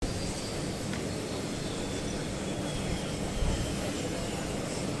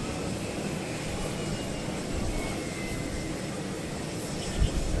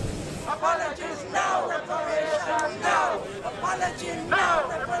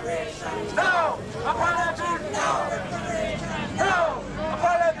No apology. No reparation. No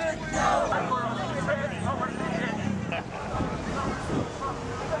apology. No.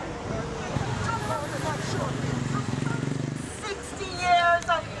 60 years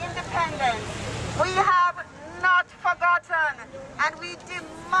of independence. We have not forgotten, and we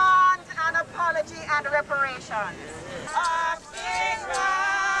demand an apology and reparations.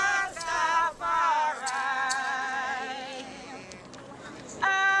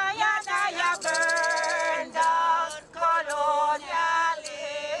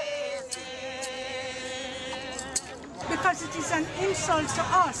 Because it is an insult to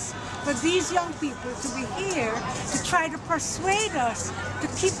us for these young people to be here to try to persuade us to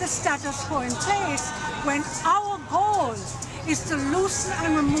keep the status quo in place when our goal is to loosen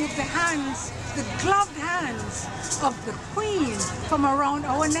and remove the hands, the gloved hands of the Queen from around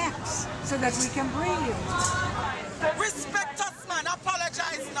our necks so that we can breathe. Respect us, man.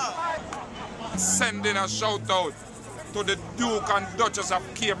 Apologize now. Sending a shout out to the Duke and Duchess of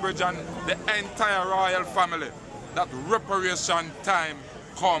Cambridge and the entire royal family that reparation time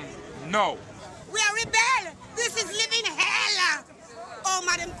come now. We are rebel. This is living hell. Oh,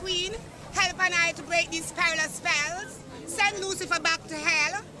 Madam Queen, help and I to break these perilous spells. Send Lucifer back to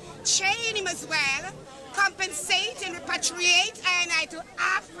hell. Chain him as well. Compensate and repatriate and I to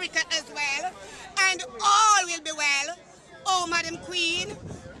Africa as well. And all will be well. Oh, Madam Queen.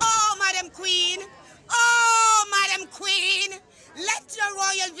 Oh, Madam Queen. Oh, Madam Queen. Let your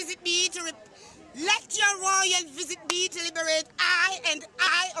royal visit be to liberate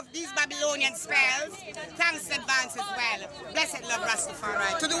I of these Babylonian spells. Thanks in advance as well. Blessed love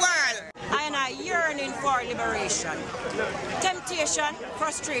Rastafari to the world. I yearning for liberation. Temptation,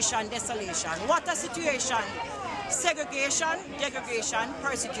 frustration, desolation. What a situation. Segregation, degradation,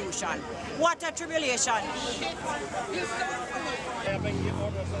 persecution. What a tribulation.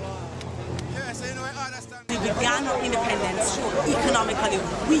 We began our independence economically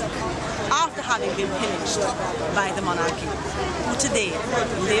weak after having been pillaged by the monarchy, who today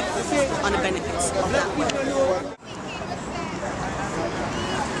live on the benefits of that wealth.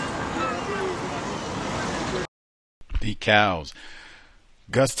 The cows.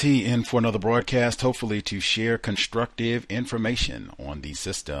 Gus T in for another broadcast, hopefully to share constructive information on the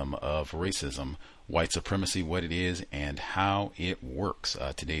system of racism, white supremacy, what it is, and how it works.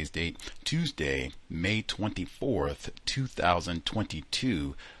 Today's date, Tuesday, May 24th,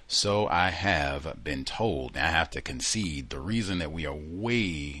 2022. So I have been told. Now I have to concede the reason that we are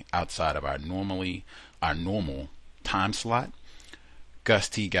way outside of our normal time slot. Gus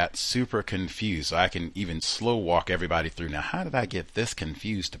T got super confused, so I can even slow walk everybody through. Now, how did I get this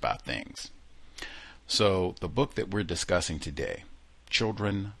confused about things? So the book that we're discussing today,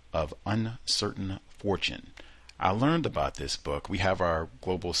 Children of Uncertain Fortune. I learned about this book. We have our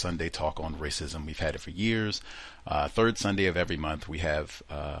Global Sunday Talk on Racism. We've had it for years. Third Sunday of every month, we have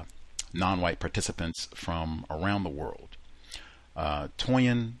non-white participants from around the world.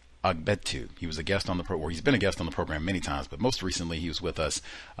 Toyin Agbetu, he was a guest on the program, or he's been a guest on the program many times, but most recently he was with us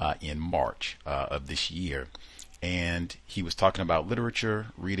in March of this year. And he was talking about literature,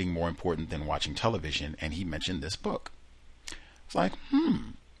 reading more important than watching television, and he mentioned this book. It's like,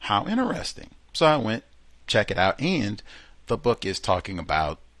 how interesting. So I went, check it out, and the book is talking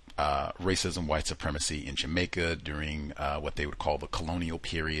about racism, white supremacy in Jamaica during what they would call the colonial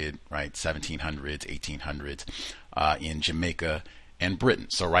period, right? 1700s, 1800s in Jamaica and Britain.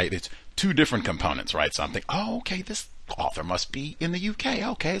 So, right, it's two different components, right? So I'm thinking, oh, okay, this author must be in the UK.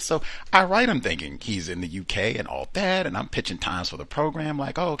 Okay, so I write him thinking he's in the UK and all that, and I'm pitching times for the program,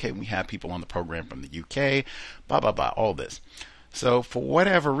 like, oh, okay, we have people on the program from the UK, blah, blah, blah, all this. So for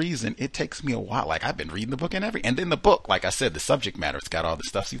whatever reason, it takes me a while. Like, I've been reading the book and then the book, like I said, the subject matter, it's got all this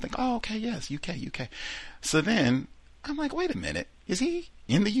stuff. So you think, oh, okay, yes, UK. So then I'm like, wait a minute, is he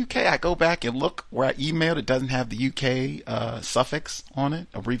in the UK? I go back and look where I emailed. It doesn't have the UK suffix on it,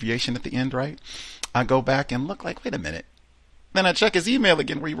 abbreviation at the end, right? I go back and look like, wait a minute. Then I check his email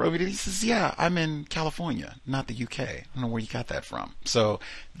again where he wrote it. He says, yeah, I'm in California, not the UK. I don't know where you got that from. So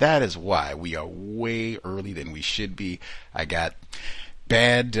that is why we are way early than we should be. I got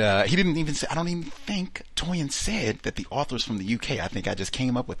bad. He didn't even say, I don't even think Toyin said that the author's from the UK. I think I just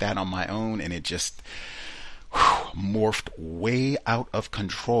came up with that on my own, and it just morphed way out of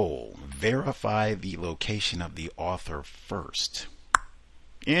control. Verify the location of the author first.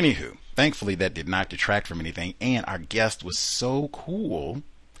 Anywho, thankfully that did not detract from anything, and our guest was so cool.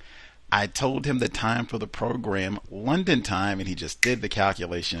 I told him the time for the program, London time, and he just did the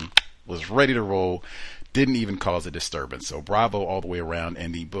calculation, was ready to roll, didn't even cause a disturbance. So bravo all the way around,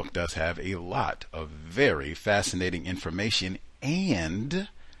 and the book does have a lot of very fascinating information, and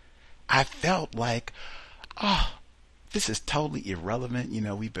I felt like, oh, this is totally irrelevant.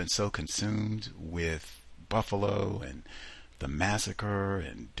 We've been so consumed with Buffalo and the massacre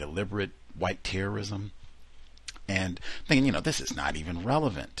and deliberate white terrorism, and thinking, this is not even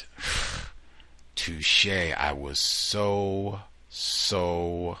relevant. Touche. I was so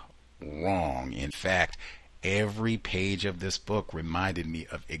wrong. In fact, every page of this book reminded me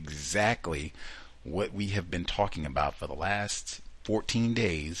of exactly what we have been talking about for the last 14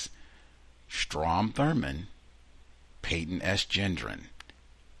 days. Strom Thurmond, Peyton S. Gendron.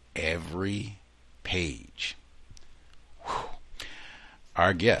 Every page. Whew.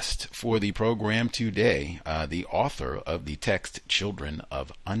 Our guest for the program today, the author of the text Children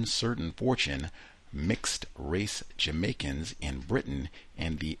of Uncertain Fortune, Mixed Race Jamaicans in Britain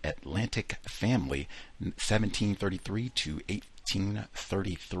and the Atlantic Family, 1733 to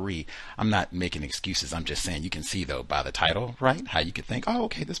 1833. I'm not making excuses. I'm just saying, you can see, though, by the title, right, how you could think, oh,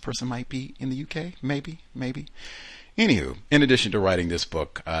 okay, this person might be in the UK. Maybe. Anywho, in addition to writing this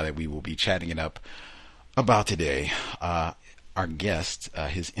book that we will be chatting it up about today, our guest,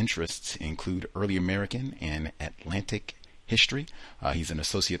 his interests include early American and Atlantic history. He's an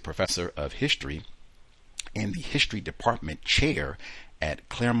associate professor of history and the history department chair at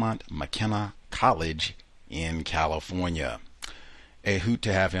Claremont McKenna College in California. A hoot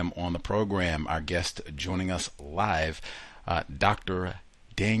to have him on the program. Our guest joining us live, Dr.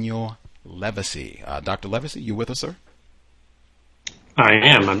 Daniel Livesay. Dr. Livesay, you with us, sir? I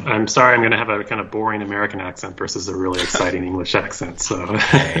am. I'm sorry. I'm going to have a kind of boring American accent versus a really exciting English accent. So,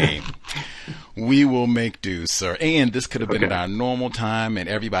 hey, we will make do, sir. And this could have been at our normal time, and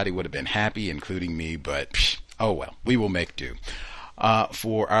everybody would have been happy, including me. But oh well, we will make do.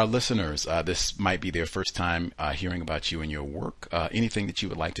 For our listeners, this might be their first time hearing about you and your work. Anything that you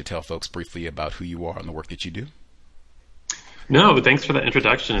would like to tell folks briefly about who you are and the work that you do? No, but thanks for that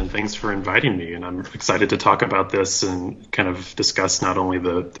introduction, and thanks for inviting me. And I'm excited to talk about this and kind of discuss not only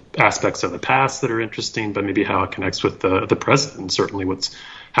the aspects of the past that are interesting, but maybe how it connects with the present, and certainly what's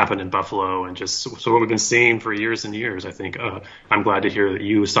happened in Buffalo and just so what we've been seeing for years and years. I think I'm glad to hear that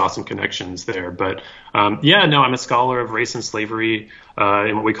you saw some connections there. But I'm a scholar of race and slavery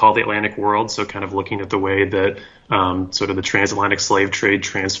in what we call the Atlantic world. So kind of looking at the way that sort of the transatlantic slave trade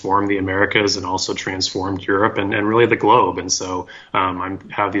transformed the Americas and also transformed Europe and really the globe. And so I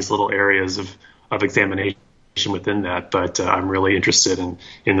have these little areas of examination within that, but I'm really interested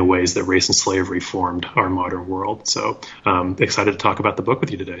in the ways that race and slavery formed our modern world. So excited to talk about the book with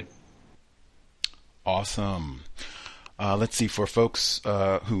you today. Awesome. Let's see, for folks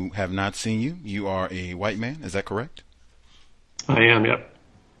who have not seen you, you are a white man, is that correct? I am, yep.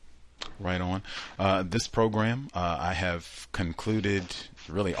 Right on. This program, I have concluded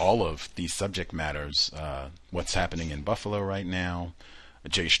really all of these subject matters, what's happening in Buffalo right now,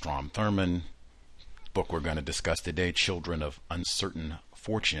 J. Strom Thurmond, book we're going to discuss today, Children of Uncertain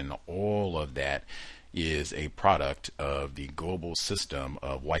Fortune. All of that is a product of the global system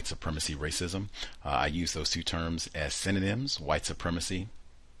of white supremacy racism. I use those two terms as synonyms, white supremacy,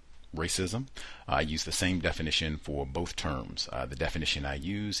 racism. I use the same definition for both terms. The definition I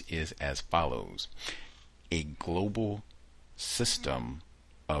use is as follows: a global system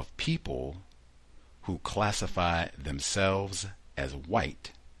of people who classify themselves as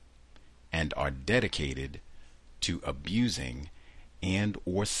white and are dedicated to abusing and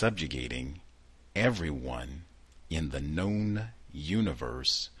or subjugating everyone in the known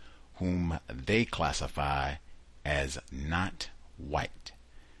universe whom they classify as not white.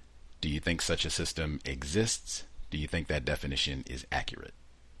 Do you think such a system exists? Do you think that definition is accurate?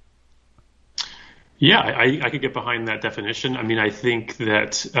 Yeah, I could get behind that definition. I mean, I think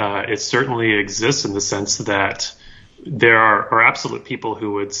that it certainly exists in the sense that there are absolute people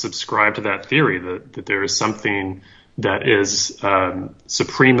who would subscribe to that theory, that there is something that is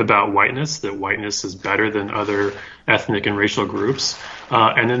supreme about whiteness, that whiteness is better than other ethnic and racial groups.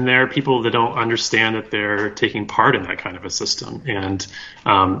 And then there are people that don't understand that they're taking part in that kind of a system. And,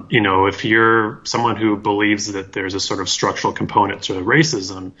 if you're someone who believes that there's a sort of structural component to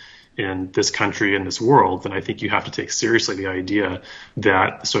racism in this country, in this world, then I think you have to take seriously the idea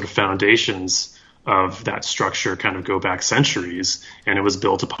that sort of foundations of that structure kind of go back centuries, and it was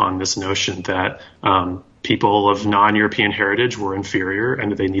built upon this notion that people of non-European heritage were inferior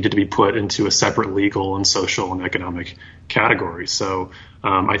and that they needed to be put into a separate legal and social and economic category. So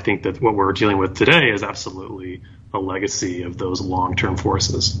I think that what we're dealing with today is absolutely a legacy of those long-term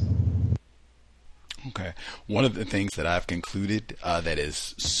forces. Okay. One of the things that I've concluded that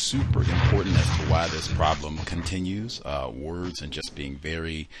is super important as to why this problem continues, words and just being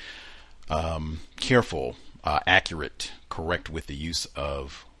very careful, accurate, correct with the use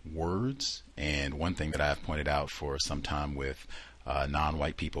of words. And one thing that I've pointed out for some time with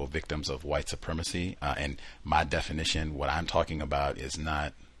non-white people, victims of white supremacy, and my definition, what I'm talking about is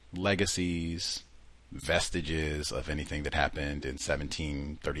not legacies, vestiges of anything that happened in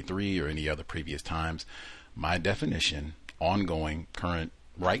 1733 or any other previous times. My definition, ongoing, current,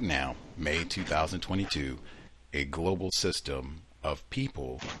 right now, May 2022, a global system of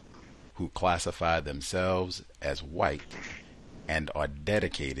people who classify themselves as white and are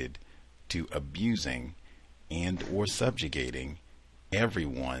dedicated to abusing and or subjugating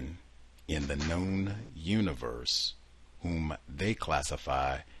everyone in the known universe whom they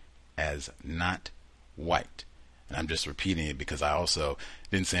classify as not white. And I'm just repeating it because I also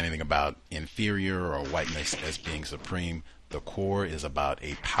didn't say anything about inferior or whiteness as being supreme. The core is about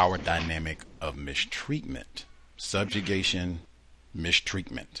a power dynamic of mistreatment, subjugation,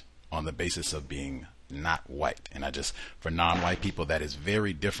 mistreatment on the basis of being not white. And for non-white people, that is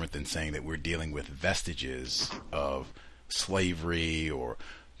very different than saying that we're dealing with vestiges of slavery or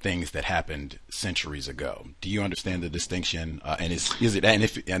things that happened centuries ago. Do you understand the distinction?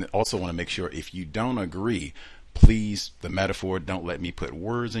 And also want to make sure, if you don't agree, please, the metaphor, don't let me put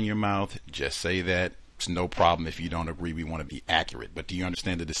words in your mouth. Just say that. It's no problem if you don't agree. We want to be accurate. But do you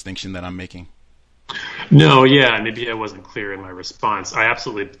understand the distinction that I'm making? No, yeah, maybe I wasn't clear in my response. I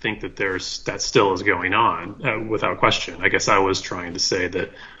absolutely think that that still is going on, without question. I guess I was trying to say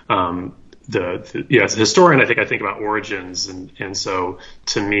that as a historian, I think about origins, and so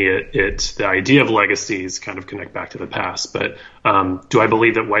to me, the idea of legacies kind of connect back to the past. But do I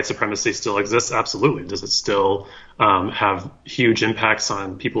believe that white supremacy still exists? Absolutely. Does it still have huge impacts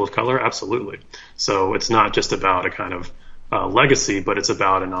on people of color? Absolutely. So it's not just about a kind of legacy, but it's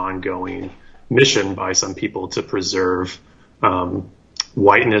about an ongoing mission by some people to preserve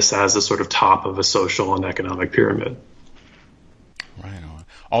whiteness as a sort of top of a social and economic pyramid. Right on.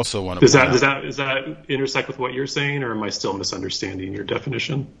 Also, want to does that intersect with what you're saying, or am I still misunderstanding your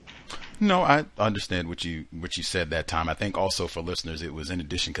definition? No, I understand what you said that time. I think also for listeners, it was in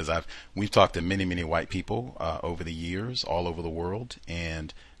addition, because we've talked to many white people over the years, all over the world,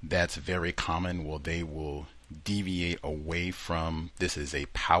 and that's very common. Well, they will deviate away from this is a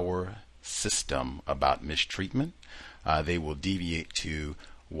power system about mistreatment. They will deviate to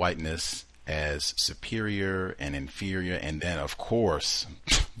whiteness as superior and inferior, and then of course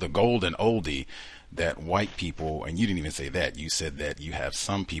the golden oldie that white people, and you didn't even say that, you said that you have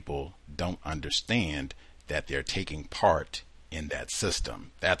some people don't understand that they're taking part in that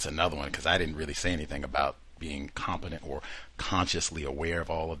system. That's another one, because I didn't really say anything about being competent or consciously aware of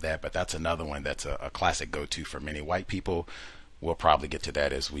all of that, but that's another one that's a classic go-to for many white people. We'll probably get to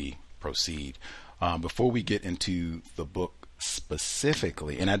that as we proceed. Before we get into the book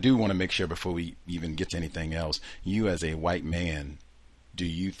specifically, and I do want to make sure before we even get to anything else, you as a white man, do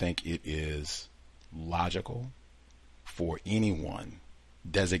you think it is logical for anyone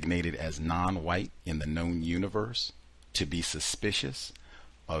designated as non-white in the known universe to be suspicious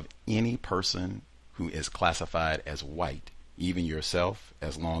of any person who is classified as white, even yourself,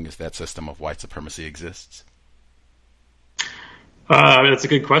 as long as that system of white supremacy exists? That's a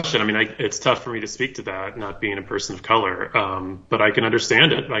good question. I mean, it's tough for me to speak to that, not being a person of color, but I can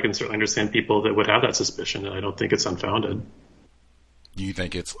understand it. I can certainly understand people that would have that suspicion, and I don't think it's unfounded. Do you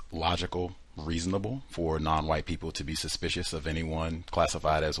think it's logical, reasonable for non-white people to be suspicious of anyone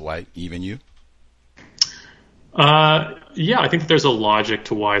classified as white, even you? Yeah, I think that there's a logic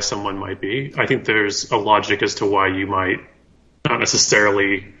to why someone might be. I think there's a logic as to why you might not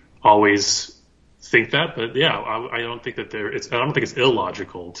necessarily always think that, but yeah, I don't think that I don't think it's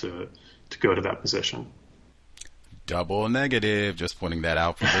illogical to go to that position. Double negative, just pointing that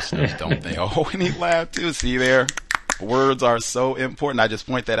out for listeners, don't they? Oh, and he laughed too. See there? Words are so important. I just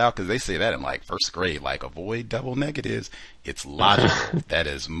point that out because they say that in like first grade, like avoid double negatives. It's logical. That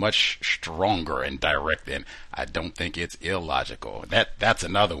is much stronger and direct, and I don't think it's illogical. That's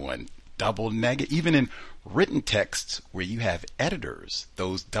another one. Double negative, even in written texts where you have editors,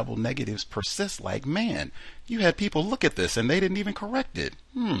 those double negatives persist. Like, man, you had people look at this and they didn't even correct it.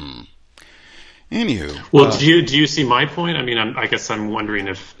 Anywho, well, do you see my point? I mean, I guess I'm wondering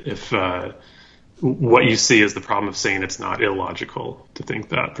if what you see is the problem of saying it's not illogical to think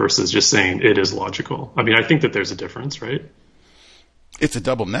that versus just saying it is logical. I mean, I think that there's a difference, right? It's a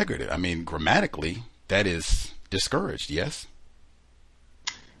double negative. I mean, grammatically, that is discouraged, yes?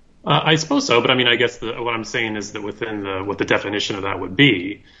 I suppose so, but I mean, I guess what I'm saying is that within what the definition of that would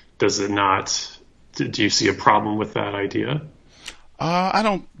be, does it not? Do you see a problem with that idea? I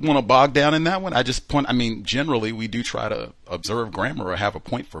don't want to bog down in that one. Generally we do try to observe grammar or have a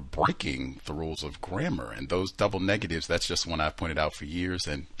point for breaking the rules of grammar. And those double negatives, that's just one I've pointed out for years.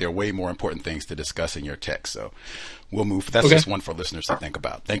 And there are way more important things to discuss in your text. So we'll move. That's just one for listeners to think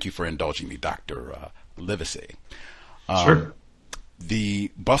about. Thank you for indulging me, Dr. Livesay. Sure. The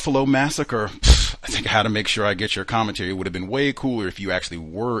Buffalo Massacre, I think how to make sure I get your commentary. It would have been way cooler if you actually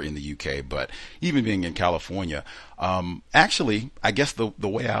were in the UK, but even being in California, actually, I guess the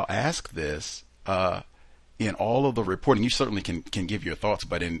way I'll ask this, in all of the reporting, you certainly can give your thoughts,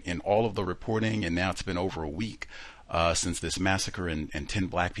 but in all of the reporting, and now it's been over a week since this massacre and 10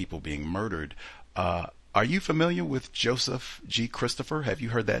 black people being murdered, are you familiar with Joseph G. Christopher? Have you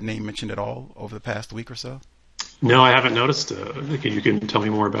heard that name mentioned at all over the past week or so? No, I haven't noticed. You can tell me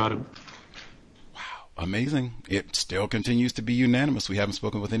more about him. Wow, amazing. It still continues to be unanimous. We haven't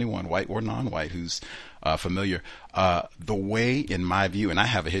spoken with anyone, white or non-white, who's familiar. The way, in my view, and I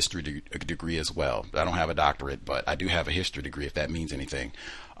have a history degree as well. I don't have a doctorate, but I do have a history degree, if that means anything.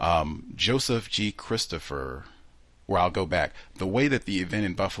 Joseph G. Christopher, where I'll go back, the way that the event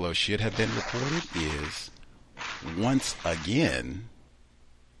in Buffalo should have been reported is, once again,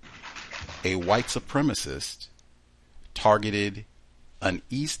 a white supremacist targeted an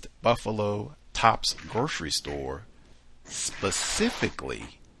East Buffalo Tops grocery store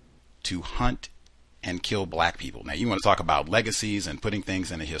specifically to hunt and kill black people. Now, you want to talk about legacies and putting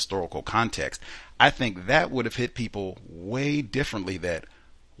things in a historical context. I think that would have hit people way differently that,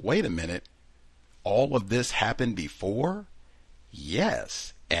 wait a minute, all of this happened before?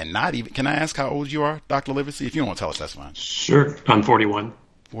 Yes. And not even, can I ask how old you are, Dr. Livesay? If you don't want to tell us, that's fine. Sure. I'm 41.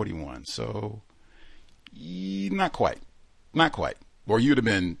 41. So, not quite. Or you'd have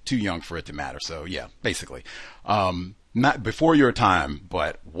been too young for it to matter. So yeah, basically, not before your time,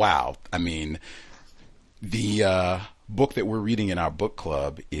 but wow. I mean, the book that we're reading in our book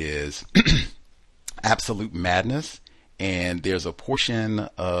club is Absolute Madness. And there's a portion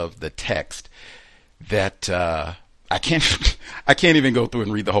of the text that, I can't even go through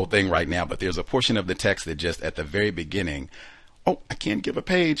and read the whole thing right now, but there's a portion of the text that just at the very beginning, I can't give a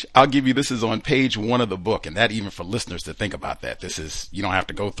page. I'll give you, this is on page 1 of the book. And that even for listeners to think about that. This is, you don't have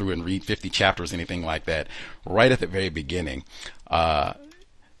to go through and read 50 chapters, anything like that. Right at the very beginning,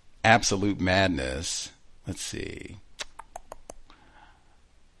 Absolute Madness. Let's see.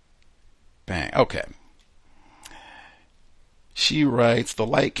 Bang. Okay. She writes, the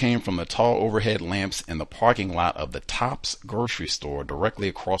light came from the tall overhead lamps in the parking lot of the Tops grocery store directly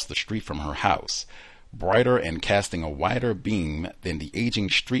across the street from her house. Brighter and casting a wider beam than the aging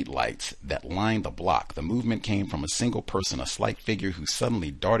street lights that lined the block. The movement came from a single person, a slight figure who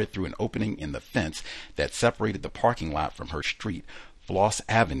suddenly darted through an opening in the fence that separated the parking lot from her street. Floss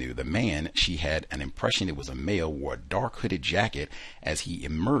Avenue. The man, she had an impression it was a male, wore a dark hooded jacket. As he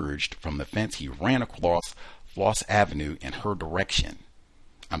emerged from the fence, he ran across Floss Avenue in her direction.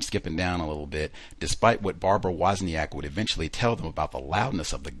 I'm skipping down a little bit. Despite what Barbara Wozniak would eventually tell them about the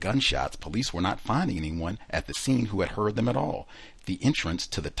loudness of the gunshots, police were not finding anyone at the scene who had heard them at all. The entrance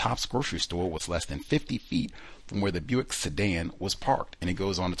to the Tops grocery store was less than 50 feet from where the Buick sedan was parked. And it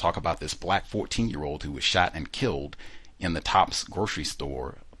goes on to talk about this black 14-year-old who was shot and killed in the Tops grocery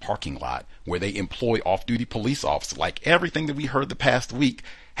store parking lot, where they employ off-duty police officers. Like everything that we heard the past week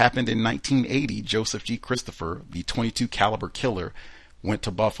happened in 1980. Joseph G. Christopher, the .22 caliber killer, went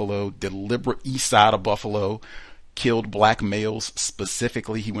to Buffalo, deliberate east side of Buffalo, killed black males.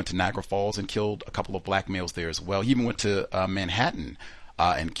 Specifically, he went to Niagara Falls and killed a couple of black males there as well. He even went to Manhattan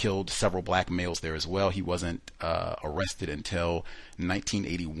and killed several black males there as well. He wasn't arrested until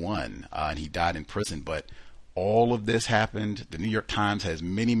 1981, and he died in prison. But all of this happened. The New York Times has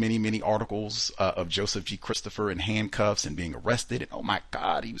many articles of Joseph G. Christopher in handcuffs and being arrested. And oh my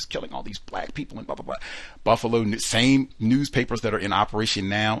God, he was killing all these black people and blah, blah, blah. Buffalo, same newspapers that are in operation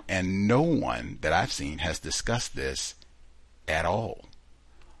now. And no one that I've seen has discussed this at all.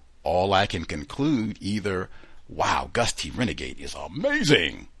 All I can conclude either, wow, Gus T. Renegade is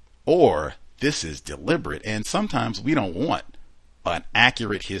amazing, or this is deliberate. And sometimes we don't want an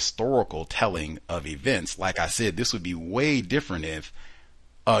accurate historical telling of events. Like I said, this would be way different if,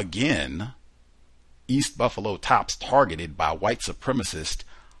 again, East Buffalo Tops targeted by white supremacist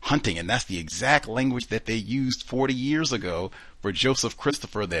hunting. And that's the exact language that they used 40 years ago for Joseph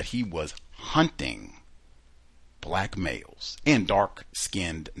Christopher, that he was hunting black males and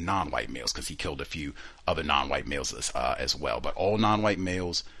dark-skinned non-white males, because he killed a few other non-white males as well. But all non-white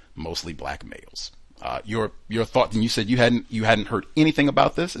males, mostly black males. Your thought, and you said you hadn't heard anything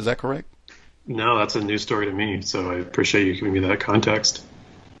about this. Is that correct? No, that's a new story to me. So I appreciate you giving me that context.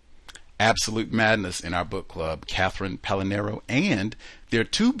 Absolute Madness in our book club, Catherine Pellinero, and there are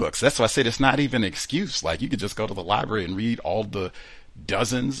 2 books. That's why I said it's not even an excuse. Like, you could just go to the library and read all the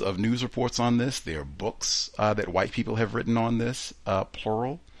dozens of news reports on this. There are books that white people have written on this,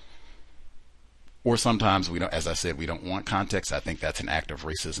 plural. Or sometimes we don't, as I said, we don't want context. I think that's an act of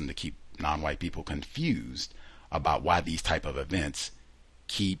racism to keep non-white people confused about why these type of events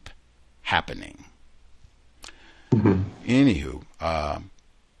keep happening. Mm-hmm. Anywho,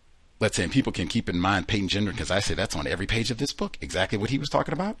 let's say, and people can keep in mind Peyton Gendron, because I say that's on every page of this book. Exactly what he was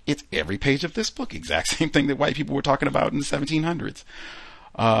talking about. It's every page of this book. Exact same thing that white people were talking about in the 1700s.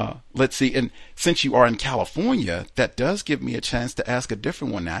 Let's see. And since you are in California, that does give me a chance to ask a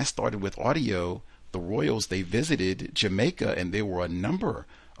different one. Now, I started with audio. The Royals, they visited Jamaica, and there were a number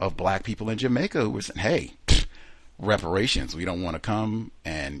of black people in Jamaica who were saying, hey, reparations. We don't want to come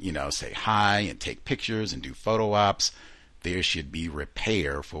and, say hi and take pictures and do photo ops. There should be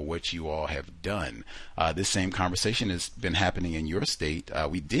repair for what you all have done. This same conversation has been happening in your state.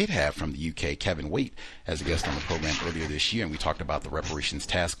 We did have from the UK Kevin Waite as a guest on the program earlier this year, and we talked about the reparations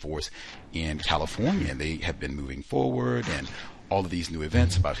task force in California, and they have been moving forward and all of these new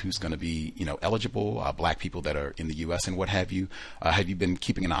events about who's going to be, eligible, black people that are in the U.S. and what have you. Have you been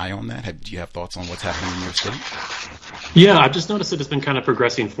keeping an eye on that? Do you have thoughts on what's happening in your state? Yeah, I've just noticed that it's been kind of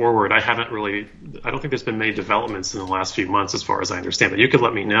progressing forward. I don't think there's been many developments in the last few months as far as I understand, but you could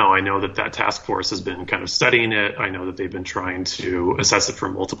let me know. I know that task force has been kind of studying it. I know that they've been trying to assess it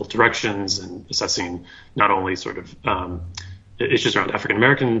from multiple directions and assessing not only sort of issues around African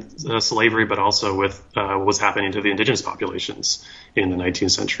American slavery, but also with what was happening to the indigenous populations in the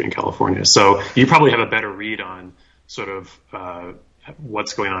 19th century in California. So you probably have a better read on sort of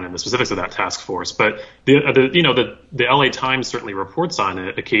what's going on in the specifics of that task force. But the LA Times certainly reports on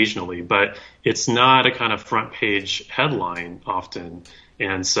it occasionally, but it's not a kind of front page headline often.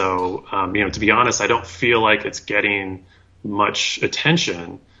 And so, to be honest, I don't feel like it's getting much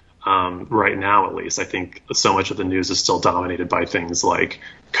attention. Right now, at least. I think so much of the news is still dominated by things like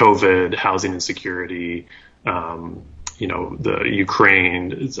COVID, housing insecurity, the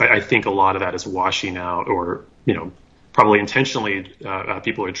Ukraine. I think a lot of that is washing out, or, probably intentionally,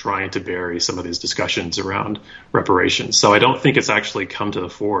 people are trying to bury some of these discussions around reparations. So I don't think it's actually come to the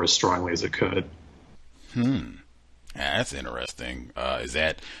fore as strongly as it could. That's interesting. Is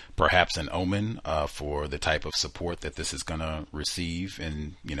that perhaps an omen for the type of support that this is going to receive,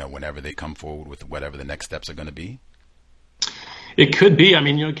 and whenever they come forward with whatever the next steps are going to be? It could be. I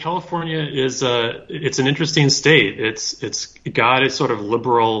mean, California is it's an interesting state. It's got a sort of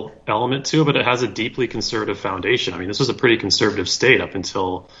liberal element to it, but it has a deeply conservative foundation. I mean, this was a pretty conservative state up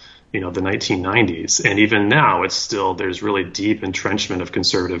until the 1990s, and even now, there's really deep entrenchment of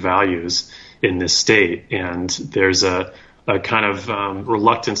conservative values in this state, and there's a kind of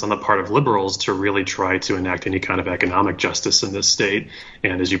reluctance on the part of liberals to really try to enact any kind of economic justice in this state.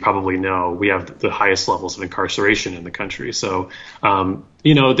 And as you probably know, we have the highest levels of incarceration in the country. So,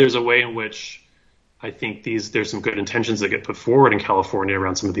 there's a way in which I think there's some good intentions that get put forward in California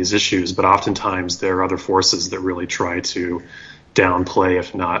around some of these issues, but oftentimes there are other forces that really try to downplay,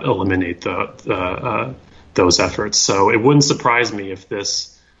 if not eliminate, those efforts. So it wouldn't surprise me if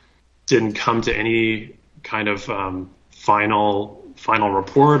this didn't come to any kind of final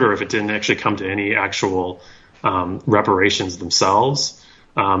report, or if it didn't actually come to any actual reparations themselves.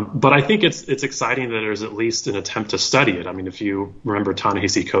 But I think it's exciting that there's at least an attempt to study it. I mean, if you remember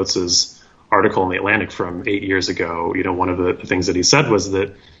Ta-Nehisi Coates' article in The Atlantic from 8 years ago, one of the things that he said was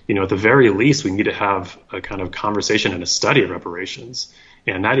that, at the very least, we need to have a kind of conversation and a study of reparations.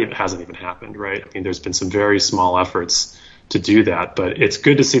 And that hasn't even happened, right? I mean, there's been some very small efforts to do that, but it's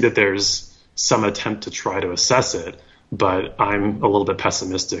good to see that there's some attempt to try to assess it. But I'm a little bit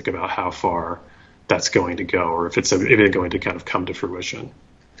pessimistic about how far that's going to go, or if it's going to kind of come to fruition.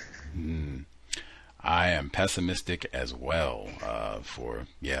 I am pessimistic as well, for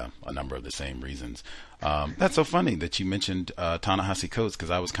a number of the same reasons. That's so funny that you mentioned Ta-Nehisi Coates, because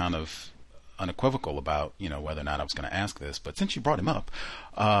I was kind of unequivocal about whether or not I was going to ask this. But since you brought him up,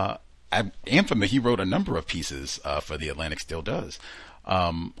 I am familiar. He wrote a number of pieces for The Atlantic, still does.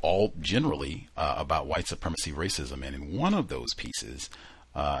 All generally about white supremacy, racism. And in one of those pieces,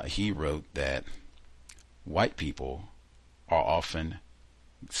 he wrote that white people are often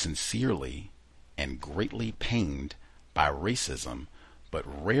sincerely and greatly pained by racism, but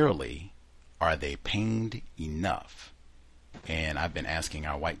rarely are they pained enough. And I've been asking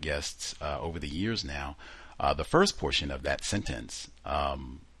our white guests over the years now, the first portion of that sentence,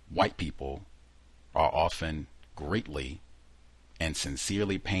 white people are often greatly and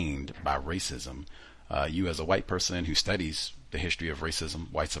sincerely pained by racism. You, as a white person who studies the history of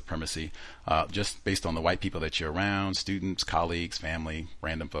racism, white supremacy, just based on the white people that you're around, students, colleagues, family,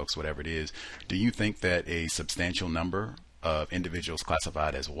 random folks, whatever it is, do you think that a substantial number of individuals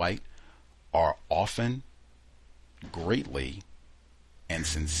classified as white are often greatly and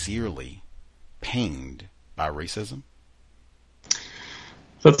sincerely pained by racism?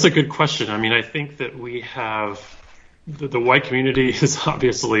 That's a good question. I mean, I think that we have the white community is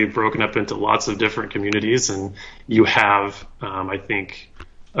obviously broken up into lots of different communities, and you have, I think,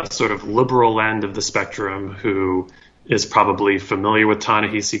 a sort of liberal end of the spectrum who is probably familiar with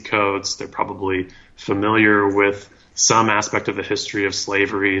Ta-Nehisi codes. They're probably familiar with some aspect of the history of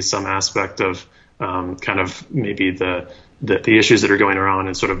slavery, some aspect of kind of maybe the issues that are going around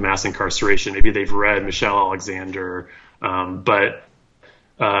in sort of mass incarceration. Maybe they've read Michelle Alexander, but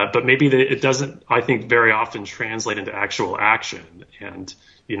maybe it doesn't, I think, very often translate into actual action. And,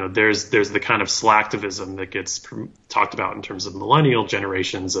 you know, there's the kind of slacktivism that gets talked about in terms of millennial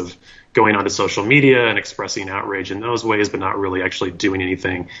generations of going onto social media and expressing outrage in those ways, but not really actually doing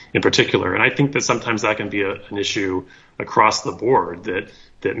anything in particular. And I think that sometimes that can be an issue across the board,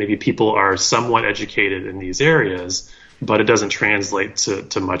 that maybe people are somewhat educated in these areas, but it doesn't translate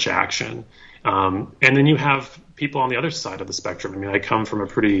to much action. And then you have people on the other side of the spectrum. I mean, I come from a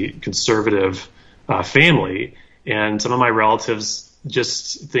pretty conservative family, and some of my relatives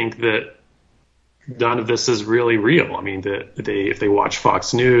just think that none of this is really real. I mean, that if they watch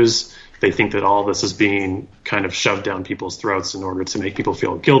Fox News, they think that all this is being kind of shoved down people's throats in order to make people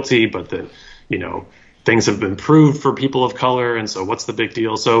feel guilty, but that, you know, things have been proved for people of color, and so what's the big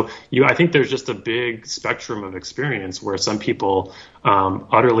deal? So I think there's just a big spectrum of experience where some people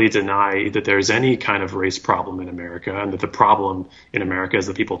utterly deny that there's any kind of race problem in America, and that the problem in America is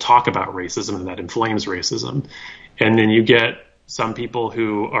that people talk about racism and that inflames racism. And then you get some people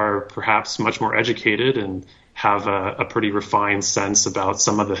who are perhaps much more educated and have a pretty refined sense about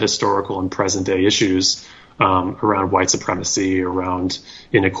some of the historical and present day issues around white supremacy, around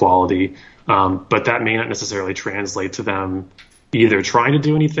inequality. But that may not necessarily translate to them either trying to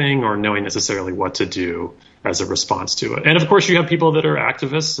do anything or knowing necessarily what to do as a response to it. And of course, you have people that are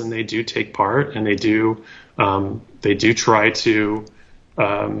activists, and they do take part, and they do try to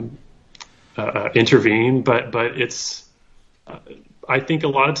intervene. But it's, I think a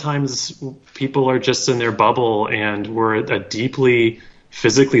lot of times people are just in their bubble, and we're a deeply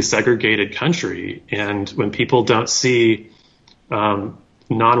physically segregated country. And when people don't see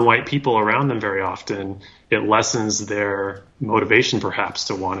non-white people around them very often, it lessens their motivation perhaps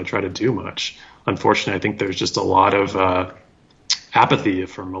to want to try to do much. Unfortunately, I think there's just a lot of apathy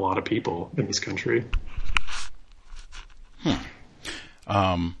from a lot of people in this country.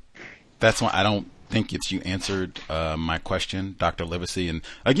 That's why I don't think you answered my question, Dr. Livesay. And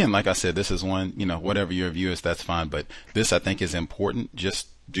again, like I said, this is one, you know, whatever your view is, that's fine. But this, I think, is important. Just,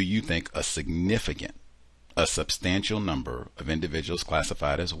 do you think a substantial number of individuals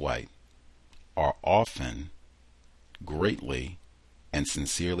classified as white are often greatly and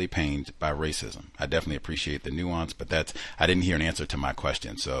sincerely pained by racism? I definitely appreciate the nuance, but I didn't hear an answer to my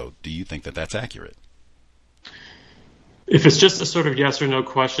question. So do you think that that's accurate? If it's just a sort of yes or no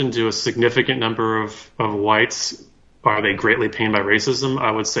question, do a significant number of whites, are they greatly pained by racism?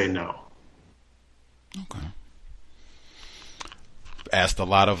 I would say no. Okay. Asked a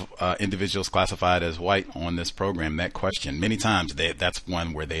lot of individuals classified as white on this program that question. Many times that's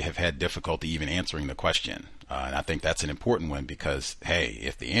one where they have had difficulty even answering the question. And I think that's an important one because, hey,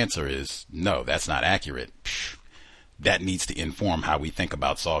 if the answer is no, that's not accurate, that needs to inform how we think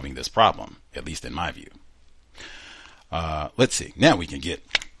about solving this problem, at least in my view. Let's see. Now we can get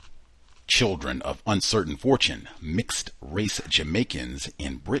children of uncertain fortune, mixed race Jamaicans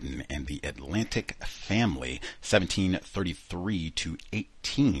in Britain and the Atlantic family, 1733 to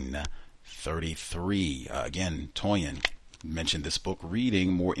 1833. Again, Toyin mentioned this book,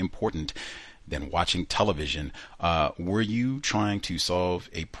 reading more important than watching television. Were you trying to solve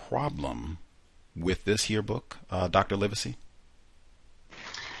a problem with this here book, Dr. Livesay?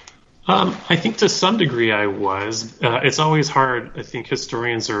 I think to some degree I was. It's always hard. I think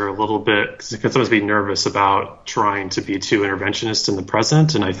historians are a little bit, can sometimes be nervous about trying to be too interventionist in the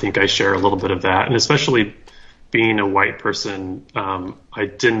present, and I think I share a little bit of that. And especially being a white person, I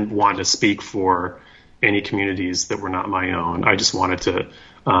didn't want to speak for any communities that were not my own. I just wanted to,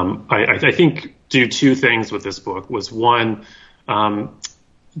 I think, do two things with this book. Was one,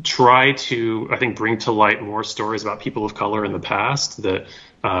 try to, I think, bring to light more stories about people of color in the past, that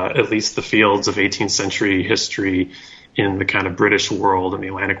at least the fields of 18th century history in the kind of British world and the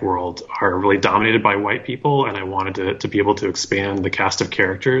Atlantic world are really dominated by white people. And I wanted to be able to expand the cast of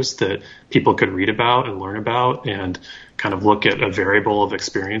characters that people could read about and learn about, and kind of look at a variable of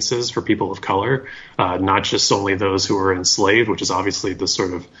experiences for people of color, not just only those who were enslaved, which is obviously the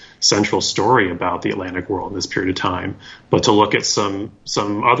sort of central story about the Atlantic world in this period of time, but to look at some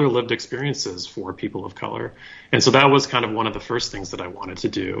other lived experiences for people of color. And so that was kind of one of the first things that I wanted to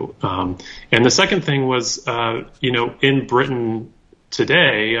do. And the second thing was, in Britain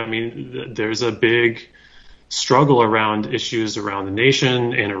today, I mean, there's a big struggle around issues around the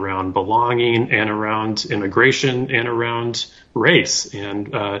nation and around belonging and around immigration and around race. And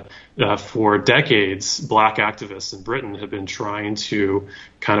for decades, Black activists in Britain have been trying to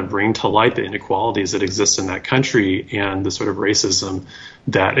kind of bring to light the inequalities that exist in that country and the sort of racism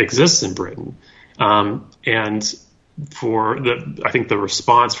that exists in Britain. And I think the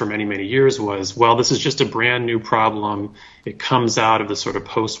response for many, many years was, well, this is just a brand new problem. It comes out of the sort of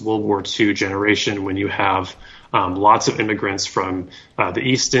post-World War II generation when you have lots of immigrants from the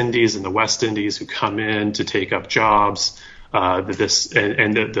East Indies and the West Indies who come in to take up jobs.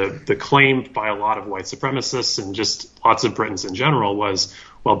 The claim by a lot of white supremacists and just lots of Britons in general was,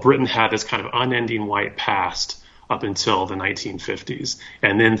 well, Britain had this kind of unending white past up until the 1950s.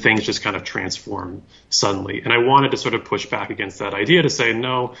 And then things just kind of transformed suddenly. And I wanted to sort of push back against that idea to say,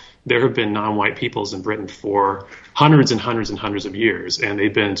 no, there have been non-white peoples in Britain for hundreds and hundreds and hundreds of years, and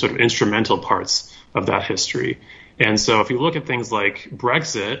they've been sort of instrumental parts of that history. And so if you look at things like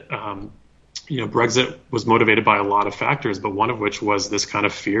Brexit, Brexit was motivated by a lot of factors, but one of which was this kind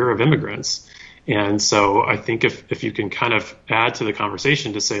of fear of immigrants. And so I think if you can kind of add to the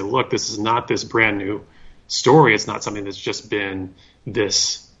conversation to say, look, this is not this brand new story. It's not something that's just been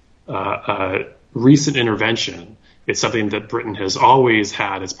this recent intervention. It's something that Britain has always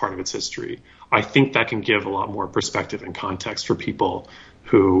had as part of its history. I think that can give a lot more perspective and context for people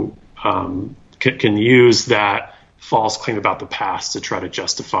who can use that false claim about the past to try to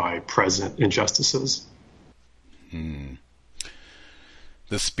justify present injustices.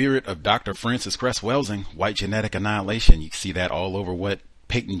 The spirit of Dr. Francis Cress Welsing, white genetic annihilation. You see that all over what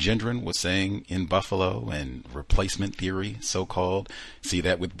Peyton Gendron was saying in Buffalo, and replacement theory, so-called. See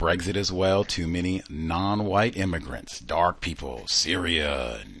that with Brexit as well. Too many non-white immigrants, dark people,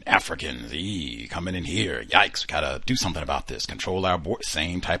 Syria, and Africans, coming in here. Yikes, we gotta do something about this. Control our border.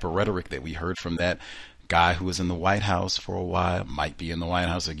 Same type of rhetoric that we heard from that guy who was in the White House for a while, might be in the White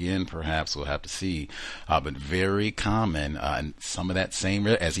House again, perhaps, we'll have to see. But very common, and some of that same,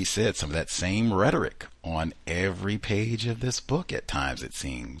 as he said, some of that same rhetoric on every page of this book at times, it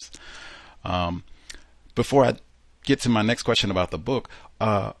seems. Before I get to my next question about the book,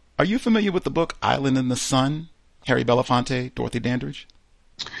 are you familiar with the book Island in the Sun, Harry Belafonte, Dorothy Dandridge?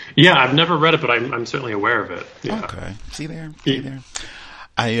 Yeah, I've never read it, but I'm certainly aware of it. Yeah. Okay, see there.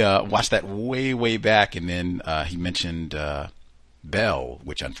 I watched that way back, and then he mentioned Bell,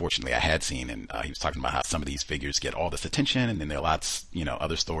 which unfortunately I had seen, and he was talking about how some of these figures get all this attention, and then there are lots,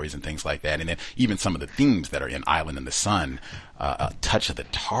 other stories and things like that, and then even some of the themes that are in Island in the Sun, a touch of the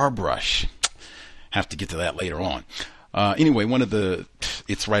tar brush. Have to get to that later on. Anyway,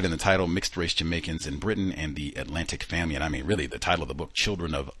 it's right in the title, Mixed Race Jamaicans in Britain and the Atlantic Family, and I mean really the title of the book,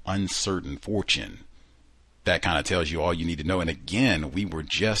 Children of Uncertain Fortune. That kind of tells you all you need to know. And again, we were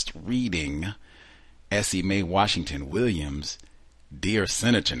just reading Essie Mae Washington Williams' Dear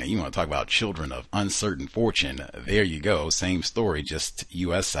Senator. Now, you want to talk about children of uncertain fortune. There you go. Same story, just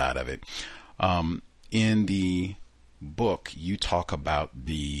U.S. side of it. In the book, you talk about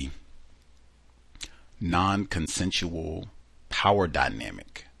the non-consensual power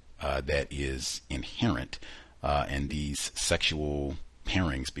dynamic that is inherent in these sexual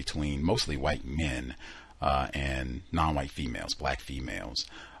pairings between mostly white men and non-white females, black females.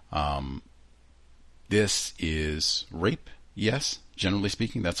 This is rape, yes, generally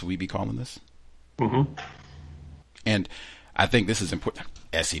speaking. That's what we be calling this. Mm-hmm. And I think this is important.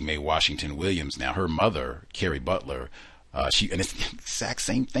 Essie Mae Washington Williams, now her mother, Carrie Butler, and it's the exact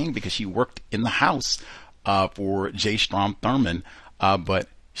same thing because she worked in the house for J. Strom Thurmond, but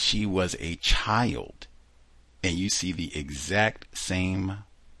she was a child. And you see the exact same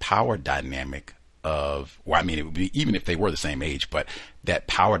power dynamic it would be even if they were the same age, but that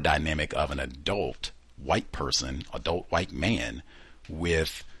power dynamic of an adult white person, adult white man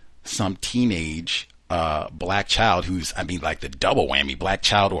with some teenage black child who's, like the double whammy, black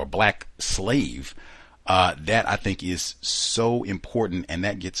child or black slave, that I think is so important, and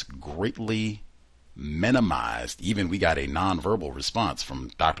that gets greatly minimized. Even we got a nonverbal response from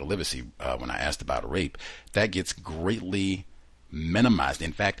Dr. Livesay when I asked about rape. That gets greatly minimized.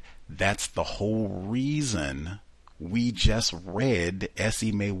 In fact, that's the whole reason we just read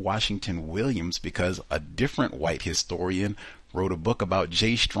Essie Mae Washington Williams, because a different white historian wrote a book about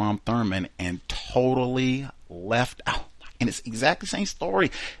J. Strom Thurmond and totally left out And it's exactly the same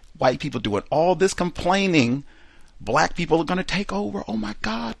story. White people doing all this complaining. Black people are going to take over. Oh my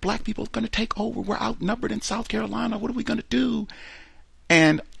God, black people are going to take over. We're outnumbered in South Carolina. What are we going to do?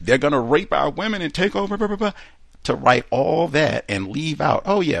 And they're going to rape our women and take over. Blah, blah, blah. To write all that and leave out,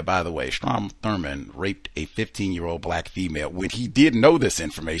 oh yeah, by the way, Strom Thurmond raped a 15-year-old black female when he did know this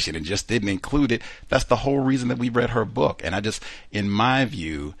information and just didn't include it. That's the whole reason that we read her book. And I just, in my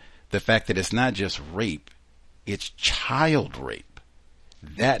view, the fact that it's not just rape, it's child rape.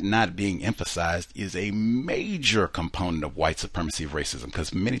 That not being emphasized is a major component of white supremacy of racism,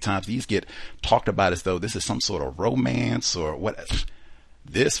 because many times these get talked about as though this is some sort of romance or what.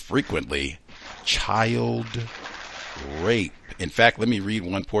 This frequently child rape. In fact, let me read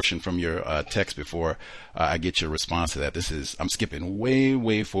one portion from your text before I get your response to that. This is, I'm skipping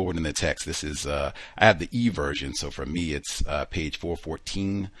way forward in the text. This is, I have the e-version, so for me it's page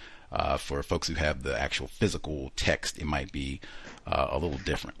 414. For folks who have the actual physical text, it might be a little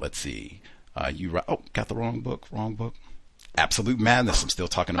different. Let's see. Got the wrong book. Absolute Madness. I'm still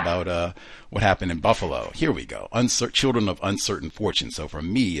talking about what happened in Buffalo. Here we go. Children of Uncertain Fortune. So for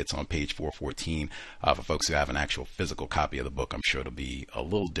me, it's on page 414. For folks who have an actual physical copy of the book, I'm sure it'll be a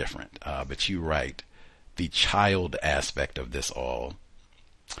little different. But you write, the child aspect of this all.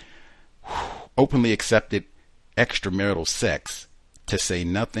 Openly accepted extramarital sex, to say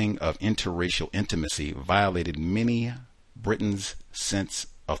nothing of interracial intimacy, violated many Britons' sense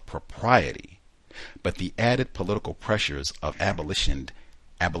of propriety. But the added political pressures of abolition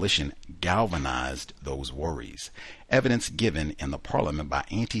galvanized those worries. Evidence given in the Parliament by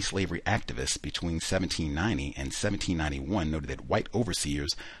anti-slavery activists between 1790 and 1791 noted that white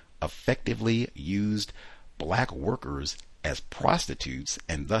overseers effectively used black workers as prostitutes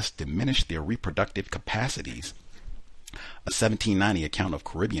and thus diminished their reproductive capacities. A 1790 account of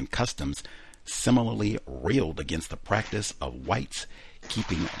Caribbean customs similarly railed against the practice of whites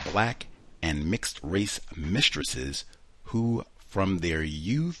keeping black and mixed race mistresses who from their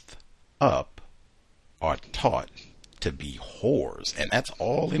youth up are taught to be whores. And that's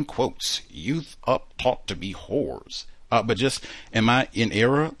all in quotes. Youth up, taught to be whores. But just, am I in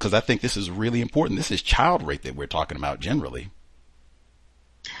error? Because I think this is really important. This is child rape that we're talking about generally.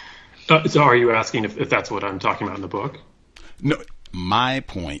 So are you asking if that's what I'm talking about in the book? No, my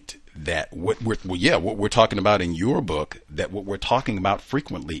point that what we're talking about in your book, that what we're talking about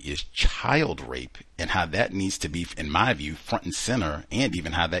frequently is child rape, and how that needs to be, in my view, front and center, and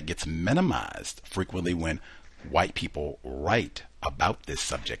even how that gets minimized frequently when white people write about this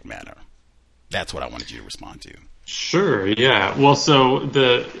subject matter. That's what I wanted you to respond to. Sure. Yeah. Well, so at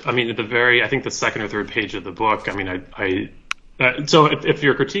the I think the second or third page of the book, so if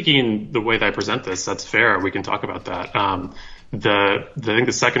you're critiquing the way that I present this, that's fair. We can talk about that. I think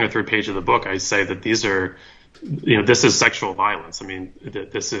the second or third page of the book, I say that these are, this is sexual violence. I mean,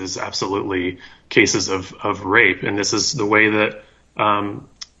 this is absolutely cases of rape, and this is the way that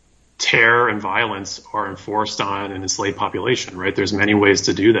terror and violence are enforced on an enslaved population. Right? There's many ways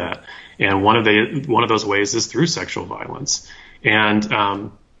to do that, and one of those ways is through sexual violence. And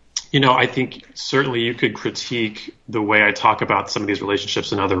I think certainly you could critique the way I talk about some of these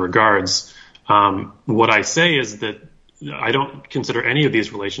relationships in other regards. What I say is that I don't consider any of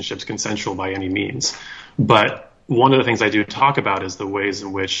these relationships consensual by any means. But one of the things I do talk about is the ways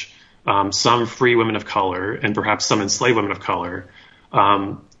in which some free women of color, and perhaps some enslaved women of color,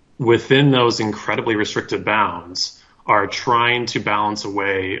 within those incredibly restrictive bounds, are trying to balance a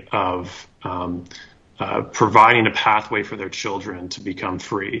way of providing a pathway for their children to become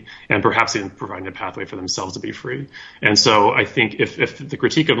free, and perhaps even providing a pathway for themselves to be free. And so I think if the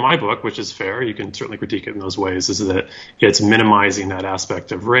critique of my book, which is fair, you can certainly critique it in those ways, is that it's minimizing that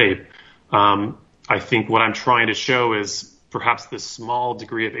aspect of rape. I think what I'm trying to show is perhaps the small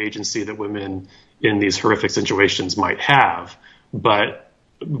degree of agency that women in these horrific situations might have. But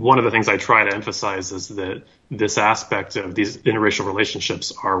one of the things I try to emphasize is that this aspect of these interracial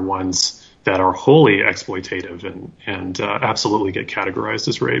relationships are ones that are wholly exploitative and absolutely get categorized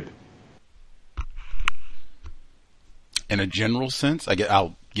as rape. In a general sense,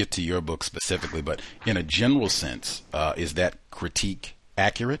 I'll get to your book specifically, but in a general sense, is that critique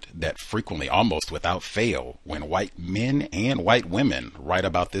accurate? That frequently, almost without fail, when white men and white women write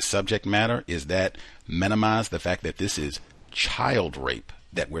about this subject matter, is that minimize the fact that this is child rape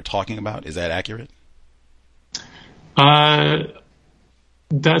that we're talking about? Is that accurate? I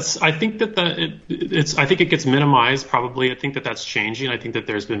think it gets minimized probably. I think that's changing. I think that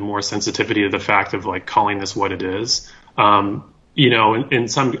there's been more sensitivity to the fact of like calling this what it is.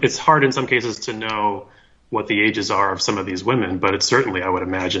 It's hard in some cases to know what the ages are of some of these women, but it's certainly, I would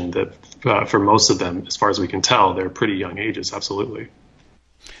imagine that for most of them, as far as we can tell, they're pretty young ages. Absolutely.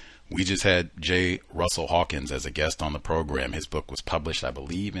 We just had J. Russell Hawkins as a guest on the program. His book was published, I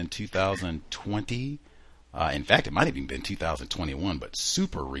believe, in 2020. In fact, it might have even been 2021, but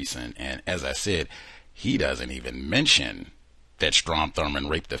super recent. And as I said, he doesn't even mention that Strom Thurmond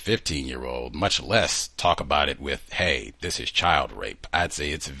raped a 15-year-old, much less talk about it with, hey, this is child rape. I'd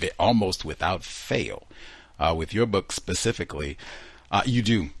say it's almost without fail. With your book specifically, you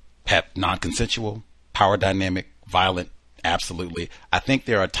do have non-consensual, power dynamic, violent, absolutely. I think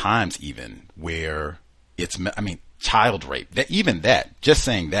there are times even where it's, child rape. Just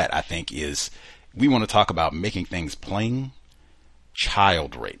saying that, I think we want to talk about making things plain.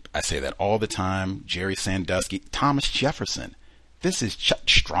 Child rape. I say that all the time. Jerry Sandusky, Thomas Jefferson. This is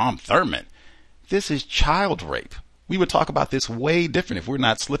Strom Thurmond. This is child rape. We would talk about this way different if we're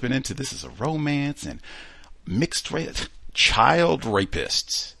not slipping into this is a romance and mixed race. Child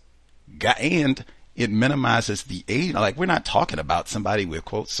rapists. And it minimizes the age. Like, we're not talking about somebody with,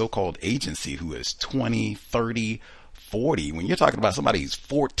 quote, so-called agency who is 20, 30, 40. When you're talking about somebody who's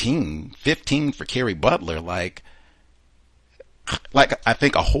 14, 15 for Carrie Butler, like I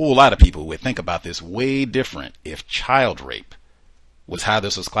think a whole lot of people would think about this way different if child rape was how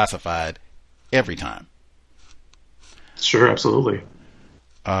this was classified every time. Sure, absolutely.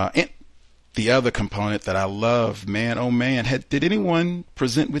 And the other component that I love, man, oh man, did anyone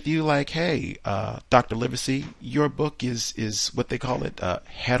present with you like, hey, Dr. Livesay, your book is what they call it,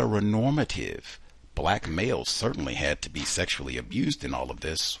 heteronormative. Black males certainly had to be sexually abused in all of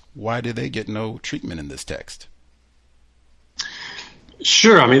this. Why did they get no treatment in this text?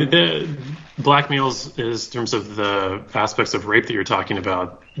 Sure. I mean, the black males, in terms of the aspects of rape that you're talking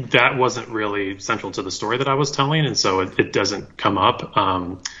about, that wasn't really central to the story that I was telling, and so it doesn't come up.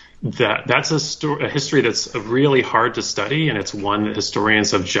 That's a history that's really hard to study, and it's one that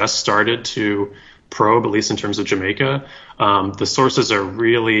historians have just started to probe, at least in terms of Jamaica. The sources are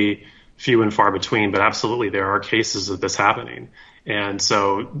really few and far between, but absolutely there are cases of this happening. And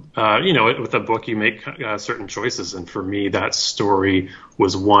so, with a book, you make certain choices. And for me, that story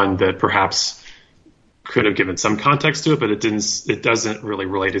was one that perhaps could have given some context to it, but it doesn't really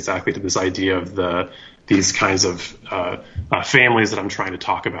relate exactly to this idea of these kinds of families that I'm trying to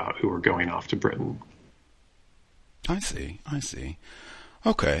talk about who are going off to Britain. I see.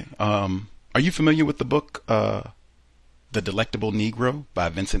 Okay. Are you familiar with the book, The Delectable Negro by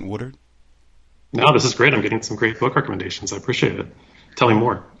Vincent Woodard? No, this is great. I'm getting some great book recommendations. I appreciate it. Tell me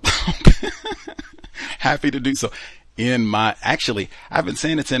more. Happy to do so. I've been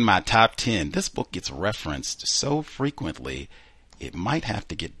saying it's in my top 10. This book gets referenced so frequently, it might have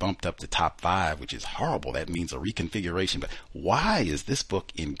to get bumped up to top 5, which is horrible. That means a reconfiguration. But why is this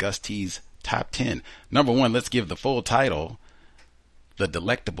book in Gus T's top 10? Number one, let's give the full title, The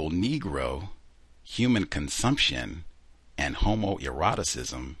Delectable Negro, Human Consumption and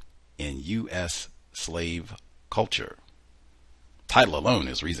Homoeroticism in U.S. Slave Culture. Title alone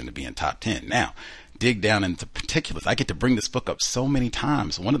is reason to be in top 10. Now, dig down into particulars. I get to bring this book up so many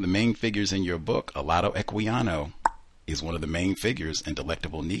times. One of the main figures in your book, Olaudah Equiano, is one of the main figures in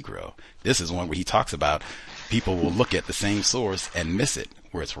Delectable Negro. This is one where he talks about people will look at the same source and miss it,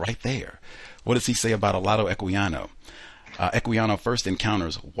 where it's right there. What does he say about Olaudah Equiano? Equiano first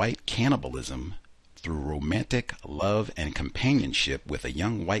encounters white cannibalism through romantic love and companionship with a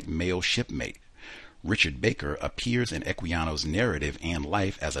young white male shipmate. Richard Baker appears in Equiano's narrative and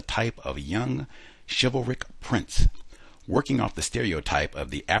life as a type of young chivalric prince, working off the stereotype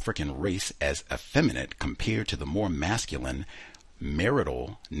of the African race as effeminate compared to the more masculine,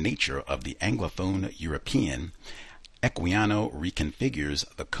 marital nature of the Anglophone European. Equiano reconfigures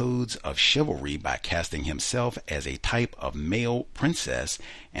the codes of chivalry by casting himself as a type of male princess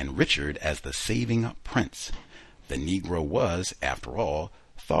and Richard as the saving prince. The Negro was, after all,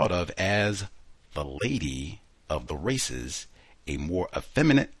 thought of as the lady of the races, a more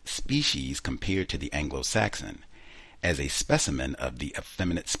effeminate species compared to the Anglo-Saxon. As a specimen of the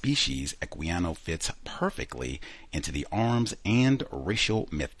effeminate species, Equiano fits perfectly into the arms and racial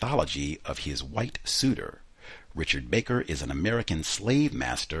mythology of his white suitor. Richard Baker is an American slave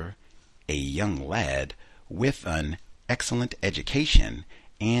master, a young lad with an excellent education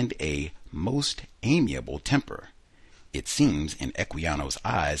and a most amiable temper. It seems in Equiano's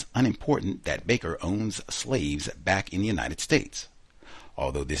eyes unimportant that Baker owns slaves back in the United States.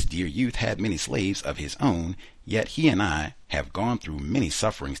 Although this dear youth had many slaves of his own, yet he and I have gone through many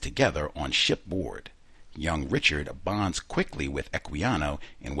sufferings together on shipboard. Young Richard bonds quickly with Equiano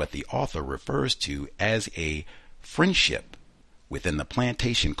in what the author refers to as a friendship Within the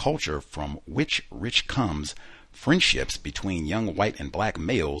plantation culture from which Rich comes, friendships between young white and black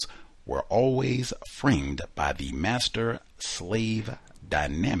males were always framed by the master-slave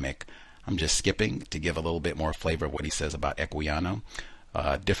dynamic. I'm just skipping to give a little bit more flavor of what he says about Equiano.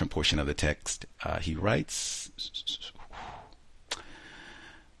 Different portion of the text. He writes,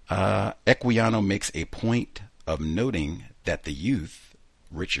 Equiano makes a point of noting that the youth,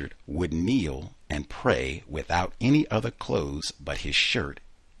 Richard, would kneel and pray without any other clothes but his shirt,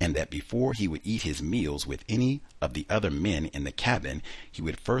 and that before he would eat his meals with any of the other men in the cabin, he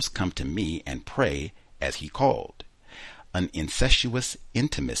would first come to me and pray as he called. An incestuous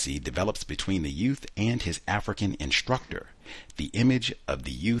intimacy develops between the youth and his African instructor. The image of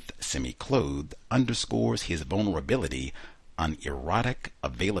the youth semi-clothed underscores his vulnerability, an erotic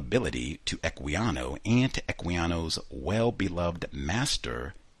availability to Equiano and to Equiano's well-beloved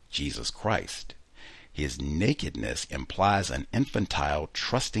master, Jesus Christ. His nakedness implies an infantile,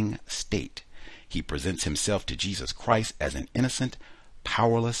 trusting state. He presents himself to Jesus Christ as an innocent,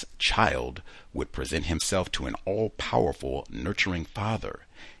 powerless child would present himself to an all-powerful, nurturing father.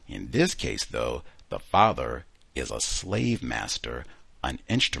 In this case, though, the father is a slave master, an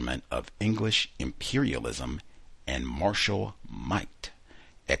instrument of English imperialism and martial might.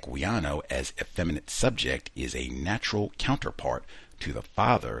 Equiano, as effeminate subject, is a natural counterpart to the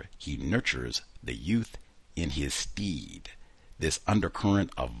father. He nurtures the youth in his stead. This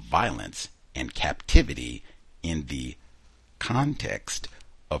undercurrent of violence and captivity in the context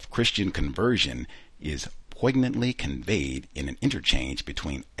of Christian conversion is poignantly conveyed in an interchange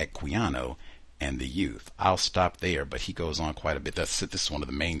between Equiano and the youth. I'll stop there, but he goes on quite a bit. This is one of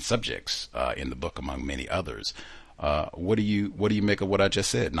the main subjects in the book, among many others. What do you make of what I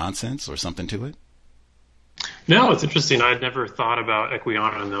just said? Nonsense or something to it? No, it's interesting. I'd never thought about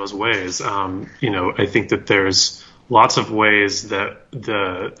Equiano in those ways. I think that there's lots of ways that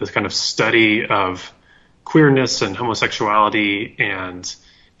the kind of study of queerness and homosexuality and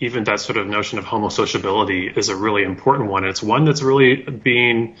even that sort of notion of homosociability is a really important one. It's one that's really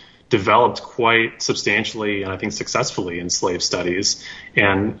being developed quite substantially and I think successfully in slave studies.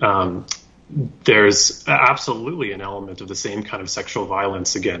 And there's absolutely an element of the same kind of sexual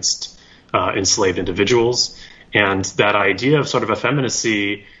violence against enslaved individuals. And that idea of sort of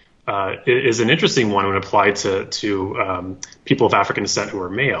effeminacy is an interesting one when applied to people of African descent who are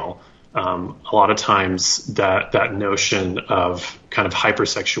male. A lot of times that notion of kind of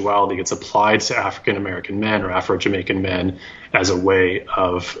hypersexuality gets applied to African American men or Afro-Jamaican men as a way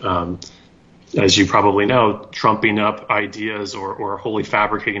of, as you probably know, trumping up ideas or wholly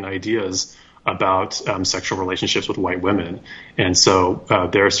fabricating ideas about sexual relationships with white women. And so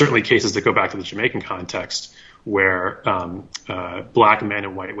there are certainly cases that go back to the Jamaican context where black men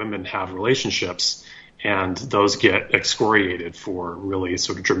and white women have relationships, and those get excoriated for really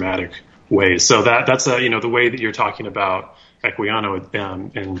sort of dramatic ways. So that's the way that you're talking about Equiano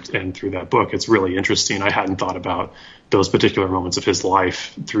and through that book, it's really interesting. I hadn't thought about those particular moments of his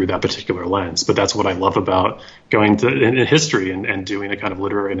life through that particular lens, but that's what I love about going in history and doing a kind of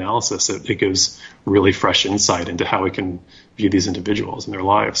literary analysis. It gives really fresh insight into how we can view these individuals and their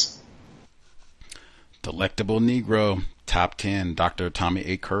lives. Delectable Negro, top 10, Dr. Tommy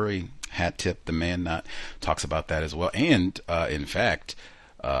A. Curry, hat tip, the man not, talks about that as well. And in fact,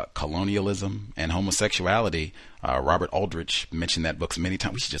 colonialism and homosexuality. Robert Aldrich mentioned that book many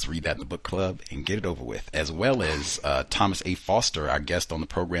times. We should just read that in the book club and get it over with. As well as Thomas A. Foster, our guest on the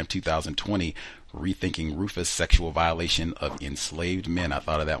program 2020, Rethinking Rufus, Sexual Violation of Enslaved Men. I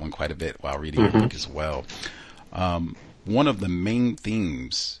thought of that one quite a bit while reading your book as well. One of the main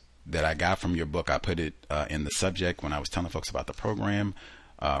themes that I got from your book, I put it in the subject when I was telling folks about the program,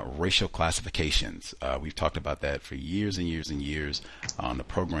 racial classifications. We've talked about that for years and years and years on the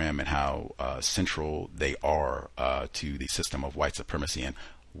program and how central they are to the system of white supremacy and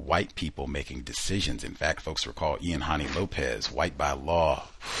white people making decisions. In fact, folks recall Ian Hani Lopez, White by Law,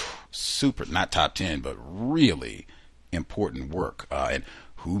 super, not top 10, but really important work. And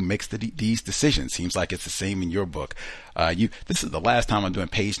who makes these decisions? Seems like it's the same in your book. This is the last time I'm doing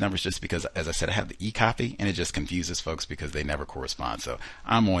page numbers just because, as I said, I have the e-copy and it just confuses folks because they never correspond. So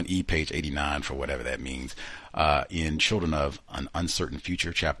I'm on page 89 for whatever that means. In Children of an Uncertain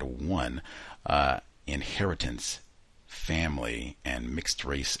Future, chapter 1, Inheritance, Family, and Mixed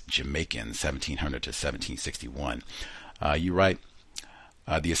Race Jamaicans, 1700 to 1761. You write,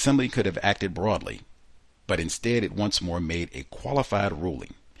 the assembly could have acted broadly, but instead it once more made a qualified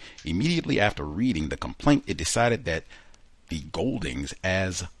ruling. Immediately after reading the complaint, it decided that the Goldings,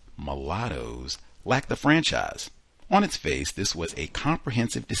 as mulattoes, lacked the franchise. On its face, this was a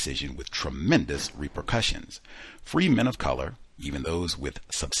comprehensive decision with tremendous repercussions. Free men of color, Even those with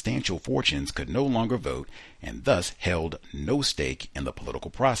substantial fortunes could no longer vote and thus held no stake in the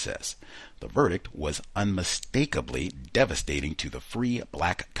political process. The verdict was unmistakably devastating to the free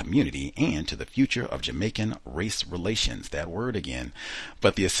black community and to the future of Jamaican race relations. That word again.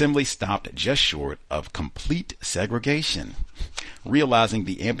 But the assembly stopped just short of complete segregation. Realizing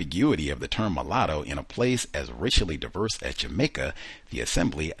the ambiguity of the term mulatto in a place as racially diverse as Jamaica, the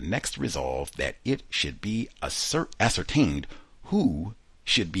assembly next resolved that it should be ascertained who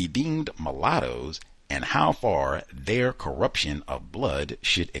should be deemed mulattoes and how far their corruption of blood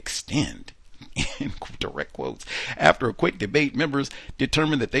should extend. In direct quotes. After a quick debate, members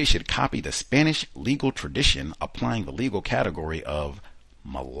determined that they should copy the Spanish legal tradition, applying the legal category of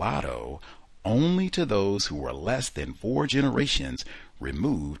mulatto only to those who were less than 4 generations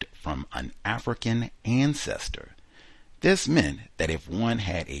removed from an African ancestor. This meant that if one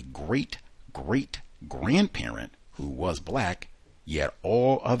had a great-great-grandparent who was black, yet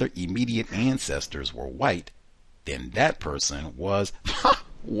all other immediate ancestors were white, then that person was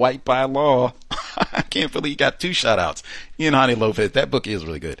white by law. I can't believe you got 2 shout outs. Ian Honey Lopez. That book is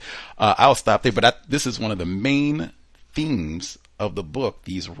really good. I'll stop there, but this is one of the main themes of the book,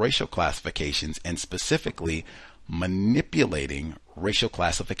 these racial classifications, and specifically manipulating racial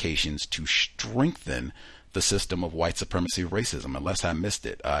classifications to strengthen the system of white supremacy racism, unless I missed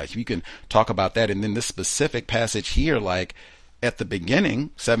it. If you can talk about that, and then this specific passage here, like at the beginning,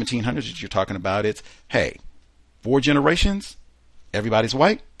 1700s that you're talking about, it's, hey, 4 generations, everybody's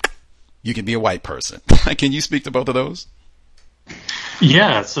white, you can be a white person. Can you speak to both of those?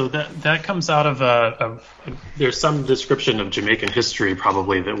 Yeah, so that comes out of there's some description of Jamaican history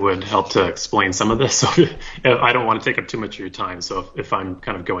probably that would help to explain some of this. So I don't want to take up too much of your time. So if I'm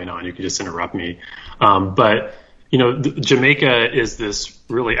kind of going on, you can just interrupt me. But Jamaica is this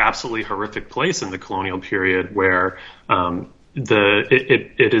really absolutely horrific place in the colonial period where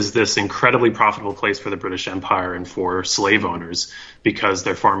it is this incredibly profitable place for the British Empire and for slave owners because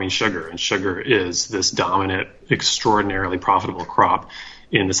they're farming sugar, and sugar is this dominant, extraordinarily profitable crop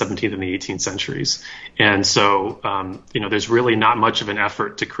in the 17th and the 18th centuries. And so, there's really not much of an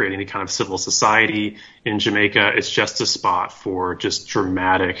effort to create any kind of civil society in Jamaica. It's just a spot for just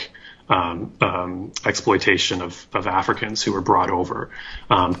dramatic exploitation of Africans who were brought over,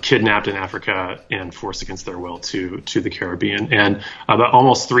 kidnapped in Africa and forced against their will to the Caribbean. And about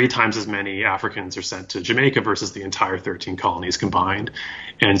almost 3 times as many Africans are sent to Jamaica versus the entire 13 colonies combined.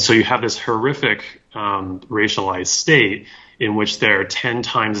 And so you have this horrific racialized state in which there are 10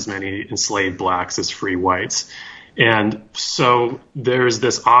 times as many enslaved blacks as free whites. And so there's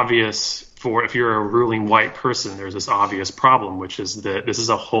this obvious, if you're a ruling white person, there's this obvious problem, which is that this is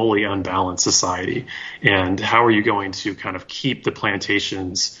a wholly unbalanced society. And how are you going to kind of keep the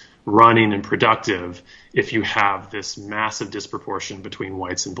plantations running and productive if you have this massive disproportion between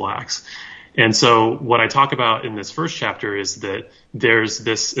whites and blacks? And so what I talk about in this first chapter is that there's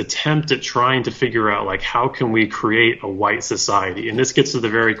this attempt at trying to figure out, like, how can we create a white society? And this gets to the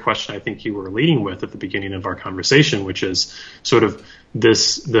very question I think you were leading with at the beginning of our conversation, which is sort of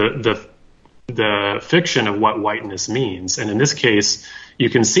the fiction of what whiteness means. And in this case, you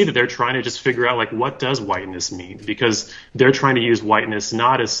can see that they're trying to just figure out, like, what does whiteness mean? Because they're trying to use whiteness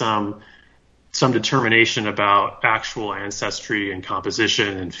not as some determination about actual ancestry and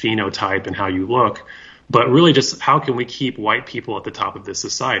composition and phenotype and how you look, but really just how can we keep white people at the top of this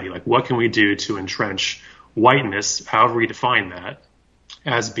society? Like, what can we do to entrench whiteness, however we define that,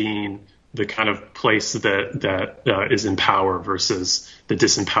 as being the kind of place that is in power versus the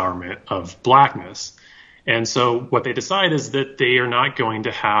disempowerment of blackness. And so what they decide is that they are not going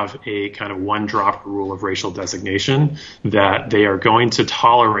to have a kind of one-drop rule of racial designation, that they are going to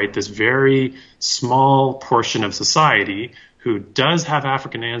tolerate this very small portion of society who does have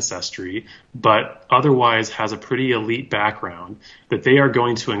African ancestry, but otherwise has a pretty elite background, that they are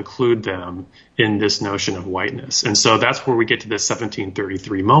going to include them in this notion of whiteness. And so that's where we get to this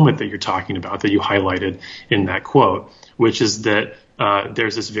 1733 moment that you're talking about, that you highlighted in that quote, which is that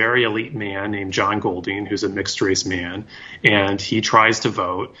there's this very elite man named John Golding, who's a mixed race man, and he tries to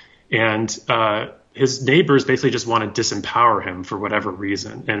vote, and his neighbors basically just want to disempower him for whatever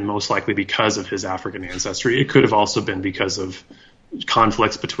reason, and most likely because of his African ancestry. It could have also been because of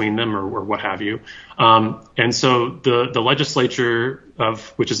conflicts between them or what have you. And so the legislature,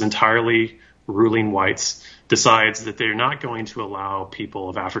 which is entirely ruling whites, decides that they're not going to allow people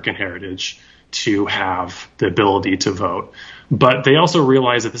of African heritage to have the ability to vote. But they also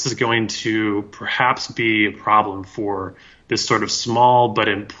realize that this is going to perhaps be a problem for this sort of small but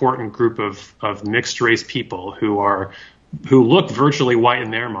important group of mixed race people who are look virtually white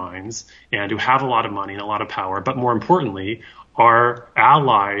in their minds and who have a lot of money and a lot of power, but more importantly, are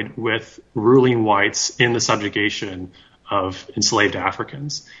allied with ruling whites in the subjugation of enslaved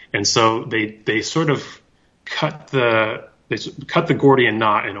Africans. And so they sort of cut the Gordian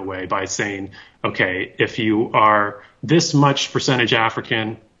knot in a way by saying, okay, if you are this much percentage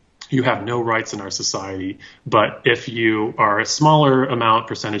African, you have no rights in our society. But if you are a smaller amount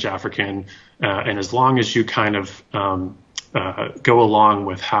percentage African, and as long as you kind of go along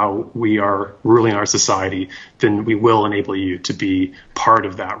with how we are ruling our society, then we will enable you to be part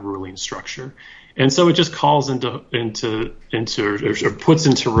of that ruling structure. And so it just calls into or puts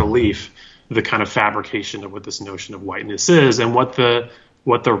into relief the kind of fabrication of what this notion of whiteness is and what the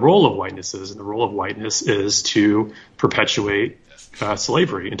role of whiteness is. And the role of whiteness is to perpetuate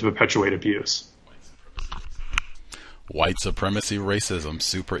slavery and to perpetuate abuse. White supremacy, racism,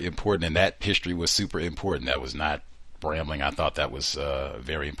 super important. And that history was super important. That was not rambling. I thought that was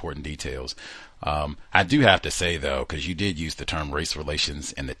very important details. I do have to say, though, because you did use the term race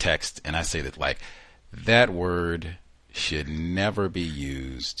relations in the text, and I say that, like, that word should never be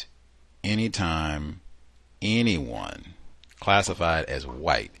used anytime anyone classified as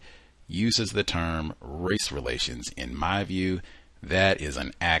white uses the term race relations. In my view, that is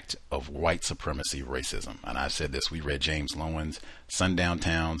an act of white supremacy racism. And I've said this. We read James Lowen's Sundown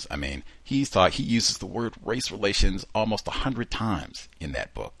Towns. I mean, he uses the word race relations almost 100 times in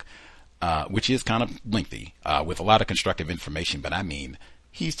that book, which is kind of lengthy, with a lot of constructive information. But I mean,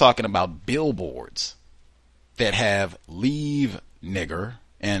 he's talking about billboards that have "leave nigger"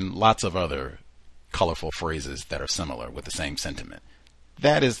 and lots of other colorful phrases that are similar with the same sentiment.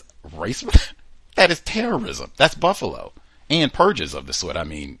 That is race. That is terrorism. That's Buffalo. And purges of the sort. I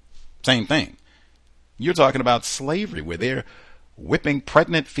mean, same thing. You're talking about slavery where they're whipping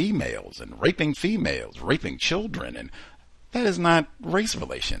pregnant females and raping children. And that is not race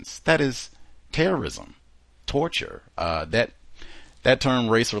relations. That is terrorism, torture. That term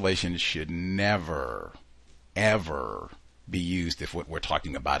race relations should never, ever be used if what we're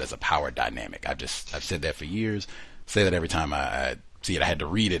talking about is a power dynamic. I've said that for years. Say that every time I see it. I had to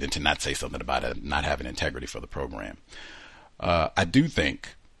read it and to not say something about it, not having integrity for the program. I do think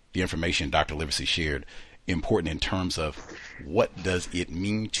the information Dr. Livesay shared important in terms of what does it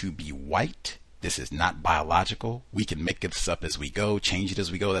mean to be white. This is not biological. We can make this up as we go, change it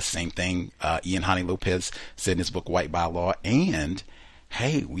as we go. That's the same thing Ian Hani Lopez said in his book, White by Law. And,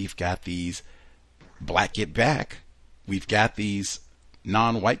 hey, we've got these Black Get Back. We've got these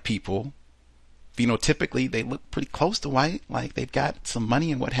non-white people. Phenotypically, they look pretty close to white. Like they've got some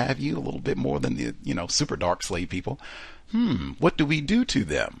money and what have you, a little bit more than the, super dark slave people. What do we do to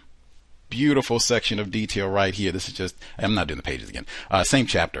them? Beautiful section of detail right here. This is just, I'm not doing the pages again. Same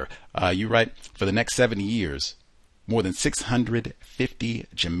chapter. You write, for the next 70 years, more than 650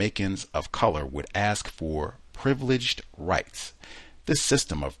 Jamaicans of color would ask for privileged rights. This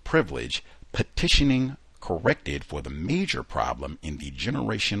system of privilege petitioning corrected for the major problem in the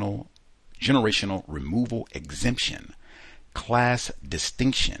generational removal exemption, class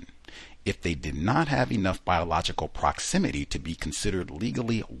distinction. If they did not have enough biological proximity to be considered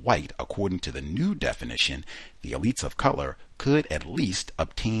legally white according to the new definition, the elites of color could at least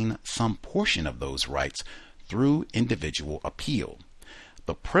obtain some portion of those rights through individual appeal.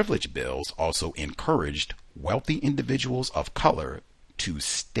 The privilege bills also encouraged wealthy individuals of color to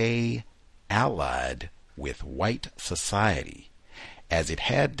stay allied with white society, as it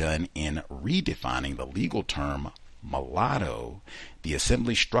had done in redefining the legal term mulatto. The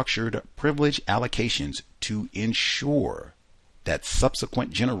assembly structured privilege allocations to ensure that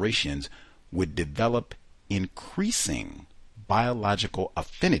subsequent generations would develop increasing biological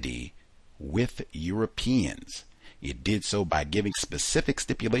affinity with Europeans. It did so by giving specific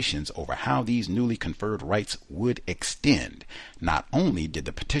stipulations over how these newly conferred rights would extend. Not only did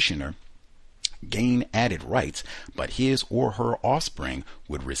the petitioner gain added rights, but his or her offspring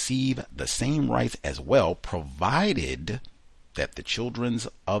would receive the same rights as well, provided that the children's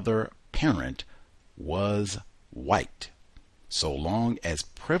other parent was white. So long as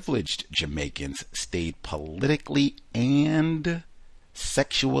privileged Jamaicans stayed politically and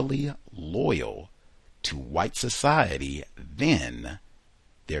sexually loyal to white society, then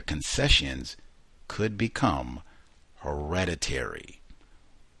their concessions could become hereditary.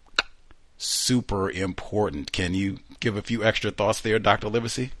 Super important. Can you give a few extra thoughts there, Dr.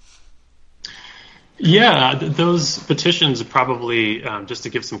 Livesay? Yeah, those petitions probably, just to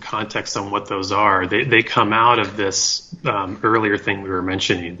give some context on what those are, they come out of this earlier thing we were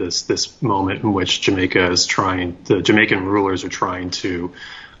mentioning, this moment in which the Jamaican rulers are trying to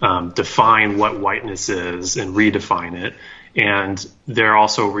define what whiteness is and redefine it. And they're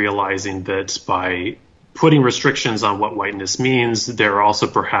also realizing that by putting restrictions on what whiteness means, they're also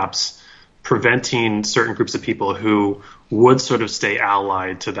perhaps preventing certain groups of people who would sort of stay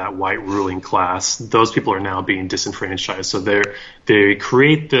allied to that white ruling class. Those people are now being disenfranchised. So they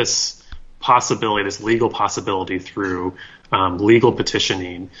create this possibility, this legal possibility through legal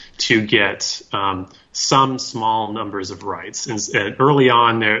petitioning to get some small numbers of rights. And early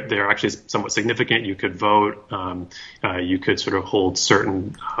on, they're actually somewhat significant. You could vote, you could sort of hold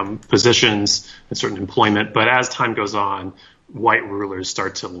certain positions and certain employment. But as time goes on, white rulers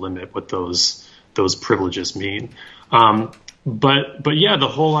start to limit what those privileges mean. But yeah, the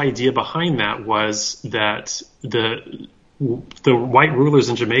whole idea behind that was that the white rulers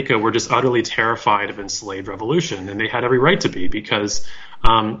in Jamaica were just utterly terrified of enslaved revolution, and they had every right to be, because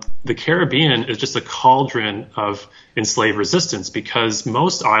the Caribbean is just a cauldron of enslaved resistance, because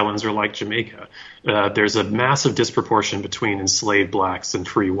most islands are like Jamaica. There's a massive disproportion between enslaved blacks and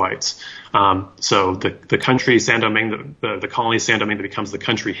free whites. So the country Saint-Domingue, the colony Saint-Domingue that becomes the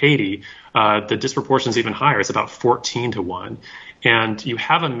country Haiti, the disproportion is even higher. It's about 14-1. And you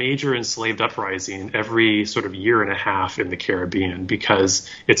have a major enslaved uprising every sort of year and a half in the Caribbean, because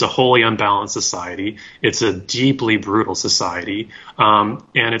it's a wholly unbalanced society. It's a deeply brutal society. And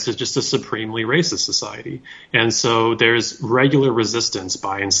it's just a supremely racist society. And so there's regular resistance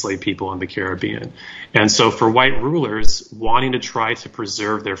by enslaved people in the Caribbean. And so for white rulers wanting to try to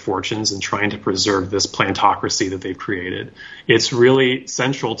preserve their fortunes and trying to preserve this plantocracy that they've created, it's really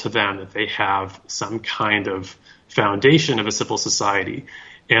central to them that they have some kind of foundation of a civil society.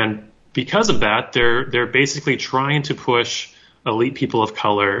 And because of that, they're basically trying to push elite people of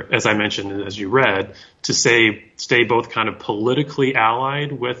color, as I mentioned and as you read, to stay both kind of politically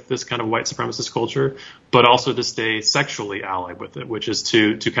allied with this kind of white supremacist culture, but also to stay sexually allied with it, which is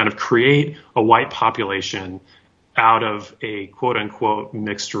to kind of create a white population out of a quote unquote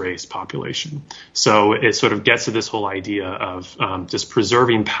mixed race population. So it sort of gets to this whole idea of just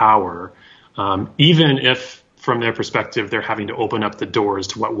preserving power, even if from their perspective, they're having to open up the doors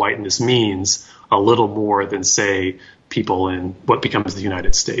to what whiteness means a little more than, say, people in what becomes the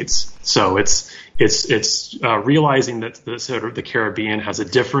United States. So it's realizing that the Caribbean has a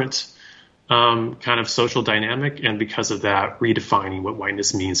different kind of social dynamic, and because of that, redefining what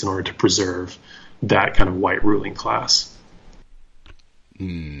whiteness means in order to preserve that kind of white ruling class.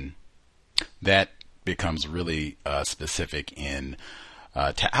 That becomes really specific in.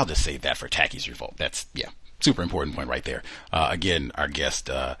 I'll just save that for Tacky's Revolt. That's super important point right there. Again, our guest,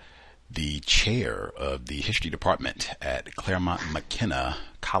 the chair of the history department at Claremont McKenna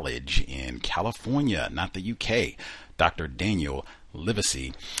College in California, not the UK, Dr. Daniel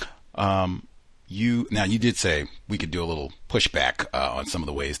Livesay. You did say we could do a little pushback on some of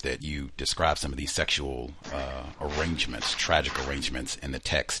the ways that you describe some of these sexual arrangements, tragic arrangements in the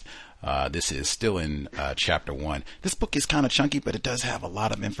text. This is still in chapter 1. This book is kind of chunky, but it does have a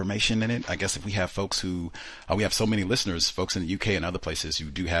lot of information in it. I guess if we have folks who, we have so many listeners, folks in the UK and other places who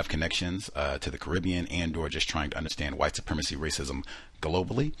do have connections to the Caribbean and or just trying to understand white supremacy, racism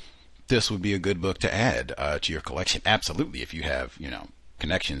globally, this would be a good book to add to your collection. Absolutely, if you have,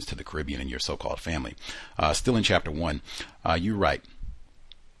 connections to the Caribbean in your so-called family. Still in chapter 1, you write,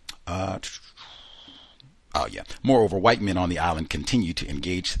 moreover, white men on the island continue to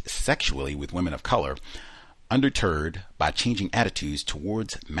engage sexually with women of color, undeterred by changing attitudes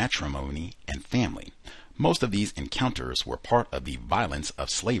towards matrimony and family. Most of these encounters were part of the violence of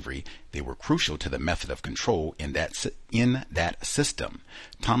slavery. They were crucial to the method of control in that system.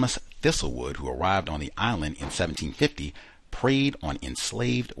 Thomas Thistlewood, who arrived on the island in 1750, preyed on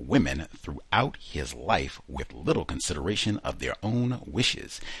enslaved women throughout his life with little consideration of their own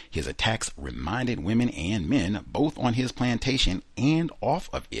wishes. His attacks reminded women and men, both on his plantation and off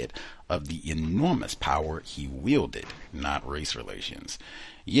of it, of the enormous power he wielded, not race relations.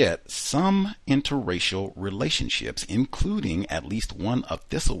 Yet some interracial relationships, including at least one of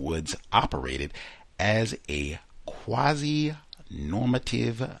Thistlewood's, operated as a quasi-normative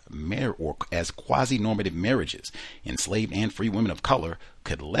marriages. Enslaved and free women of color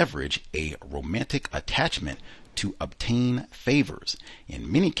could leverage a romantic attachment to obtain favors.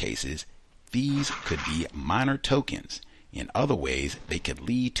 In many cases, these could be minor tokens. In other ways, they could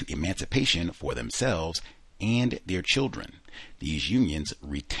lead to emancipation for themselves and their children. These unions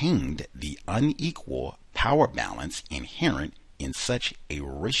retained the unequal power balance inherent in such a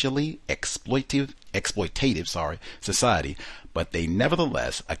racially exploitative society, but they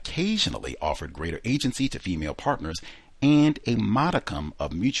nevertheless occasionally offered greater agency to female partners and a modicum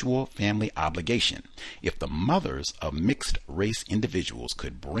of mutual family obligation. If the mothers of mixed race individuals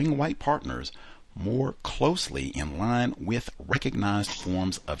could bring white partners more closely in line with recognized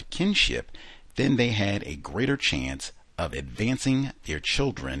forms of kinship, then they had a greater chance of advancing their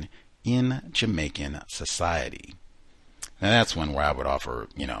children in Jamaican society. Now that's one where I would offer,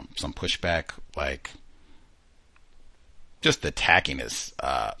 some pushback, like just the tackiness,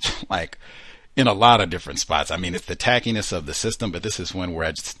 like in a lot of different spots. I mean, it's the tackiness of the system, but this is one where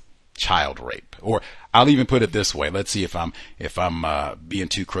it's child rape. Or I'll even put it this way. Let's see if I'm being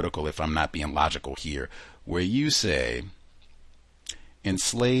too critical, if I'm not being logical here, where you say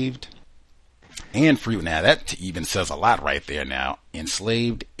enslaved and free. Now that even says a lot right there. Now,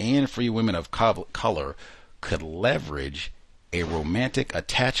 enslaved and free women of color could leverage a romantic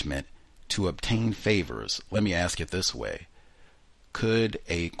attachment to obtain favors. Let me ask it this way. Could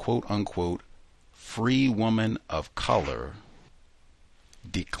a quote unquote free woman of color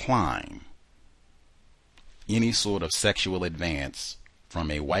decline any sort of sexual advance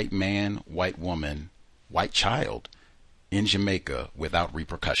from a white man, white woman, white child in Jamaica without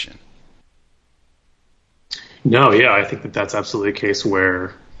repercussion? No, yeah, I think that's absolutely a case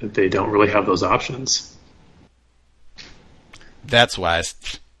where they don't really have those options. That's why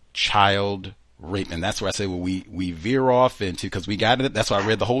it's child rape, and that's where I say, well, we veer off into, because we got it. That's why I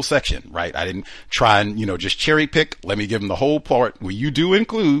read the whole section, right? I didn't try and just cherry pick. Let me give them the whole part where you do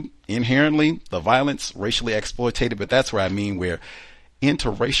include inherently the violence, racially exploitated, but that's where I mean where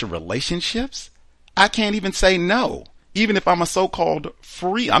interracial relationships, I can't even say no. Even if I'm a so-called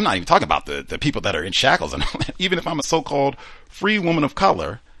free, I'm not even talking about the people that are in shackles and all that. Even if I'm a so-called free woman of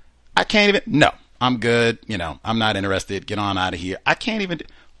color, I can't even, no, I'm good. I'm not interested. Get on out of here. I can't even,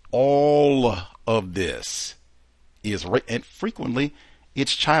 all of this is rape, and frequently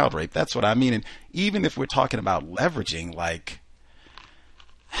it's child rape. That's what I mean. And even if we're talking about leveraging, like,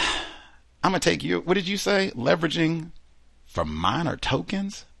 I'm going to take you, what did you say? Leveraging for minor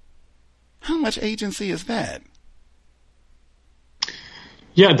tokens? How much agency is that?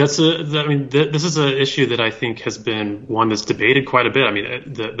 Yeah, this is an issue that I think has been one that's debated quite a bit. I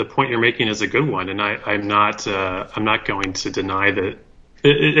mean, the point you're making is a good one, and I'm not going to deny that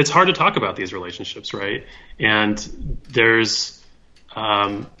it's hard to talk about these relationships, right? And there's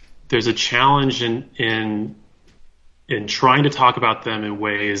a challenge in trying to talk about them in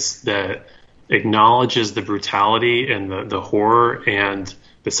ways that acknowledges the brutality and the horror and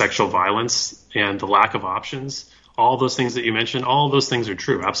the sexual violence and the lack of options. All those things that you mentioned, all of those things are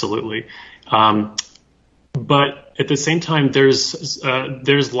true, absolutely. But at the same time,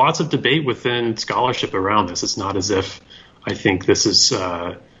 there's lots of debate within scholarship around this. It's not as if I think this is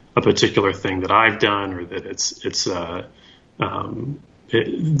a particular thing that I've done, or that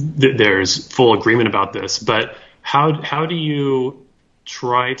there's full agreement about this. But how do you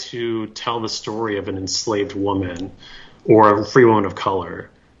try to tell the story of an enslaved woman or a free woman of color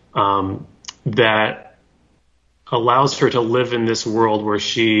that allows her to live in this world where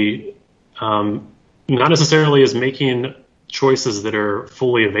she not necessarily is making choices that are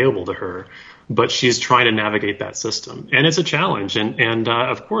fully available to her, but she's trying to navigate that system. And it's a challenge. And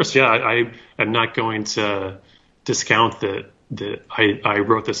of course, yeah, I am not going to discount that I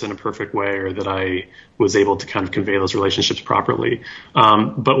wrote this in a perfect way, or that I was able to kind of convey those relationships properly.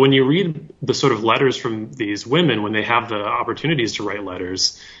 But when you read the sort of letters from these women, when they have the opportunities to write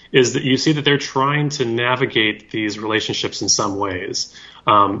letters, is that you see that they're trying to navigate these relationships in some ways.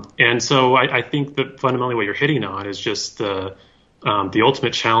 And so I think that fundamentally what you're hitting on is just the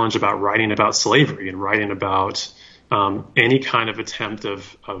ultimate challenge about writing about slavery and writing about any kind of attempt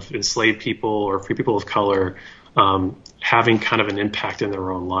of enslaved people or free people of color having kind of an impact in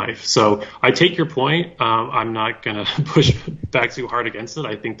their own life. So I take your point. I'm not going to push back too hard against it.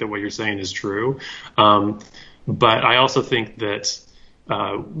 I think that what you're saying is true. But I also think that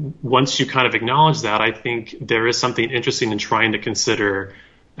once you kind of acknowledge that, I think there is something interesting in trying to consider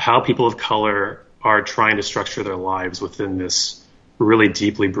how people of color are trying to structure their lives within this really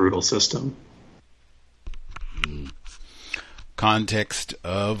deeply brutal system. Context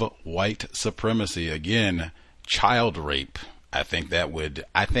of white supremacy. Again, child rape. I think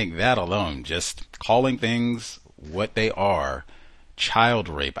that alone, just calling things what they are, child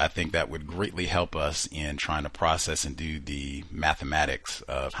rape, I think that would greatly help us in trying to process and do the mathematics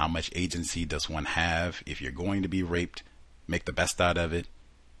of how much agency does one have. If you're going to be raped, make the best out of it.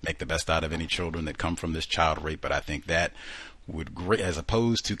 Make the best out of any children that come from this child rape. But I think that would great, as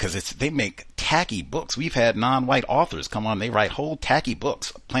opposed to, because they make tacky books. We've had non-white authors come on, they write whole tacky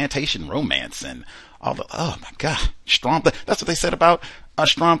books, plantation romance and all the, oh my God, Strom. That's what they said about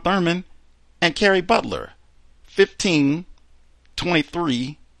Strom Thurmond and Carrie Butler. 15,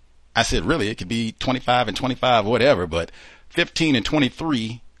 23. I said, really, it could be 25 and 25, whatever, but 15 and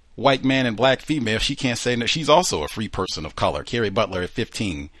 23, white man and black female, she can't say no. She's also a free person of color. Carrie Butler at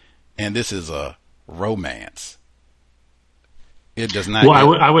 15, and this is a romance. It does not.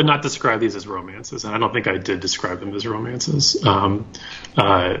 Well, I would not describe these as romances, and I don't think I did describe them as romances. They're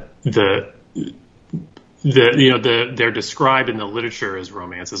described in the literature as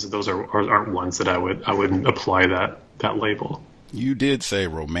romances. Those aren't ones that I wouldn't apply that label. You did say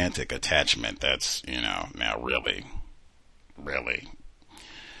romantic attachment. That's, now really.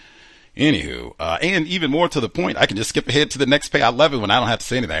 Anywho, and even more to the point, I can just skip ahead to the next page. I love it when I don't have to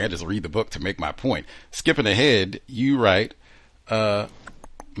say anything. I just read the book to make my point. Skipping ahead, you write,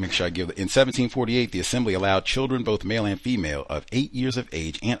 make sure I give in 1748, the assembly allowed children, both male and female, of 8 years of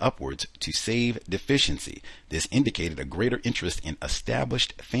age and upwards to save deficiency. This indicated a greater interest in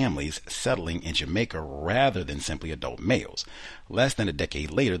established families settling in Jamaica rather than simply adult males. Less than a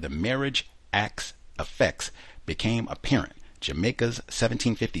decade later, the Marriage Act's effects became apparent. Jamaica's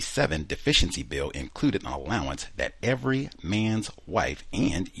 1757 deficiency bill included an allowance that every man's wife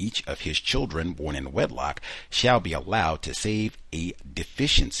and each of his children born in wedlock shall be allowed to save a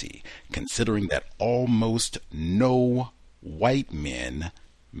deficiency, considering that almost no white men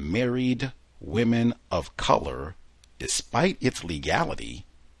married women of color. Despite its legality,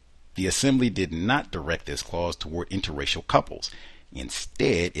 the Assembly did not direct this clause toward interracial couples.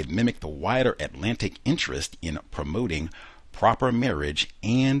 Instead, it mimicked the wider Atlantic interest in promoting proper marriage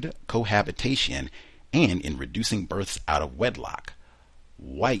and cohabitation, and in reducing births out of wedlock.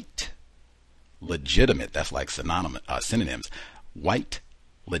 White, legitimate, that's like synonyms, white,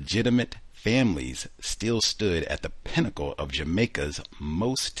 legitimate families still stood at the pinnacle of Jamaica's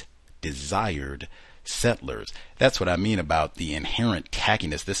most desired settlers. That's what I mean about the inherent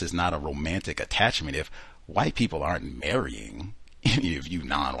tackiness. This is not a romantic attachment. If white people aren't marrying, if you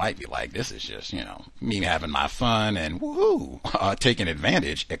non-white be like, this is just, me having my fun and woohoo, taking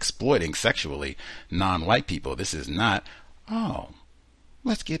advantage, exploiting sexually non-white people. This is not,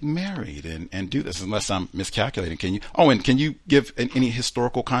 let's get married and do this, unless I'm miscalculating. Can you give any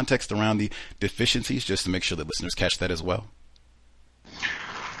historical context around the deficiencies, just to make sure that listeners catch that as well?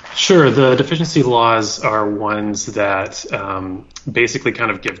 Sure. The deficiency laws are ones that basically kind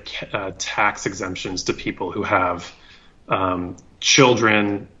of give tax exemptions to people who have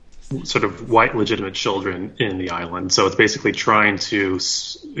children, sort of white legitimate children in the island. So it's basically trying to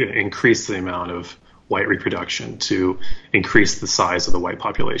increase the amount of white reproduction to increase the size of the white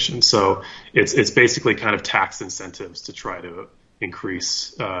population. So it's basically kind of tax incentives to try to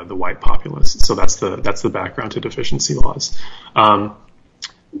increase the white populace. So that's the background to deficiency laws.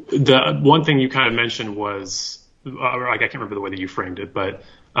 The one thing you kind of mentioned was, I can't remember the way that you framed it, but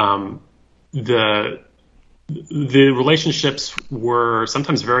the relationships were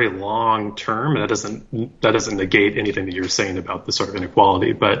sometimes very long term, and that doesn't negate anything that you're saying about the sort of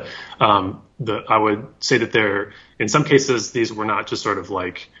inequality. But I would say that in some cases, these were not just sort of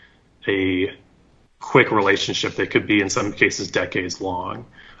like a quick relationship. They could be in some cases decades long.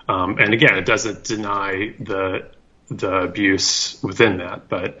 And again, it doesn't deny the abuse within that,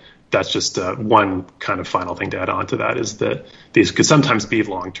 but that's just one kind of final thing to add on to that, is that these could sometimes be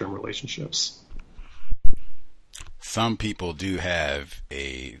long-term relationships. Some people do have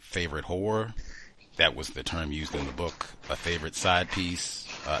a favorite whore. That was the term used in the book. A favorite side piece.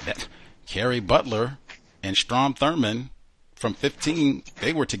 That Carrie Butler and Strom Thurmond from 15,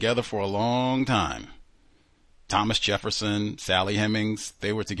 they were together for a long time. Thomas Jefferson, Sally Hemings,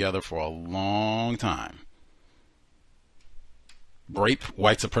 they were together for a long time. Rape,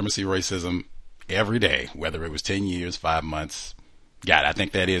 white supremacy, racism, every day, whether it was 10 years, 5 months. God, I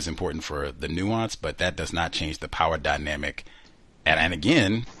think that is important for the nuance, but that does not change the power dynamic. And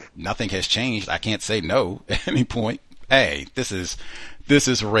again, nothing has changed. I can't say no at any point. Hey, this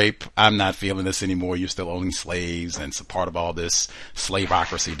is rape. I'm not feeling this anymore. You're still owning slaves, and it's a part of all this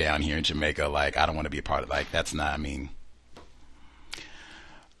slaveocracy down here in Jamaica. Like, I don't want to be a part of, like, that's not,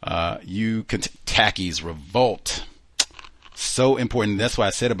 Tacky's revolt. So important. That's why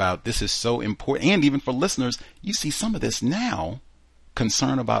I said about this is so important. And even for listeners, you see some of this now.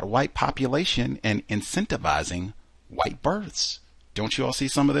 Concern about white population and incentivizing white births. Don't you all see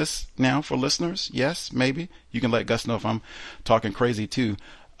some of this now for listeners? Yes, maybe. You can let Gus know if I'm talking crazy too.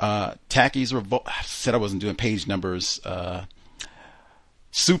 Tacky's revolt. I said I wasn't doing page numbers.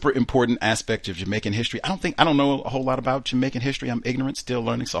 Super important aspect of Jamaican history. I don't know a whole lot about Jamaican history. I'm ignorant, still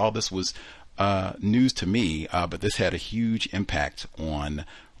learning. So all this was news to me. But this had a huge impact on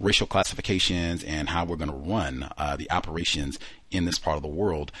racial classifications and how we're going to run the operations in this part of the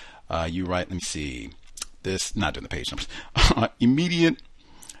world. You write, let me see. this, not doing the page numbers. Immediate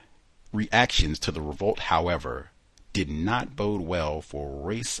reactions to the revolt, however, did not bode well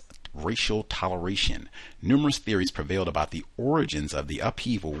for racial toleration. Numerous theories prevailed about the origins of the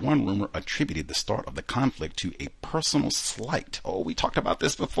upheaval. One rumor attributed the start of the conflict to a personal slight. Oh, we talked about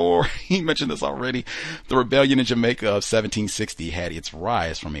this before. He mentioned this already. The rebellion in Jamaica of 1760 had its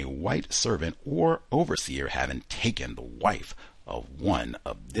rise from a white servant or overseer having taken the wife of one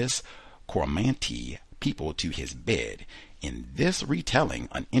of this Coromantee people to his bed. In this retelling,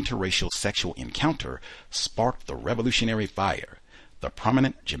 an interracial sexual encounter sparked the revolutionary fire. The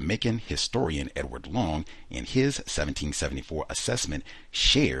prominent Jamaican historian Edward Long, in his 1774 assessment,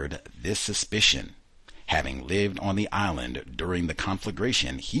 shared this suspicion. Having lived on the island during the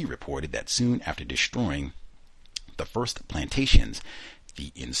conflagration, he reported that soon after destroying the first plantations,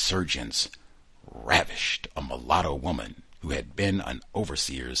 the insurgents ravished a mulatto woman who had been an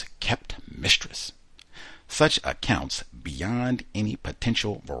overseer's kept mistress. Such accounts, beyond any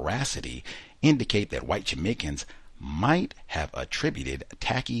potential veracity, indicate that white Jamaicans might have attributed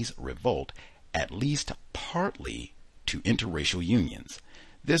Tacky's revolt at least partly to interracial unions.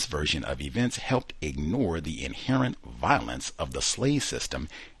 This version of events helped ignore the inherent violence of the slave system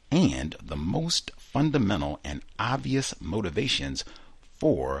and the most fundamental and obvious motivations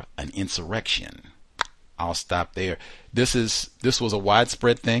for an insurrection. I'll stop there. This was a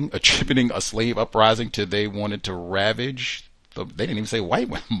widespread thing, attributing a slave uprising to they wanted to ravage. They didn't even say white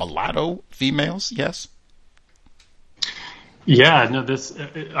women, mulatto females. Yes. Yeah, no,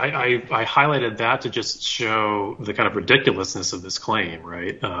 I highlighted that to just show the kind of ridiculousness of this claim,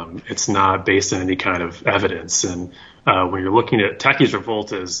 right? It's not based on any kind of evidence. And when you're looking at Tacky's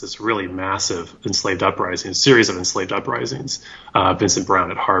revolt as this really massive enslaved uprising, a series of enslaved uprisings, Vincent Brown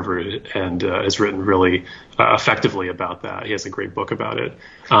at Harvard and has written really effectively about that. He has a great book about it.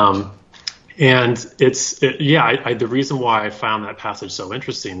 And the reason why I found that passage so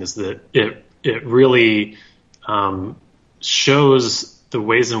interesting is that it really shows the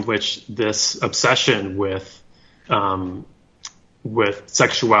ways in which this obsession with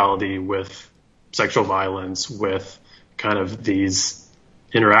sexuality, with sexual violence, with kind of these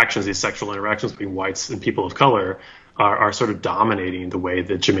sexual interactions between whites and people of color are sort of dominating the way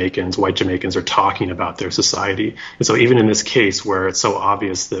that white Jamaicans are talking about their society. And so even in this case where it's so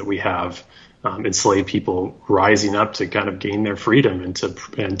obvious that we have enslaved people rising up to kind of gain their freedom and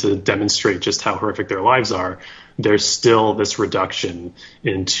to demonstrate just how horrific their lives are, there's still this reduction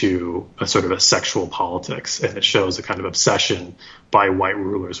into a sort of a sexual politics, and it shows a kind of obsession by white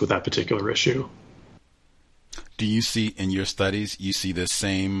rulers with that particular issue. Do you see in your studies, you see the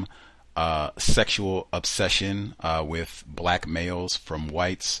same sexual obsession with black males from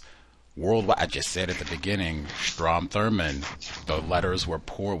whites worldwide? I just said at the beginning, Strom Thurmond, the letters were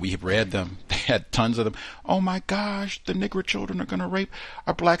poor. We read them. They had tons of them. Oh my gosh, the Negro children are going to rape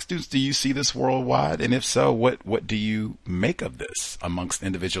our black students. Do you see this worldwide? And if so, what do you make of this amongst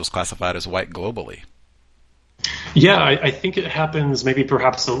individuals classified as white globally? Yeah, I think it happens maybe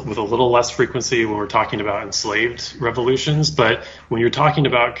perhaps with a little less frequency when we're talking about enslaved revolutions. But when you're talking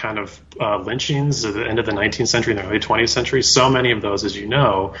about kind of lynchings at the end of the 19th century and the early 20th century, so many of those, as you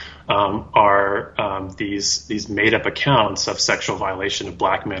know, are these made-up accounts of sexual violation of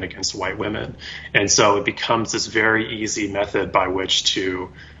black men against white women. And so it becomes this very easy method by which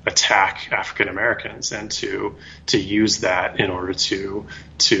to attack African Americans and to use that in order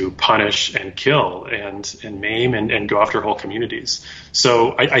to punish and kill and maim and go after whole communities.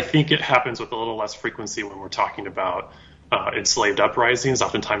 So I think it happens with a little less frequency when we're talking about enslaved uprisings.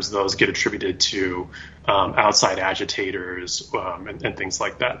 Oftentimes those get attributed to outside agitators and things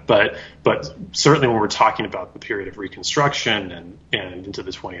like that. But certainly when we're talking about the period of Reconstruction and into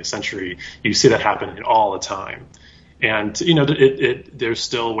the 20th century, you see that happening all the time. And, there's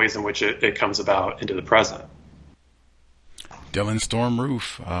still ways in which it comes about into the present. Dylan Storm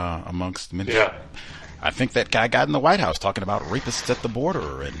Roof, amongst many. Yeah. I think that guy got in the White House talking about rapists at the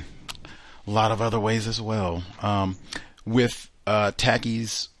border and a lot of other ways as well. With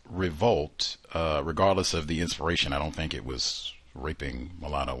Tacky's revolt, regardless of the inspiration, I don't think it was raping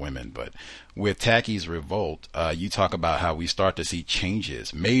mulatto women, but with Tacky's revolt, you talk about how we start to see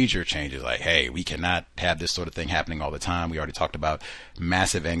changes, major changes, like, hey, we cannot have this sort of thing happening all the time. We already talked about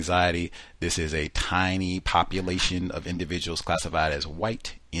massive anxiety. This is a tiny population of individuals classified as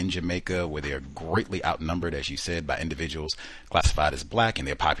white in Jamaica, where they are greatly outnumbered, as you said, by individuals classified as black, and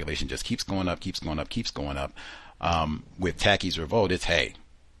their population just keeps going up, keeps going up, keeps going up. With Tacky's revolt, it's, hey,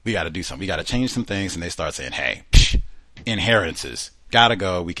 we got to do something. We got to change some things. And they start saying, hey, inheritances gotta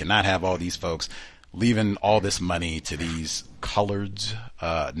go. We cannot have all these folks leaving all this money to these colored,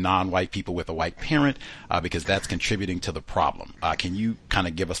 non-white people with a white parent, because that's contributing to the problem. Can you kind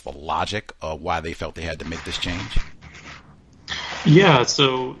of give us the logic of why they felt they had to make this change? Yeah,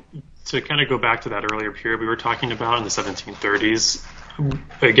 so to kind of go back to that earlier period we were talking about in the 1730s,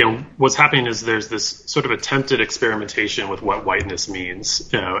 again, what's happening is there's this sort of attempted experimentation with what whiteness means,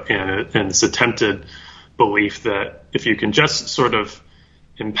 and this attempted belief that if you can just sort of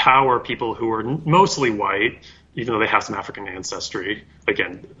empower people who are mostly white, even though they have some African ancestry.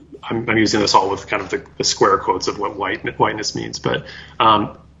 Again, I'm using this all with kind of the square quotes of what whiteness means. But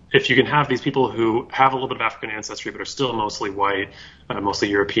if you can have these people who have a little bit of African ancestry but are still mostly white, mostly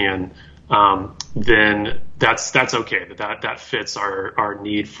European, then that's okay. That fits our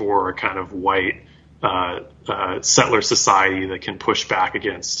need for a kind of white settler society that can push back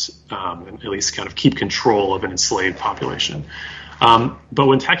against and at least kind of keep control of an enslaved population. But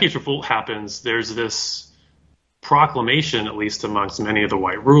when Taki's revolt happens, there's this proclamation, at least amongst many of the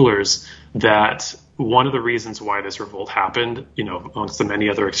white rulers, that one of the reasons why this revolt happened, amongst the many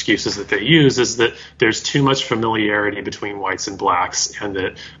other excuses that they use, is that there's too much familiarity between whites and blacks, and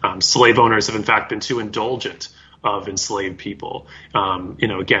that slave owners have in fact been too indulgent of enslaved people.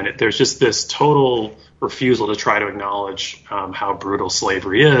 Again, there's just this total refusal to try to acknowledge how brutal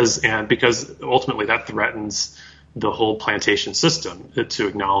slavery is, and because ultimately that threatens the whole plantation system to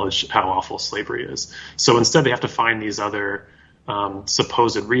acknowledge how awful slavery is. So instead they have to find these other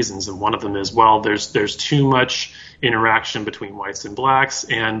supposed reasons, and one of them is, well, there's too much interaction between whites and blacks,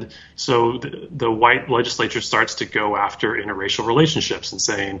 and so the white legislature starts to go after interracial relationships and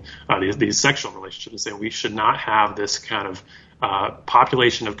saying these sexual relationships, and saying we should not have this kind of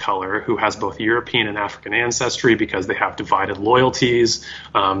population of color who has both European and African ancestry because they have divided loyalties.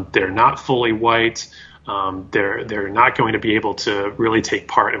 They're not fully white. They're not going to be able to really take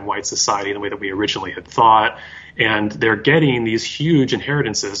part in white society in the way that we originally had thought. And they're getting these huge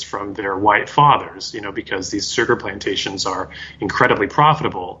inheritances from their white fathers, because these sugar plantations are incredibly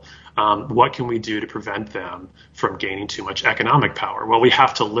profitable. What can we do to prevent them from gaining too much economic power? Well, we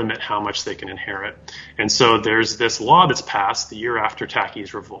have to limit how much they can inherit. And so there's this law that's passed the year after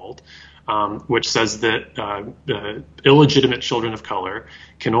Taki's revolt, which says that illegitimate children of color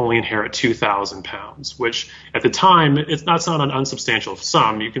can only inherit 2,000 pounds, which at the time, that's not an unsubstantial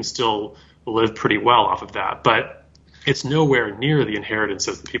sum. You can still live pretty well off of that, but it's nowhere near the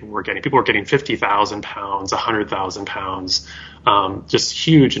inheritances that people were getting. People were getting 50,000 pounds, 100,000 pounds, just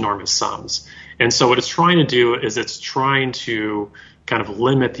huge, enormous sums. And so what it's trying to do is it's trying to kind of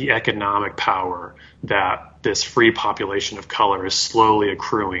limit the economic power that this free population of color is slowly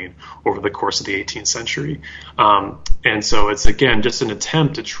accruing over the course of the 18th century. And so it's, again, just an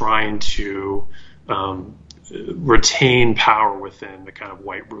attempt at trying to retain power within the kind of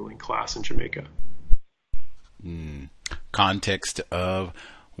white ruling class in Jamaica. Context of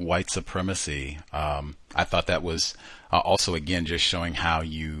white supremacy. I thought that was also, again, just showing how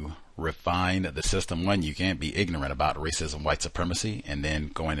you refine the system. One, you can't be ignorant about racism, white supremacy, and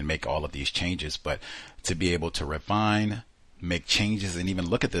then go in and make all of these changes. But to be able to refine, make changes, and even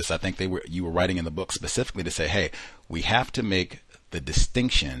look at this, I think you were writing in the book specifically to say, hey, we have to make the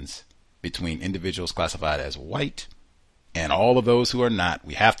distinctions between individuals classified as white and all of those who are not.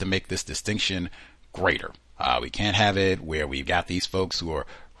 We have to make this distinction greater. We can't have it where we've got these folks who are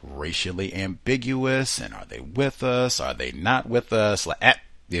racially ambiguous, and are they with us? Are they not with us?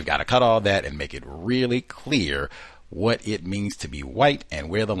 They've got to cut all that and make it really clear what it means to be white and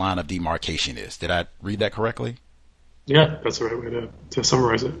where the line of demarcation is. Did I read that correctly? Yeah, that's the right way to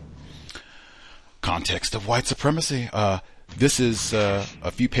summarize it. Context of white supremacy. This is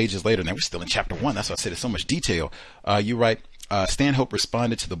a few pages later. Now we're still in chapter 1. That's why I said there's so much detail. You write, Stanhope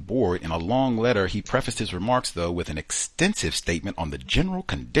responded to the board in a long letter. He prefaced his remarks, though, with an extensive statement on the general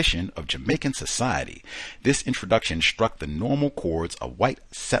condition of Jamaican society. This introduction struck the normal chords of white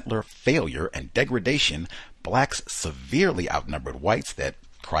settler failure and degradation. Blacks severely outnumbered whites that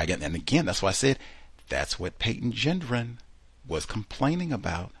cry again. And again, that's why I said that's what Peyton Gendron was complaining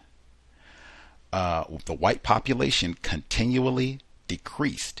about. The white population continually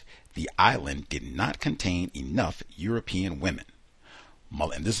decreased. The island did not contain enough European women.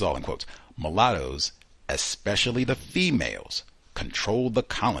 And this is all in quotes. Mulattoes, especially the females, controlled the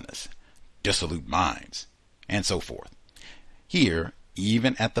colonists, dissolute minds, and so forth. Here,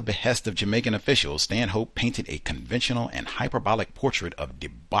 even at the behest of Jamaican officials, Stanhope painted a conventional and hyperbolic portrait of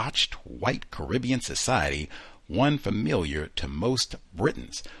debauched white Caribbean society, one familiar to most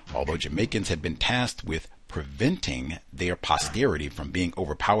Britons, although Jamaicans had been tasked with preventing their posterity from being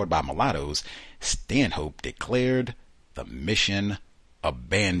overpowered by mulattoes. Stanhope declared the mission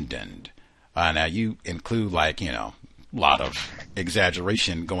abandoned. Now you include lot of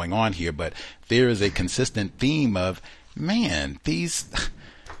exaggeration going on here, but there is a consistent theme of, man, these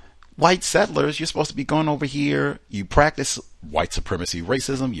white settlers, you're supposed to be going over here, you practice white supremacy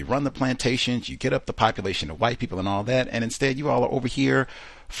racism, you run the plantations, you get up the population of white people and all that, and instead you all are over here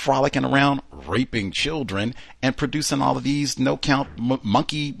frolicking around, raping children, and producing all of these no-count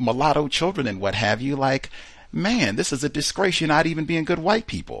monkey mulatto children and what have you. Like, man, this is a disgrace. You're not even being good white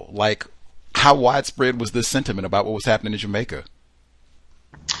people. Like, how widespread was this sentiment about what was happening in Jamaica?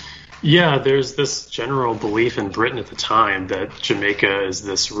 Yeah, there's this general belief in Britain at the time that Jamaica is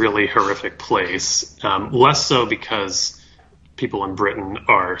this really horrific place, less so because people in Britain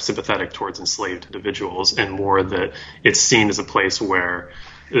are sympathetic towards enslaved individuals, and more that it's seen as a place where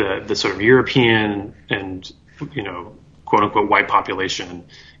the sort of European and, quote unquote white population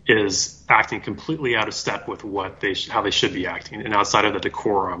is acting completely out of step with what how they should be acting, and outside of the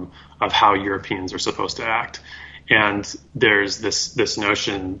decorum of how Europeans are supposed to act. And there's this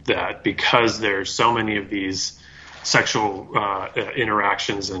notion that because there's so many of these sexual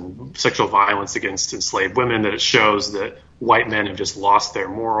interactions and sexual violence against enslaved women, that it shows that white men have just lost their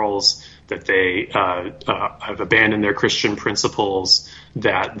morals, that they have abandoned their Christian principles,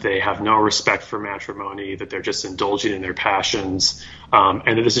 that they have no respect for matrimony, that they're just indulging in their passions.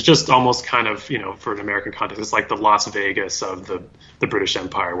 And this is just almost kind of, for an American context, it's like the Las Vegas of the British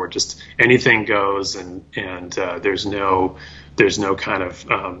Empire, where just anything goes, and there's no kind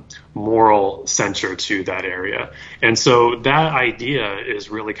of moral censure to that area. And so that idea is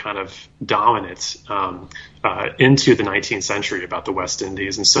really kind of dominant into the 19th century about the West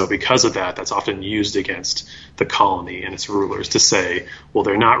Indies. And so because of that, that's often used against the colony and its rulers to say, well,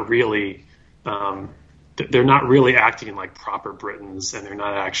 they're not really acting like proper Britons, and they're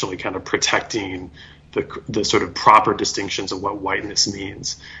not actually kind of protecting the sort of proper distinctions of what whiteness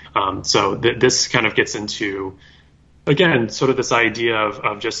means. So this kind of gets into, again, sort of this idea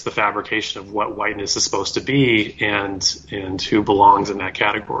of just the fabrication of what whiteness is supposed to be and who belongs in that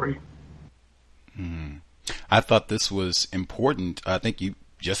category. I thought this was important. I think you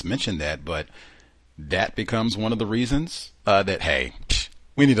just mentioned that, but that becomes one of the reasons that, hey,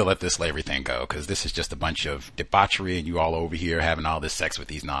 we need to let this slavery thing go, because this is just a bunch of debauchery, and you all over here having all this sex with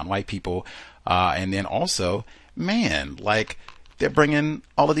these non-white people. And then also, man, like, they're bringing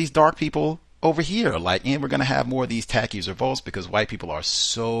all of these dark people over here, like, and we're going to have more of these tackies or votes because white people are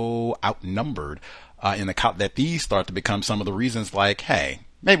so outnumbered in the that these start to become some of the reasons, like, hey,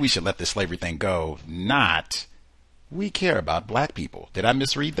 maybe we should let this slavery thing go, not we care about black people. Did I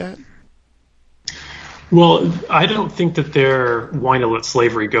misread that? Well, I don't think that they're wanting to let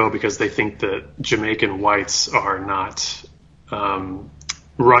slavery go because they think that Jamaican whites are not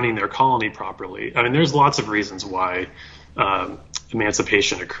running their colony properly. I mean, there's lots of reasons why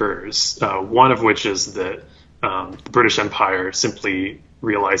emancipation occurs, one of which is that the British Empire simply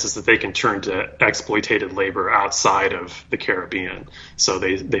realizes that they can turn to exploitated labor outside of the Caribbean. So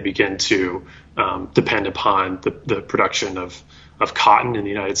they begin to depend upon the production of cotton in the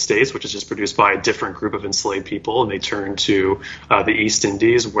United States, which is just produced by a different group of enslaved people, and they turn to the East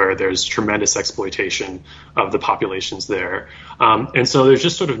Indies, where there's tremendous exploitation of the populations there. And so there's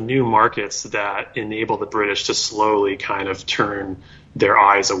just sort of new markets that enable the British to slowly kind of turn their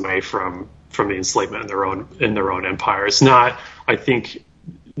eyes away from the enslavement in their own empire. It's not, I think,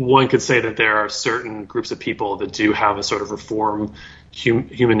 one could say that there are certain groups of people that do have a sort of reform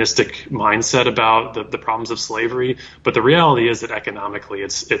humanistic mindset about the problems of slavery, but the reality is that economically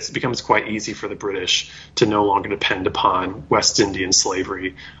it becomes quite easy for the British to no longer depend upon West Indian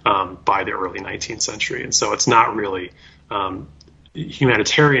slavery by the early 19th century. And so it's not really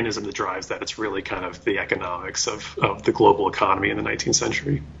humanitarianism that drives that. It's really kind of the economics of the global economy in the 19th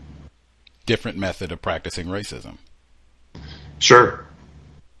century. Different method of practicing racism. Sure.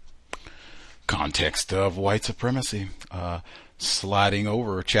 Context of white supremacy. Sliding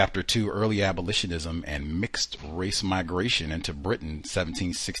over Chapter 2, Early Abolitionism and Mixed Race Migration into Britain,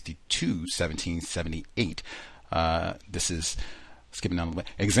 1762-1778. This is, skipping down the list.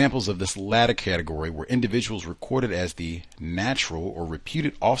 Examples of this latter category were individuals recorded as the natural or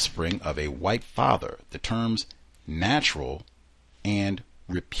reputed offspring of a white father. The terms natural and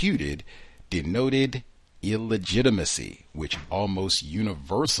reputed denoted illegitimacy, which almost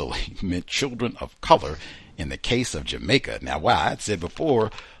universally meant children of color in the case of Jamaica. Now, wow, I'd said before,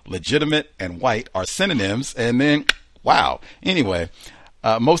 legitimate and white are synonyms, and then, wow. Anyway,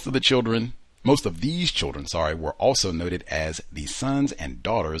 most of these children, were also noted as the sons and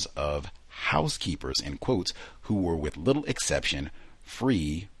daughters of housekeepers, in quotes, who were with little exception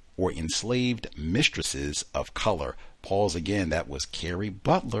free or enslaved mistresses of color. Pause again, that was Carrie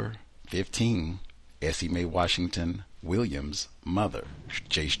Butler, 15. Essie Mae Washington, Williams' mother,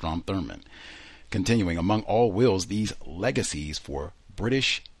 J. Strom Thurmond. Continuing, among all wills, these legacies for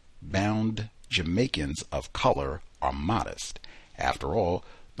British-bound Jamaicans of color are modest. After all,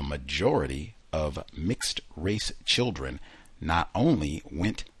 the majority of mixed-race children not only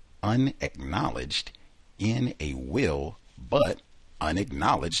went unacknowledged in a will, but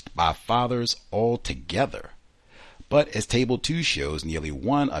unacknowledged by fathers altogether. But as Table 2 shows, nearly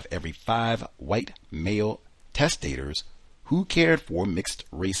 1 of every 5 white male testators who cared for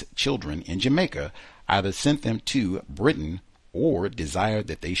mixed-race children in Jamaica either sent them to Britain or desired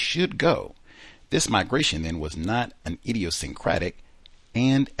that they should go. This migration then was not an idiosyncratic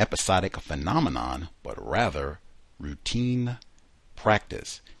and episodic phenomenon, but rather routine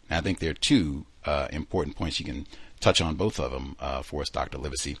practice. Now, I think there are 2 important points. You can touch on both of them for us, Dr.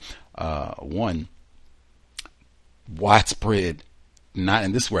 Livesay. One, widespread, not,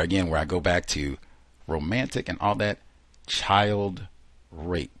 and this is where again where I go back to romantic and all that, child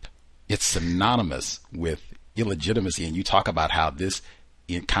rape. It's synonymous with illegitimacy, and you talk about how this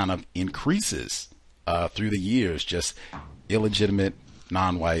kind of increases through the years. Just illegitimate,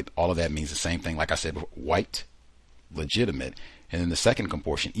 non-white, all of that means the same thing. Like I said, white, legitimate. And then the second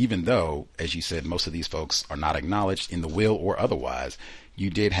comportion, even though, as you said, most of these folks are not acknowledged in the will or otherwise, you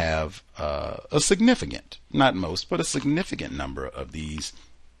did have a significant, not most, but a significant number of these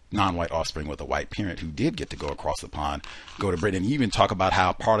non-white offspring with a white parent who did get to go across the pond, go to Britain. You even talk about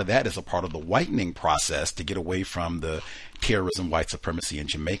how part of that is a part of the whitening process to get away from the terrorism, white supremacy in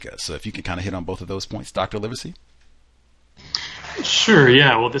Jamaica. So if you could kind of hit on both of those points, Dr. Livesay. Sure.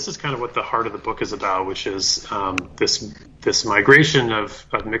 Yeah. Well, this is kind of what the heart of the book is about, which is this migration of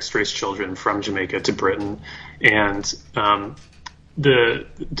mixed race children from Jamaica to Britain, and to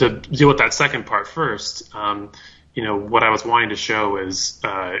deal with that second part first. What I was wanting to show is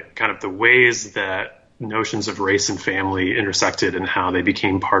kind of the ways that notions of race and family intersected and how they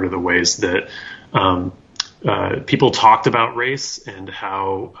became part of the ways that people talked about race, and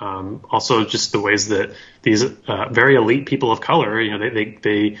how also just the ways that these very elite people of color,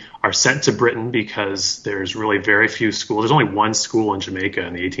 they are sent to Britain because there's really very few schools. There's only one school in Jamaica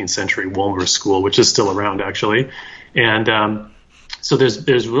in the 18th century, Woolmer School, which is still around actually. And so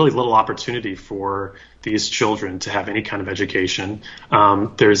there's really little opportunity for these children to have any kind of education.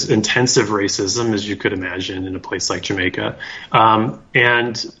 There's intensive racism, as you could imagine, in a place like Jamaica.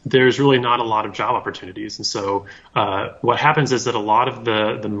 And there's really not a lot of job opportunities. And so what happens is that a lot of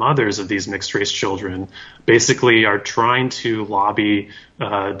the mothers of these mixed race children basically are trying to lobby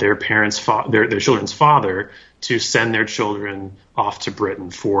their children's father to send their children off to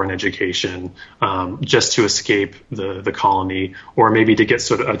Britain for an education, just to escape the colony, or maybe to get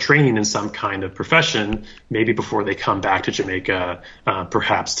sort of a training in some kind of profession, maybe before they come back to Jamaica,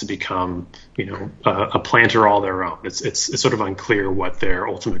 perhaps to become, a planter all their own. It's sort of unclear what their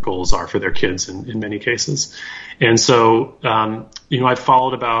ultimate goals are for their kids in many cases. And so, I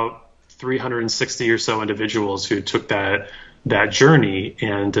followed about 360 or so individuals who took that journey,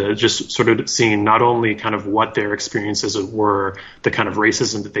 and just sort of seeing not only kind of what their experiences were, the kind of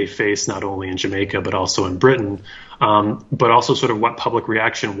racism that they faced, not only in Jamaica, but also in Britain, but also sort of what public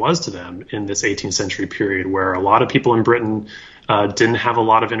reaction was to them in this 18th century period, where a lot of people in Britain didn't have a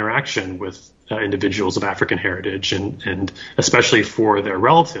lot of interaction with individuals of African heritage, and especially for their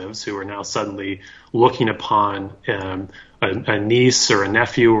relatives who are now suddenly looking upon a niece or a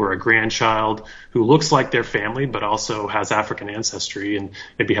nephew or a grandchild who looks like their family but also has African ancestry and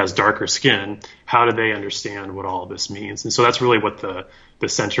maybe has darker skin. How do they understand what all of this means? And so that's really what the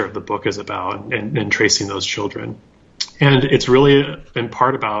center of the book is about, and tracing those children. And it's really in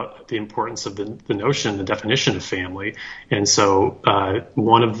part about the importance of the notion, the definition of family. And so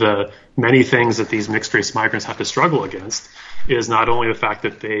one of the many things that these mixed race migrants have to struggle against is not only the fact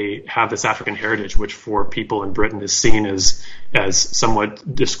that they have this African heritage, which for people in Britain is seen as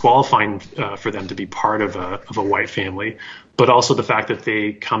somewhat disqualifying for them to be part of a white family, but also the fact that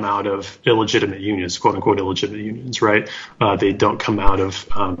they come out of illegitimate unions, quote unquote illegitimate unions, right? They don't come out of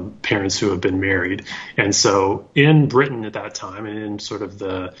parents who have been married. And so in Britain at that time, and in sort of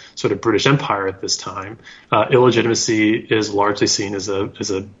the British Empire at this time, illegitimacy is largely seen as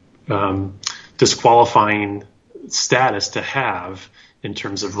a disqualifying status to have in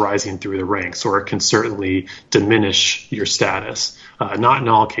terms of rising through the ranks, or it can certainly diminish your status. Not in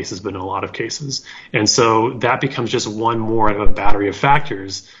all cases, but in a lot of cases. And so that becomes just one more of a battery of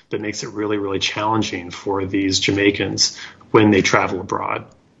factors that makes it really, really challenging for these Jamaicans when they travel abroad.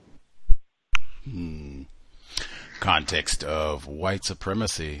 context of white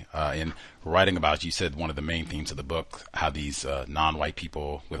supremacy. In writing about, you said one of the main themes of the book, how these non-white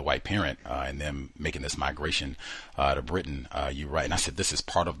people with a white parent and them making this migration to Britain. You write, and I said this is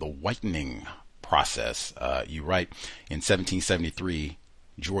part of the whitening process. You write, in 1773,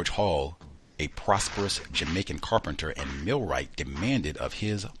 George Hall, a prosperous Jamaican carpenter and millwright, demanded of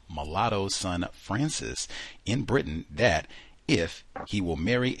his mulatto son Francis in Britain that if he will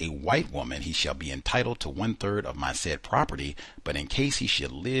marry a white woman, he shall be entitled to 1/3 of my said property, but in case he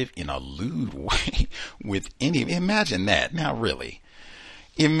should live in a lewd way with any, imagine that, now really,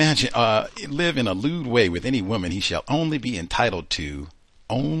 imagine, live in a lewd way with any woman, he shall only be entitled to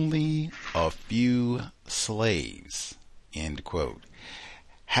only a few slaves, end quote.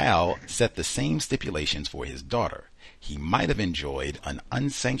 Hal set the same stipulations for his daughter. He might have enjoyed an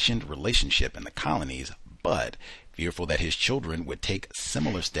unsanctioned relationship in the colonies, but fearful that his children would take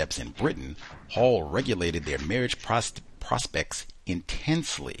similar steps in Britain, Hall regulated their marriage prospects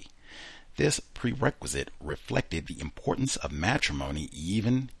intensely. This prerequisite reflected the importance of matrimony,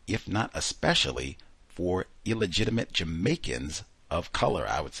 even if not especially for illegitimate Jamaicans of color.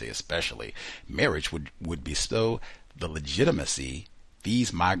 I would say especially. Marriage would bestow the legitimacy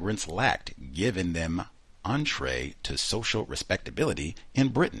these migrants lacked, giving them entree to social respectability in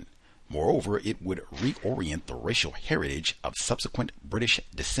Britain. Moreover, it would reorient the racial heritage of subsequent British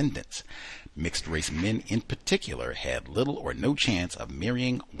descendants. Mixed-race men in particular had little or no chance of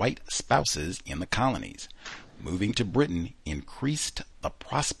marrying white spouses in the colonies. Moving to Britain increased the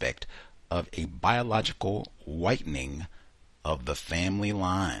prospect of a biological whitening of the family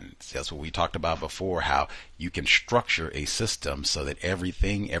lines. That's what we talked about before, how you can structure a system so that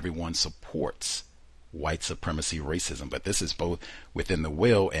everyone supports white supremacy racism. But this is both within the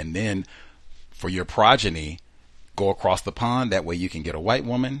will, and then for your progeny, go across the pond. That way you can get a white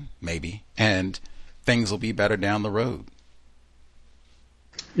woman, maybe, and things will be better down the road.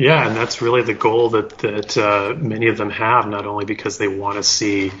 Yeah, and that's really the goal that many of them have, not only because they want to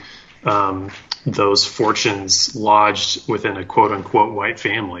see those fortunes lodged within a quote-unquote white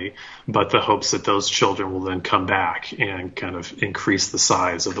family, but the hopes that those children will then come back and kind of increase the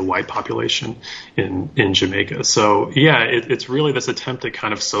size of the white population in Jamaica. So, yeah, it's really this attempt at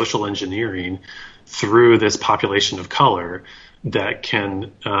kind of social engineering through this population of color that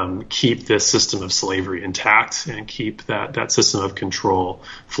can keep this system of slavery intact and keep that system of control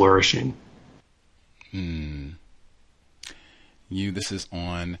flourishing. This is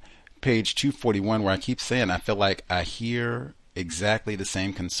on page 241, where I keep saying I feel like I hear exactly the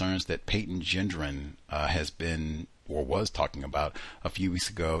same concerns that Peyton Gendron has been or was talking about a few weeks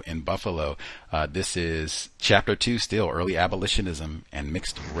ago in Buffalo. This is chapter 2 still, early abolitionism and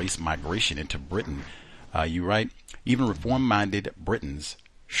mixed race migration into Britain. You write, even reform-minded Britons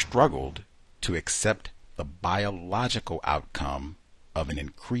struggled to accept the biological outcome of an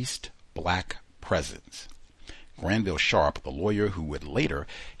increased black presence. Granville Sharp, the lawyer who would later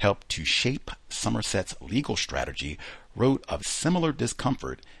help to shape Somerset's legal strategy, wrote of similar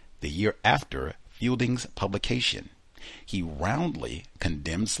discomfort the year after Fielding's publication. He roundly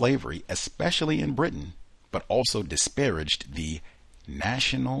condemned slavery, especially in Britain, but also disparaged the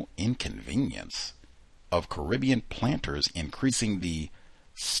national inconvenience of Caribbean planters increasing the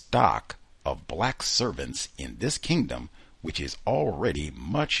stock of black servants in this kingdom, which is already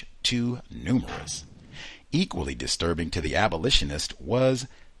much too numerous. Equally disturbing to the abolitionist was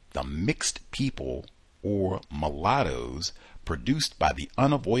the mixed people or mulattoes produced by the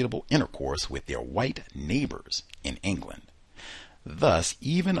unavoidable intercourse with their white neighbors in England. Thus,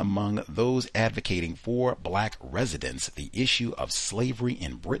 even among those advocating for black residents, the issue of slavery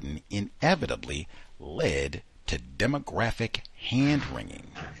in Britain inevitably led to demographic hand-wringing.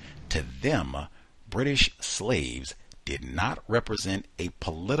 To them, British slaves did not represent a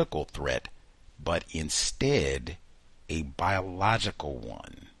political threat, but instead a biological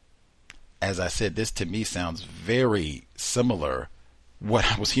one. As I said, this to me sounds very similar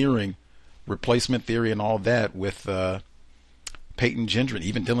what I was hearing, replacement theory and all that, with Peyton Gendron,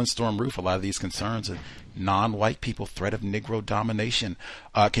 even Dylan Storm Roof, a lot of these concerns of non-white people, threat of Negro domination.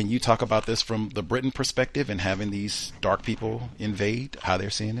 Can you talk about this from the Britain perspective and having these dark people invade, how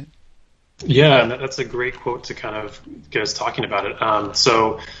they're seeing it? Yeah, and that's a great quote to kind of get us talking about it.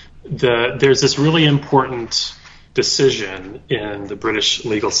 So there's this really important decision in the British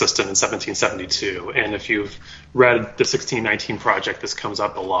legal system in 1772. And if you've read the 1619 Project, this comes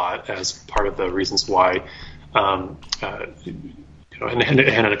up a lot as part of the reasons why Hannah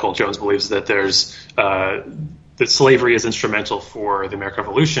Nicole Jones believes that that slavery is instrumental for the American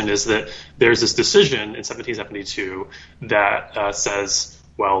Revolution, is that there's this decision in 1772 that says,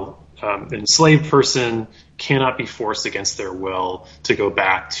 well, an enslaved person cannot be forced against their will to go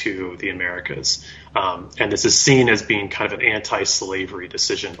back to the Americas. And this is seen as being kind of an anti-slavery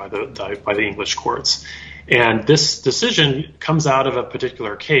decision by the English courts. And this decision comes out of a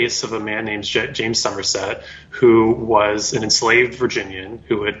particular case of a man named James Somerset, who was an enslaved Virginian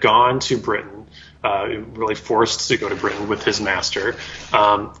who had gone to Britain, really forced to go to Britain with his master,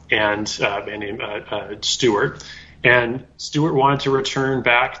 and a man named Stuart. And Stuart wanted to return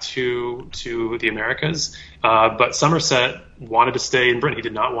back to the Americas, but Somerset wanted to stay in Britain. He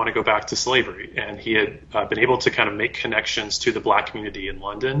did not want to go back to slavery, and he had been able to kind of make connections to the black community in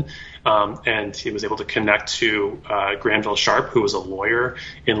London, and he was able to connect to Granville Sharp, who was a lawyer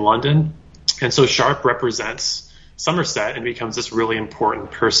in London. And so Sharp represents Somerset and becomes this really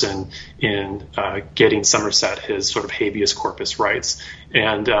important person in getting Somerset his sort of habeas corpus rights.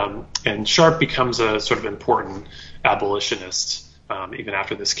 And Sharp becomes a sort of important abolitionist even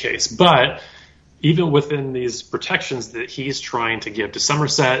after this case. But even within these protections that he's trying to give to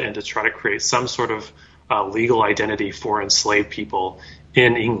Somerset and to try to create some sort of legal identity for enslaved people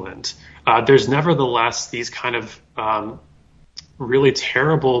in England, there's nevertheless these kind of really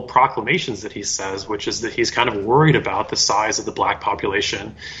terrible proclamations that he says, which is that he's kind of worried about the size of the black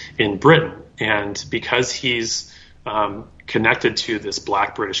population in Britain. And because he's connected to this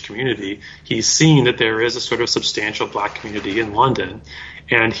black British community, he's seen that there is a sort of substantial black community in London.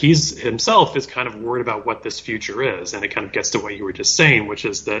 And he's himself is kind of worried about what this future is. And it kind of gets to what you were just saying, which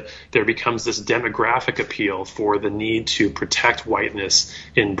is that there becomes this demographic appeal for the need to protect whiteness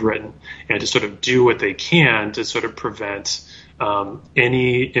in Britain and to sort of do what they can to sort of prevent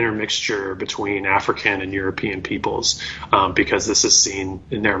any intermixture between African and European peoples, because this is seen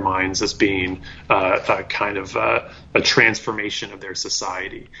in their minds as being a kind of a transformation of their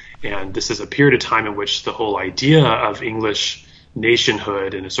society. And this is a period of time in which the whole idea of English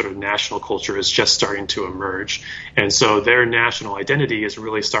nationhood and a sort of national culture is just starting to emerge. And so their national identity is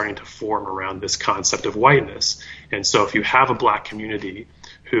really starting to form around this concept of whiteness. And so if you have a black community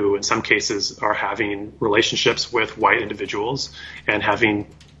who in some cases are having relationships with white individuals and having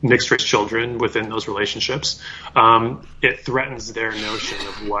mixed race children within those relationships, it threatens their notion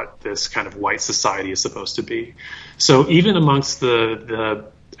of what this kind of white society is supposed to be. So even amongst the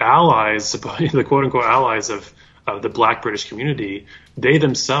allies, the quote unquote allies of the black British community, they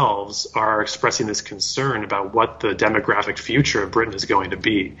themselves are expressing this concern about what the demographic future of Britain is going to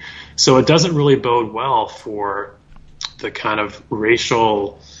be. So it doesn't really bode well for the kind of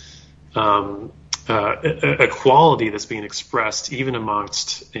racial equality that's being expressed even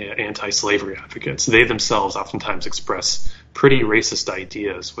amongst anti-slavery advocates. They themselves oftentimes express pretty racist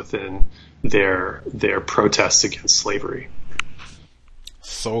ideas within their protests against slavery.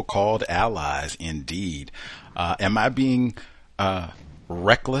 So-called allies, indeed. Am I being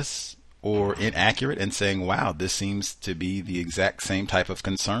reckless or inaccurate in saying, wow, this seems to be the exact same type of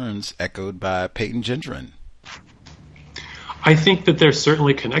concerns echoed by Peyton Gendron? I think that they're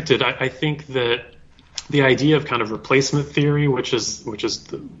certainly connected. I think that the idea of kind of replacement theory, which is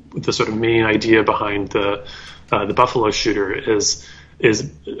the sort of main idea behind the Buffalo shooter, is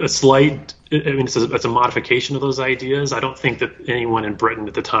a slight. I mean, it's a modification of those ideas. I don't think that anyone in Britain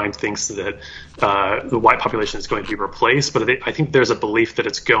at the time thinks that the white population is going to be replaced, but I think there's a belief that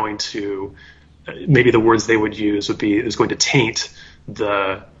it's going to. Maybe the words they would use is going to taint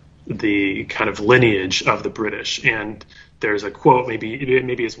the kind of lineage of the British. And there's a quote, maybe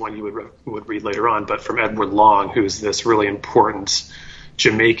it's one you would read later on, but from Edward Long, who's this really important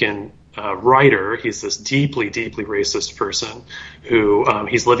Jamaican writer. He's this deeply, deeply racist person who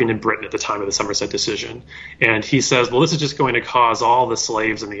he's living in Britain at the time of the Somerset decision. And he says, well, this is just going to cause all the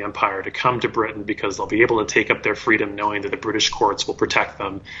slaves in the empire to come to Britain because they'll be able to take up their freedom knowing that the British courts will protect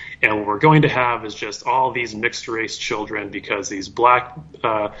them. And what we're going to have is just all these mixed race children because these black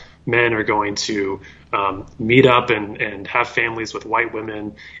men are going to meet up and have families with white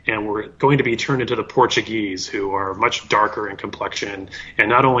women, and we're going to be turned into the Portuguese, who are much darker in complexion. And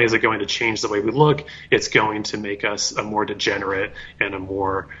not only is it going to change the way we look, it's going to make us a more degenerate and a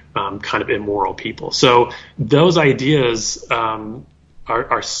more kind of immoral people. So those ideas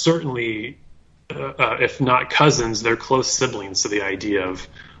are certainly, if not cousins, they're close siblings to the idea of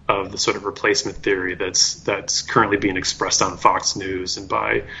the sort of replacement theory that's currently being expressed on Fox News and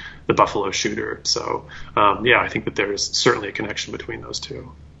by the Buffalo shooter. So, I think that there's certainly a connection between those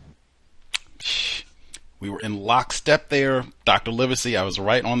two. We were in lockstep there, Dr. Livesay. I was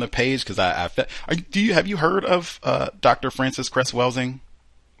right on the page because have you heard of Dr. Frances Cress Welsing,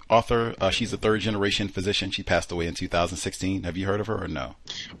 author? She's a third-generation physician. She passed away in 2016. Have you heard of her or no?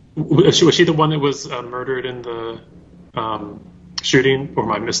 Was she the one that was murdered in the shooting, or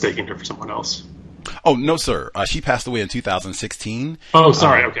am I mistaking her for someone else? Oh, no, sir. She passed away in 2016. Oh,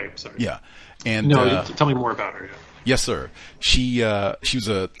 sorry. Okay, sorry. Yeah. And no, tell me more about her. Yeah. Yes, sir. She was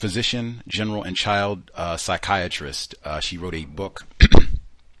a physician, general, and child psychiatrist. She wrote a book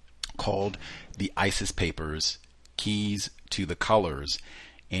called The ISIS Papers, Keys to the Colors.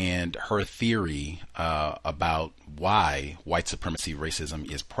 And her theory about why white supremacy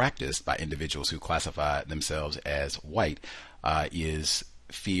racism is practiced by individuals who classify themselves as white is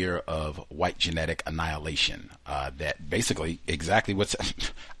fear of white genetic annihilation. That basically exactly what's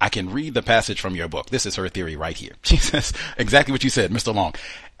I can read the passage from your book. This is her theory right here. She says exactly what you said, Mr. Long.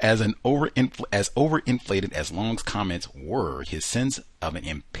 As overinflated as Long's comments were, his sense of an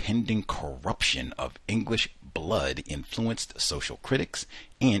impending corruption of English blood influenced social critics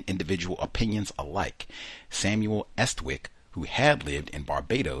and individual opinions alike. Samuel Estwick, who had lived in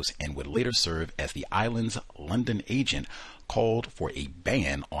Barbados and would later serve as the island's London agent, called for a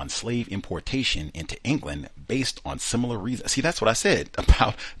ban on slave importation into England based on similar reasons. See, that's what I said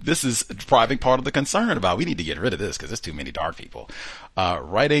about this is driving part of the concern about we need to get rid of this because there's too many dark people.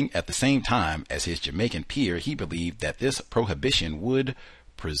 Writing at the same time as his Jamaican peer, he believed that this prohibition would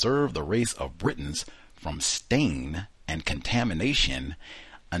preserve the race of Britons from stain and contamination.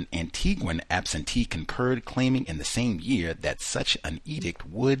 An Antiguan absentee concurred, claiming in the same year that such an edict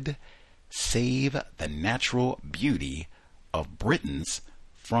would save the natural beauty of Britons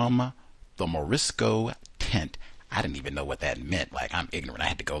from the Morisco tent. I didn't even know what that meant. Like, I'm ignorant. I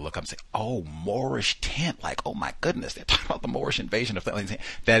had to go look up and say, oh, Moorish tent. Like, oh my goodness, they're talking about the Moorish invasion of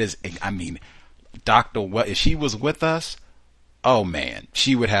that is, I mean, Dr. Well, if she was with us, oh man,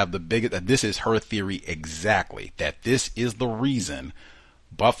 she would have the biggest, this is her theory exactly, that this is the reason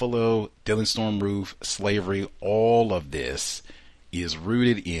Buffalo, Dylan Storm Roof, slavery, all of this is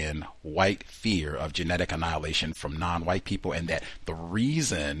rooted in white fear of genetic annihilation from non-white people, and that the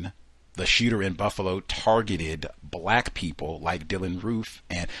reason the shooter in Buffalo targeted black people like Dylan Roof,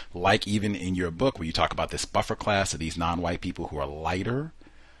 and like even in your book where you talk about this buffer class of these non-white people who are lighter,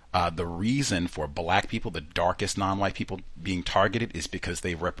 the reason for black people, the darkest non-white people being targeted, is because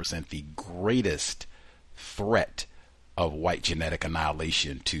they represent the greatest threat of white genetic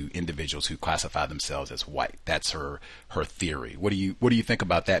annihilation to individuals who classify themselves as white. That's her theory. What do you think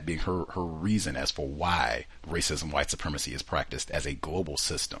about that being her reason as for why racism, white supremacy is practiced as a global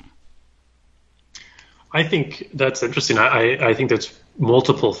system? I think that's interesting. I think there's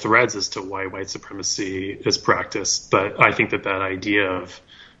multiple threads as to why white supremacy is practiced, but I think that idea of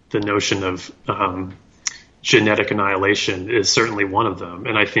the notion of genetic annihilation is certainly one of them.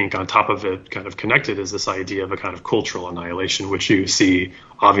 And I think on top of it, kind of connected, is this idea of a kind of cultural annihilation, which you see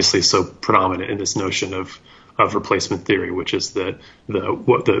obviously so predominant in this notion of replacement theory, which is that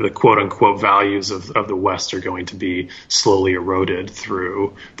the quote unquote values of the West are going to be slowly eroded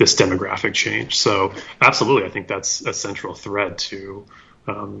through this demographic change. So absolutely, I think that's a central thread to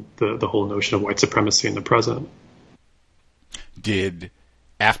the whole notion of white supremacy in the present.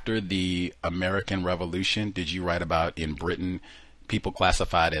 After the American Revolution, did you write about in Britain people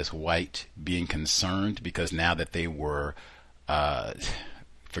classified as white being concerned because now that they were,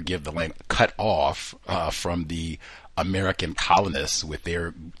 forgive the language, cut off from the American colonists with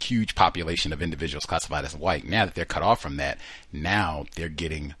their huge population of individuals classified as white, now that they're cut off from that, now they're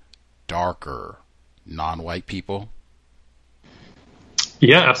getting darker non-white people?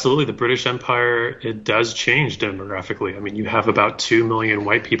 Yeah, absolutely. The British Empire, it does change demographically. I mean, you have about 2 million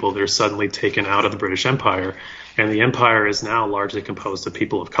white people that are suddenly taken out of the British Empire, and the empire is now largely composed of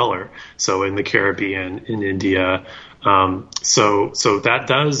people of color. So in the Caribbean, in India, so that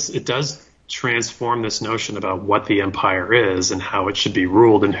does transform this notion about what the empire is and how it should be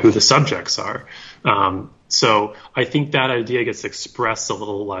ruled and who the subjects are. So I think that idea gets expressed a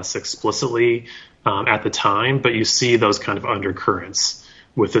little less explicitly at the time, but you see those kind of undercurrents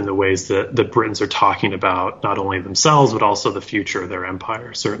within the ways that the Britons are talking about not only themselves, but also the future of their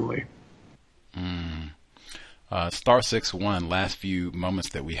empire, certainly. Star 61, last few moments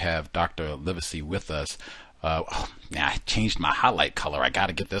that we have Dr. Livesay with us. I changed my highlight color. I got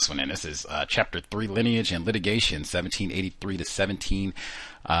to get this one in. This is Chapter 3, Lineage and Litigation, 1783 to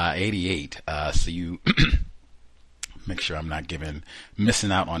 1788. So you make sure I'm not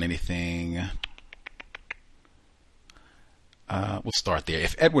missing out on anything. We'll start there.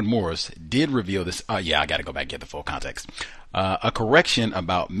 If Edwin Morris did reveal this, I got to go back and get the full context. A correction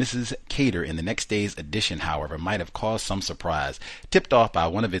about Mrs. Cater in the next day's edition, however, might have caused some surprise. Tipped off by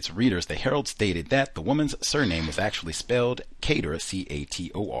one of its readers, the Herald stated that the woman's surname was actually spelled Cater,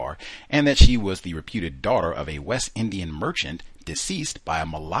 C-A-T-O-R, and that she was the reputed daughter of a West Indian merchant deceased by a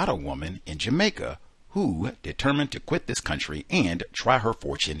mulatto woman in Jamaica who determined to quit this country and try her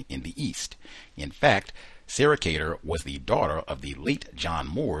fortune in the East. In fact, Sarah Cater was the daughter of the late John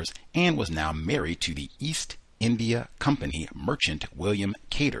Moores and was now married to the East India Company merchant William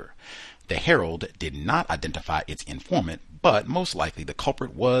Cater. The Herald did not identify its informant, but most likely the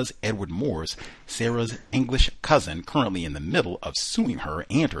culprit was Edward Moores, Sarah's English cousin, currently in the middle of suing her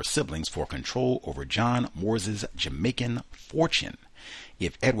and her siblings for control over John Moore's Jamaican fortune.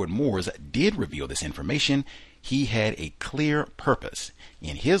 If Edward Moores did reveal this information, he had a clear purpose.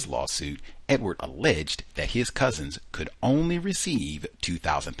 In his lawsuit, Edward alleged that his cousins could only receive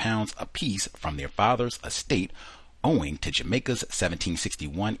 £2,000 apiece from their father's estate, owing to Jamaica's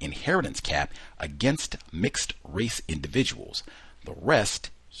 1761 inheritance cap against mixed-race individuals. The rest,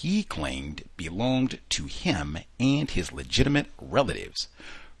 he claimed, belonged to him and his legitimate relatives,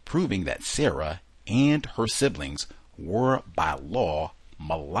 proving that Sarah and her siblings were by law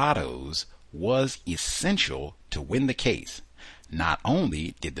mulattoes was essential to win the case. Not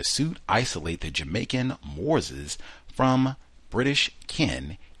only did the suit isolate the Jamaican Moorses from British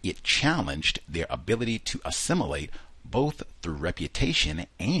kin, it challenged their ability to assimilate both through reputation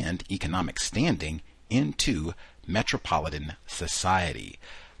and economic standing into metropolitan society.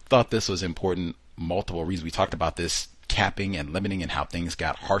 Thought this was important. Multiple reasons. We talked about this capping and limiting and how things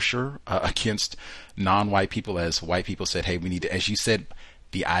got harsher against non-white people as white people said, hey, we need to, as you said,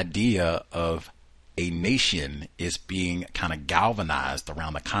 the idea of a nation is being kind of galvanized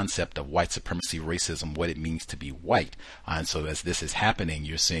around the concept of white supremacy, racism, what it means to be white. And so as this is happening,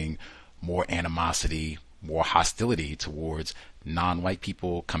 you're seeing more animosity, more hostility towards non-white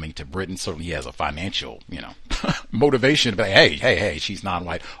people coming to Britain. Certainly he has a financial, motivation, but hey, she's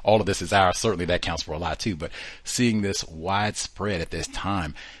non-white. All of this is ours. Certainly that counts for a lot too. But seeing this widespread at this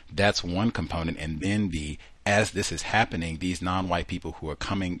time, that's one component. And then as this is happening, these non-white people who are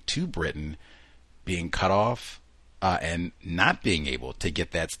coming to Britain being cut off and not being able to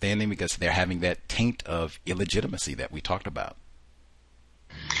get that standing because they're having that taint of illegitimacy that we talked about.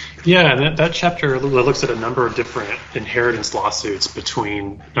 Yeah, that chapter looks at a number of different inheritance lawsuits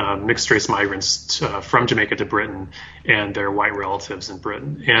between mixed-race migrants from Jamaica to Britain and their white relatives in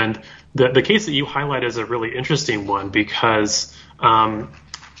Britain. And the case that you highlight is a really interesting one because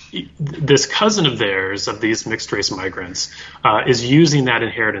this cousin of theirs, of these mixed-race migrants, is using that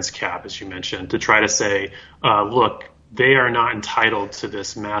inheritance cap, as you mentioned, to try to say, look, they are not entitled to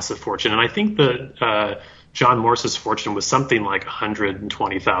this massive fortune. And I think that John Morse's fortune was something like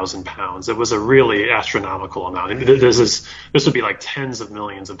 £120,000. It was a really astronomical amount. This would be like tens of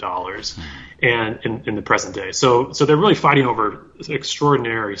millions of dollars, and in the present day. So they're really fighting over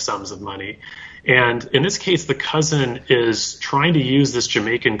extraordinary sums of money. And in this case, the cousin is trying to use this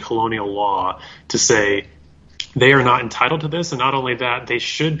Jamaican colonial law to say they are not entitled to this, and not only that, they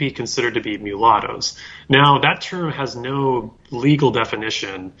should be considered to be mulattoes. Now, that term has no legal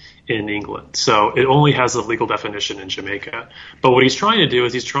definition in England, so it only has a legal definition in Jamaica. But what he's trying to do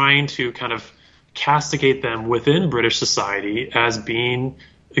is he's trying to kind of castigate them within British society as being,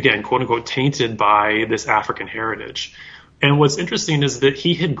 again, quote unquote, tainted by this African heritage. And what's interesting is that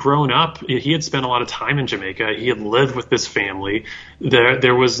he had grown up, he had spent a lot of time in Jamaica, he had lived with this family.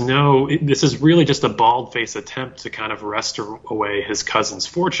 There was this is really just a bald-faced attempt to kind of wrest away his cousin's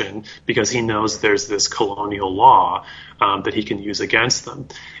fortune because he knows there's this colonial law that he can use against them.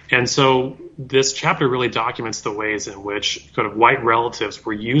 And so this chapter really documents the ways in which kind of white relatives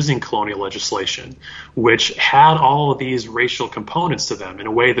were using colonial legislation, which had all of these racial components to them in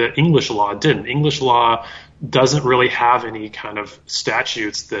a way that English law didn't. English law doesn't really have any kind of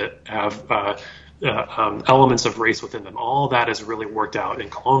statutes that have elements of race within them. All that is really worked out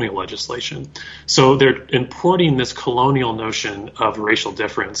in colonial legislation. So they're importing this colonial notion of racial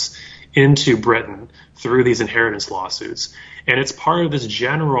difference into Britain through these inheritance lawsuits. And it's part of this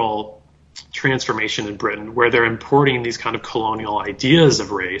general transformation in Britain where they're importing these kind of colonial ideas of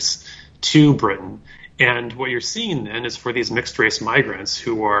race to Britain. And what you're seeing then is for these mixed race migrants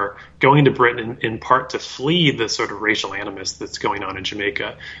who are going to Britain in part to flee the sort of racial animus that's going on in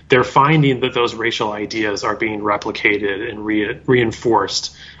Jamaica, they're finding that those racial ideas are being replicated and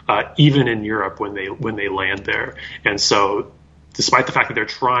reinforced even in Europe when they land there. And so despite the fact that they're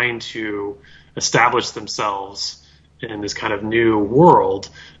trying to establish themselves in this kind of new world,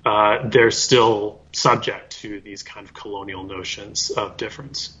 they're still subject to these kind of colonial notions of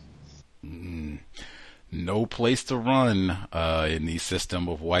difference. No place to run in the system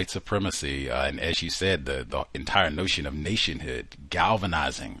of white supremacy. And as you said, the entire notion of nationhood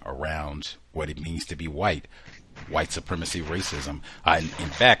galvanizing around what it means to be white supremacy, racism. In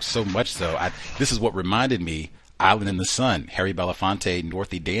fact, so much so, this is what reminded me, Island in the Sun, Harry Belafonte,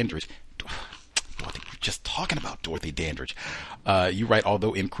 Dorothy Dandridge. just talking about Dorothy Dandridge. You write,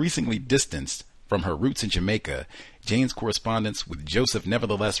 although increasingly distanced from her roots in Jamaica, Jane's correspondence with Joseph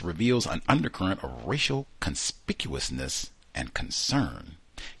nevertheless reveals an undercurrent of racial conspicuousness and concern.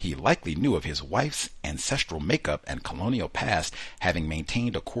 He likely knew of his wife's ancestral makeup and colonial past, having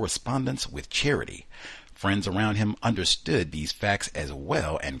maintained a correspondence with Charity. Friends around him understood these facts as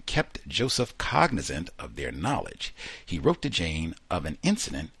well and kept Joseph cognizant of their knowledge. He wrote to Jane of an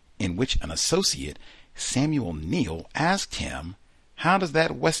incident in which an associate, Samuel Neal, asked him, "How does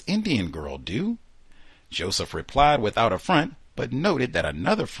that West Indian girl do?" Joseph replied without affront, but noted that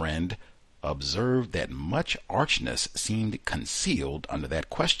another friend observed that much archness seemed concealed under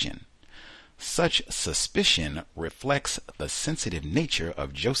that question. Such suspicion reflects the sensitive nature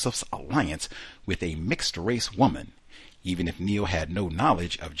of Joseph's alliance with a mixed-race woman. Even if Neal had no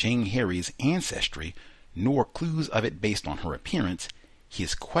knowledge of Jane Harry's ancestry, nor clues of it based on her appearance,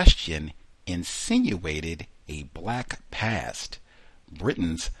 his question insinuated a black past.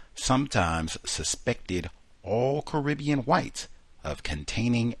 Britons sometimes suspected all Caribbean whites of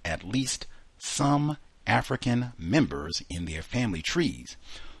containing at least some African members in their family trees.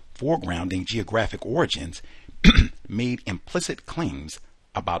 Foregrounding geographic origins made implicit claims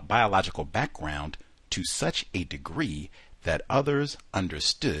about biological background to such a degree that others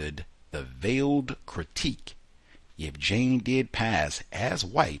understood the veiled critique. If Jane did pass as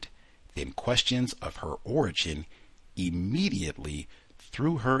white, then questions of her origin immediately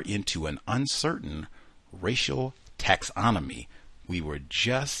threw her into an uncertain racial taxonomy. We were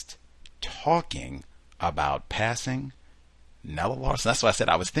just talking about passing Nella Larson. That's why I said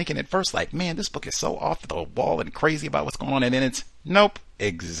I was thinking at first, like, man, this book is so off the wall and crazy about what's going on. And then it's, nope,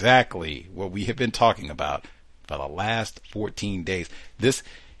 exactly what we have been talking about for the last 14 days.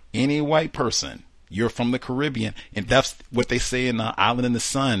 Any white person, you're from the Caribbean, and that's what they say in Island in the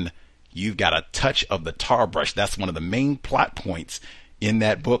Sun. You've got a touch of the tar brush. That's one of the main plot points in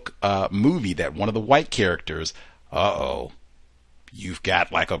that book movie, that one of the white characters, you've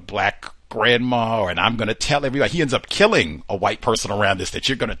got like a black grandma, and I'm going to tell everybody. He ends up killing a white person around this, that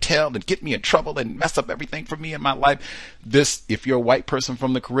you're going to tell and get me in trouble and mess up everything for me in my life. If you're a white person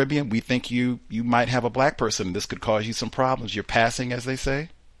from the Caribbean, we think you might have a black person. This could cause you some problems. You're passing, as they say.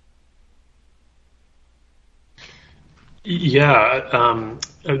 Yeah,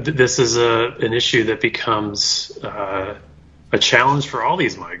 this is an issue that becomes a challenge for all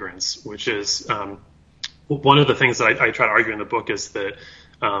these migrants, which is one of the things that I try to argue in the book is that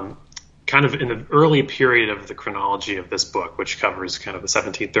kind of in the early period of the chronology of this book, which covers kind of the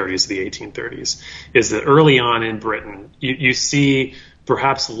 1730s to the 1830s, is that early on in Britain, you see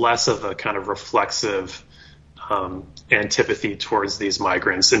perhaps less of a kind of reflexive antipathy towards these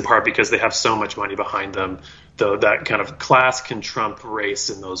migrants, in part because they have so much money behind them, though that kind of class can trump race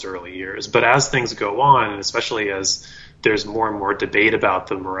in those early years. But as things go on, and especially as there's more and more debate about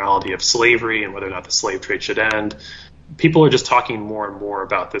the morality of slavery and whether or not the slave trade should end, people are just talking more and more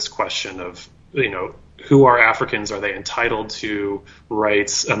about this question of, who are Africans? Are they entitled to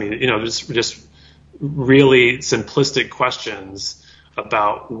rights? I mean, just really simplistic questions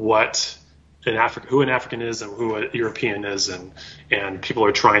about what who an African is and who a European is, and people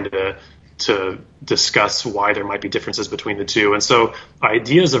are trying to discuss why there might be differences between the two. And so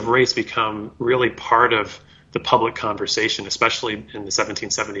ideas of race become really part of the public conversation, especially in the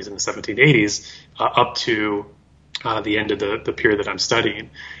 1770s and the 1780s, up to the end of the period that I'm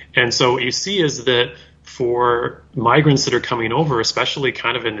studying. And so what you see is that for migrants that are coming over, especially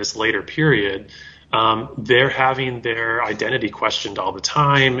kind of in this later period, they're having their identity questioned all the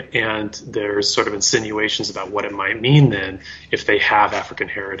time, and there's sort of insinuations about what it might mean then if they have African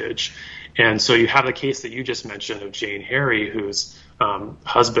heritage. And so you have the case that you just mentioned of Jane Harry, whose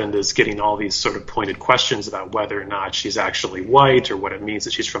husband is getting all these sort of pointed questions about whether or not she's actually white or what it means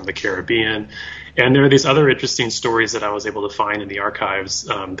that she's from the Caribbean. And there are these other interesting stories that I was able to find in the archives.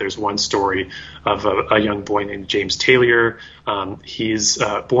 There's one story of a young boy named James Taylor. He's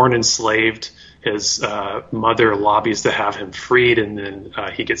born enslaved. His mother lobbies to have him freed, and then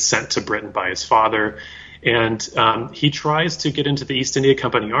he gets sent to Britain by his father. And he tries to get into the East India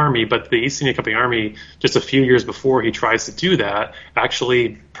Company Army, but the East India Company Army, just a few years before he tries to do that,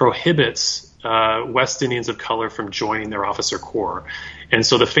 actually prohibits West Indians of color from joining their officer corps. And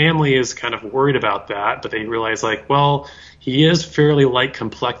so the family is kind of worried about that, but they realize, he is fairly light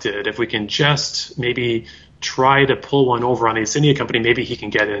complected. If we can just maybe try to pull one over on the East India Company, maybe he can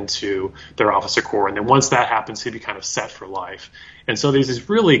get into their officer corps. And then once that happens, he'd be kind of set for life. And so there's these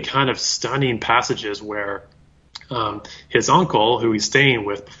really kind of stunning passages where his uncle, who he's staying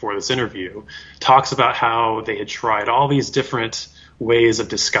with before this interview, talks about how they had tried all these different ways of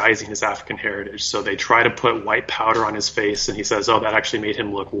disguising his African heritage. So they try to put white powder on his face, and he says, oh, that actually made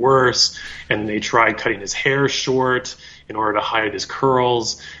him look worse. And they tried cutting his hair short in order to hide his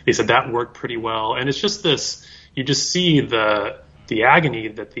curls. They said that worked pretty well. And it's just this, you just see the agony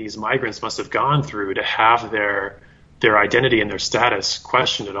that these migrants must have gone through to have their identity and their status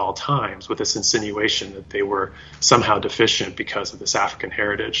questioned at all times with this insinuation that they were somehow deficient because of this African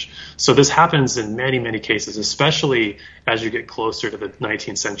heritage. So this happens in many, many cases, especially as you get closer to the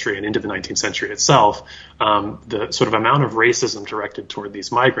 19th century and into the 19th century itself. The sort of amount of racism directed toward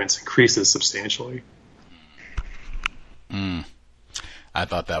these migrants increases substantially. I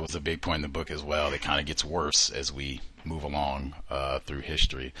thought that was a big point in the book as well. It kind of gets worse as we move along through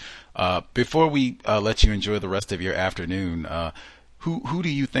history. Before we let you enjoy the rest of your afternoon, who do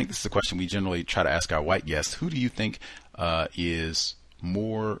you think, this is a question we generally try to ask our white guests, who do you think is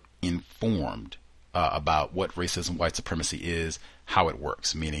more informed about what racism, white supremacy is, how it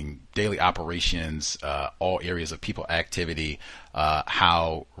works, meaning daily operations, all areas of people activity,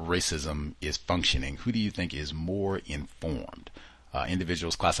 how racism is functioning? Who do you think is more informed?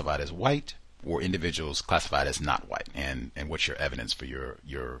 Individuals classified as white or individuals classified as not white? And what's your evidence for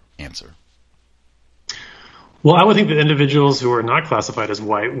your answer? Well, I would think that individuals who are not classified as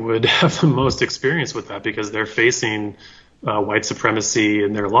white would have the most experience with that because they're facing white supremacy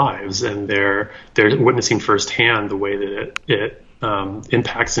in their lives, and they're witnessing firsthand the way that it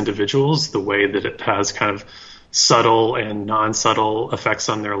impacts individuals, the way that it has kind of subtle and non-subtle effects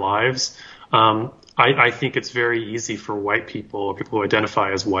on their lives. I think it's very easy for white people who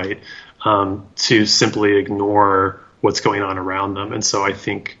identify as white, to simply ignore what's going on around them. And so I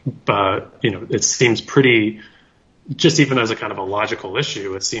think, it seems pretty, just even as a kind of a logical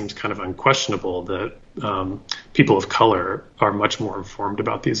issue, it seems kind of unquestionable that people of color are much more informed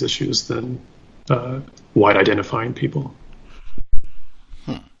about these issues than white identifying people.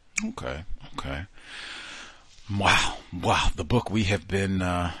 Okay. Wow. The book we have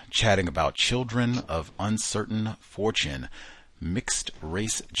been chatting about, Children of Uncertain Fortune, Mixed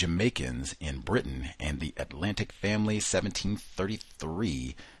Race Jamaicans in Britain and the Atlantic Family,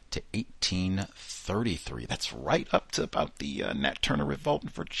 1733 to 1833. That's right up to about the Nat Turner Revolt in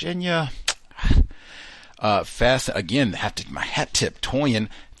Virginia. Fast again, have to my hat tip Toyin.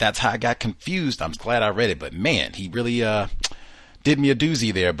 That's how I got confused. I'm glad I read it, but man, he really did me a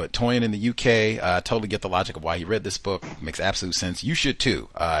doozy there. But Toyin in the UK, I totally get the logic of why he read this book. Makes absolute sense. You should too.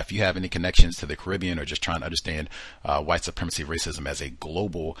 If you have any connections to the Caribbean or just trying to understand white supremacy, racism as a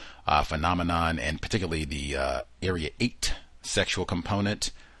global phenomenon, and particularly the Area 8 sexual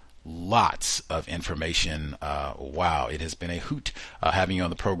component. Lots of information. Wow, it has been a hoot having you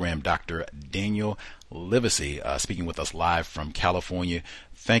on the program, Dr. Daniel Livesay, speaking with us live from California.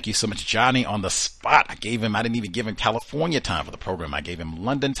 Thank you so much, Johnny, on the spot. I didn't even give him California time for the program. I gave him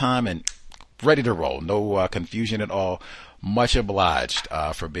London time and ready to roll. No confusion at all. Much obliged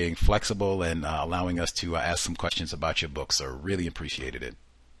for being flexible and allowing us to ask some questions about your book, sir. Really appreciated it.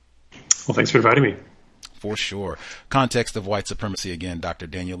 Well, thanks for inviting me. For sure. Context of white supremacy again, Dr.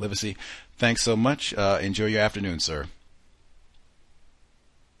 Daniel Livesay. Thanks so much. Enjoy your afternoon, sir.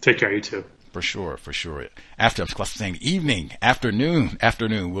 Take care, you too. For sure. I'm saying evening, afternoon.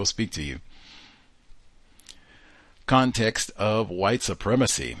 We'll speak to you. Context of white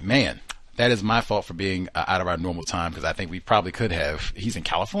supremacy. Man, that is my fault for being out of our normal time, because I think we probably could have. He's in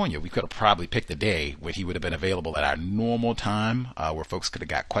California. We could have probably picked a day when he would have been available at our normal time, where folks could have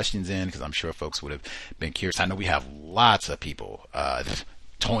got questions in, because I'm sure folks would have been curious. I know we have lots of people.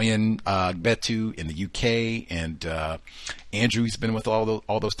 Toyin Betu in the UK, and Andrew's been with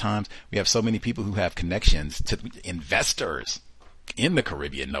all those times. We have so many people who have connections to investors in the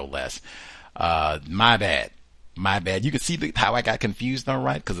Caribbean, no less. My bad. You can see how I got confused, all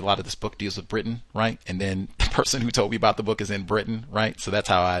right? Because a lot of this book deals with Britain, right? And then the person who told me about the book is in Britain, right? So that's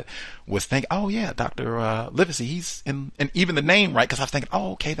how I was thinking, oh yeah, Dr. Livesay, he's in, and even the name, right? Because I was thinking,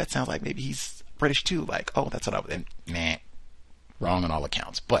 oh, okay, that sounds like maybe he's British too. Like, oh, that's what I was, and nah. Wrong on all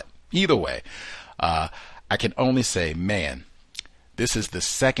accounts. But either way, I can only say, man, this is the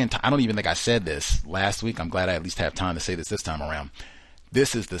second time. I don't even think I said this last week. I'm glad I at least have time to say this time around.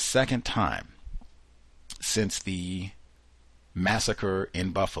 This is the second time since the massacre in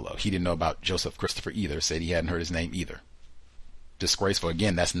Buffalo. He didn't know about Joseph Christopher either, said he hadn't heard his name either. Disgraceful.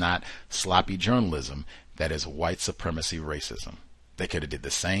 Again, that's not sloppy journalism. That is white supremacy racism. They could have did the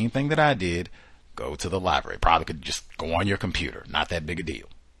same thing that I did. Go to the library. Probably could just go on your computer. Not that big a deal.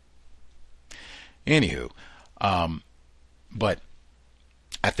 Anywho, but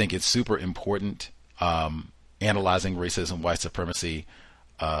I think it's super important analyzing racism, white supremacy,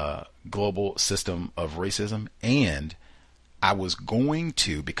 global system of racism, and I was going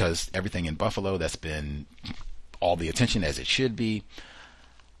to, because everything in Buffalo, that's been all the attention as it should be.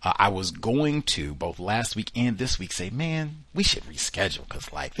 I was going to, both last week and this week, say, man, we should reschedule,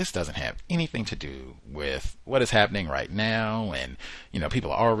 because like this doesn't have anything to do with what is happening right now. And,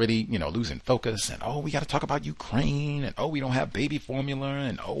 people are already, losing focus, and, oh, we got to talk about Ukraine, and, oh, we don't have baby formula,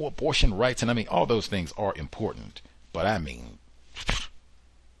 and, oh, abortion rights. And I mean, all those things are important. But I mean,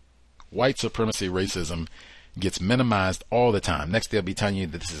 white supremacy, racism gets minimized all the time. Next, they'll be telling you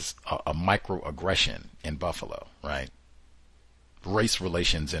that this is a microaggression in Buffalo, right? Race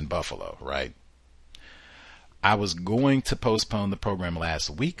relations in Buffalo, right? I was going to postpone the program last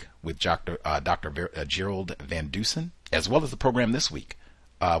week with Dr. Gerald Van Dusen, as well as the program this week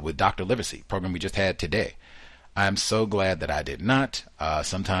with Dr. Livesay, program we just had today. I'm so glad that I did not.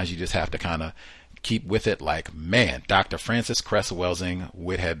 Sometimes you just have to kind of keep with it. Like, man, Dr. Francis Cress Welsing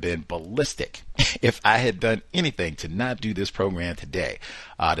would have been ballistic if I had done anything to not do this program today,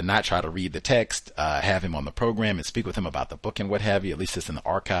 to not try to read the text, have him on the program and speak with him about the book and what have you. At least it's in the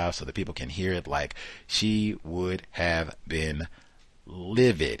archive so that people can hear it. Like, she would have been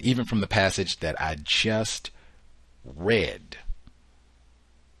livid, even from the passage that I just read.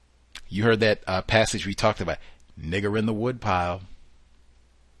 You heard that passage we talked about, nigger in the woodpile.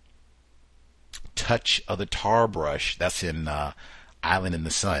 Touch of the tar brush. That's in Island in the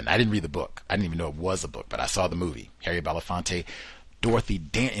Sun. I didn't read the book. I didn't even know it was a book, but I saw the movie. Harry Belafonte, Dorothy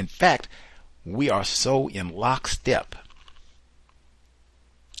Dan. In fact, we are so in lockstep.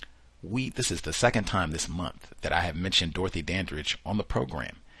 This is the second time this month that I have mentioned Dorothy Dandridge on the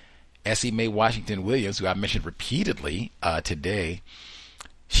program. Essie Mae Washington Williams, who I mentioned repeatedly today,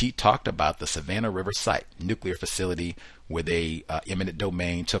 she talked about the Savannah River site, nuclear facility where they eminent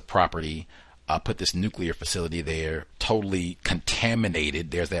domain took property, put this nuclear facility there, totally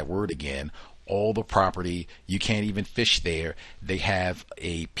contaminated. There's that word again. All the property, you can't even fish there. They have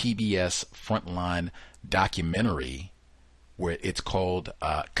a PBS Frontline documentary where it's called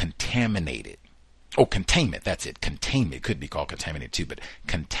Contaminated. Oh, Containment. That's it. Containment. It could be called Contaminated too, but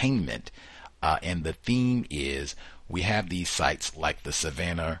Containment. And the theme is we have these sites like the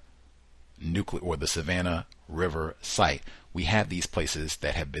Savannah nuclear or the Savannah River site. We have these places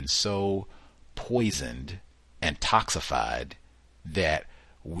that have been so poisoned and toxified that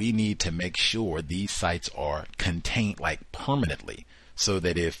we need to make sure these sites are contained like permanently, so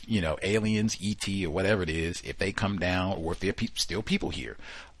that if aliens, ET or whatever it is, if they come down, or if there are still people here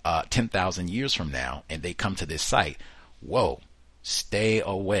 10,000 years from now and they come to this site, whoa, stay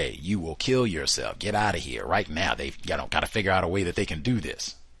away, you will kill yourself, get out of here right now. They've got to figure out a way that they can do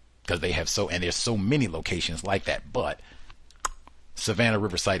this, because they have and there's so many locations like that. But Savannah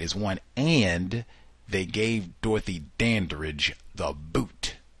River site is one, and they gave Dorothy Dandridge the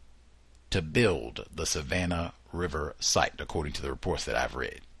boot to build the Savannah River site, according to the reports that I've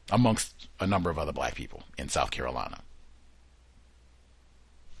read, amongst a number of other black people in South Carolina.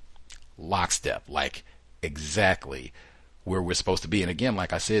 Lockstep, like exactly where we're supposed to be. And again,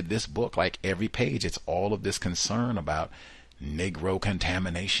 like I said, this book, like every page, it's all of this concern about Negro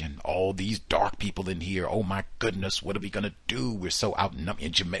contamination, all these dark people in here. Oh my goodness, what are we gonna do? We're so outnumbered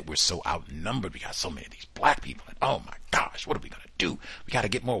in Jamaica. We're so outnumbered. We got so many of these black people. And oh my gosh, what are we gonna do? We got to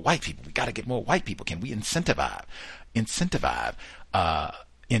get more white people. We got to get more white people. Can we incentivize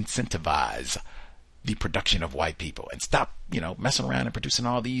the production of white people and stop, messing around and producing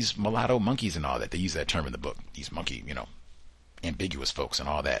all these mulatto monkeys and all that? They use that term in the book. These monkey, ambiguous folks and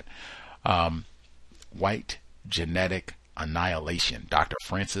all that. White genetic annihilation. Dr.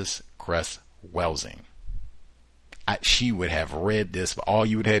 Francis Cress Welsing. She would have read this, but all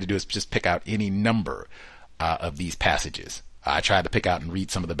you would have to do is just pick out any number of these passages. I tried to pick out and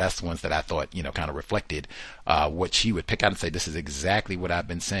read some of the best ones that I thought, kind of reflected what she would pick out and say, this is exactly what I've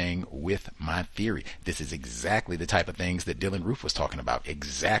been saying with my theory. This is exactly the type of things that Dylan Roof was talking about,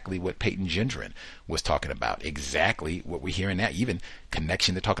 exactly what Peyton Gendron was talking about, exactly what we're hearing now, even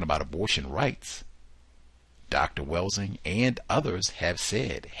connection to talking about abortion rights. Dr. Welsing and others have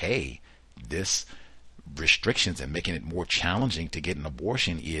said, hey, this restrictions and making it more challenging to get an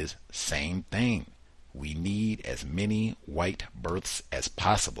abortion is same thing. We need as many white births as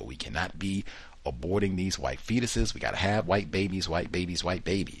possible. We cannot be aborting these white fetuses. We got to have white babies, white babies, white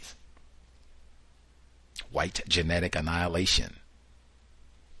babies. White genetic annihilation.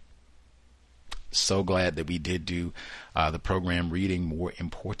 So glad that we did do the program Reading More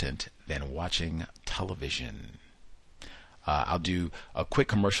Important Than Watching Television. I'll do a quick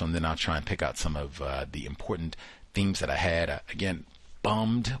commercial and then I'll try and pick out some of the important themes that I had. Again,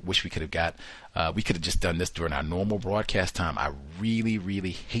 bummed. Wish we could have we could have just done this during our normal broadcast time. I really,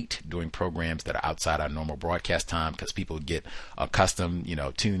 really hate doing programs that are outside our normal broadcast time because people get accustomed,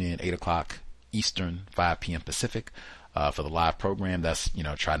 tune in 8 o'clock Eastern, 5 p.m. Pacific for the live program. That's,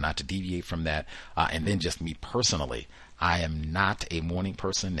 try not to deviate from that. And then just me personally, I am not a morning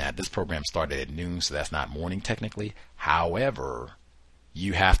person. Now, this program started at noon, so that's not morning technically. However,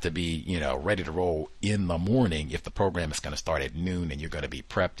 you have to be, ready to roll in the morning if the program is going to start at noon and you're going to be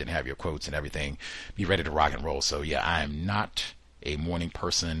prepped and have your quotes and everything, be ready to rock and roll. So yeah, I am not a morning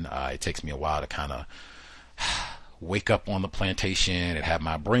person. It takes me a while to kind of wake up on the plantation and have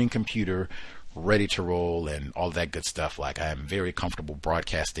my brain computer ready to roll and all that good stuff. Like, I am very comfortable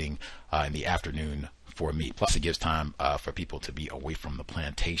broadcasting in the afternoon for me. Plus, it gives time for people to be away from the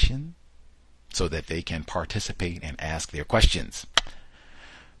plantation so that they can participate and ask their questions.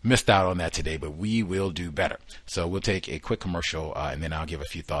 Missed out on that today, but we will do better. So we'll take a quick commercial and then I'll give a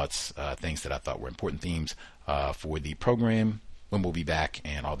few thoughts, things that I thought were important themes for the program when we'll be back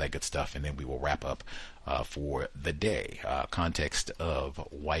and all that good stuff. And then we will wrap up for the day. Context of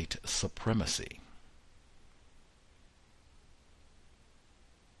white supremacy.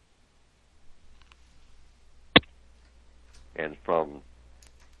 And from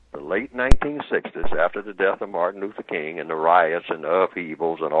the late 1960s, after the death of Martin Luther King and the riots and the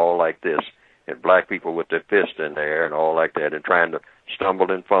upheavals and all like this, and black people with their fists in the air and all like that, and trying to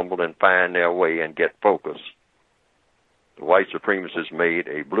stumble and fumble and find their way and get focus, the white supremacists made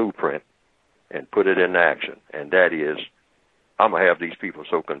a blueprint and put it in action. And that is, I'm going to have these people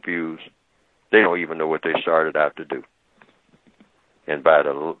so confused, they don't even know what they started out to do. And by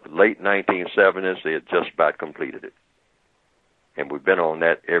the late 1970s, they had just about completed it. And we've been on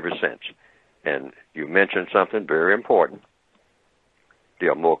that ever since. And you mentioned something very important. They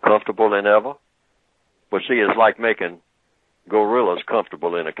are more comfortable than ever. But see, it's like making gorillas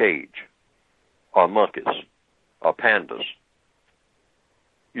comfortable in a cage, or monkeys, or pandas.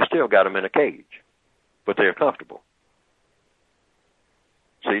 You still got them in a cage, but they're comfortable.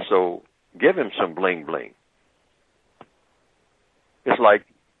 See, so give him some bling bling. It's like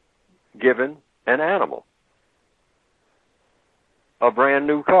giving an animal a brand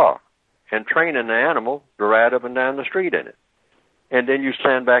new car and training the animal to ride up and down the street in it. And then you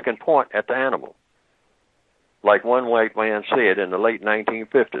stand back and point at the animal. Like one white man said in the late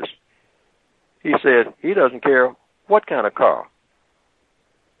 1950s, he said he doesn't care what kind of car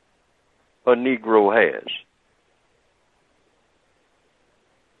a Negro has.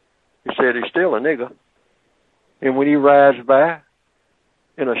 He said he's still a nigger. And when he rides by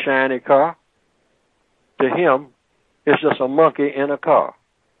in a shiny car, to him, it's just a monkey in a car.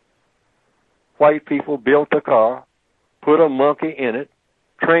 White people built a car, put a monkey in it,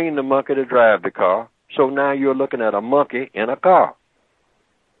 trained the monkey to drive the car, so now you're looking at a monkey in a car.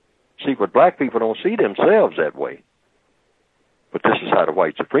 See, but black people don't see themselves that way. But this is how the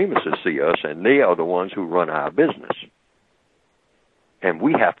white supremacists see us, and they are the ones who run our business. And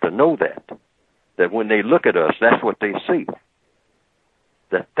we have to know that when they look at us, that's what they see.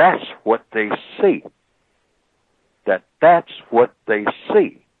 That's what they see. That's what they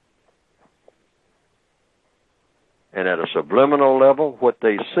see. And at a subliminal level, what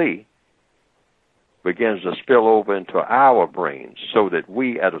they see begins to spill over into our brains so that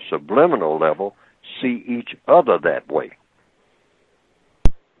we, at a subliminal level, see each other that way.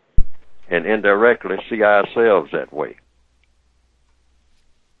 And indirectly see ourselves that way.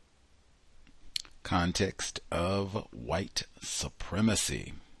 Context of white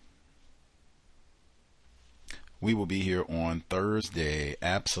supremacy. We will be here on Thursday.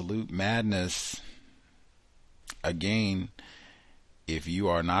 Absolute madness. Again, if you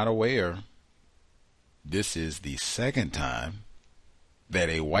are not aware, this is the second time that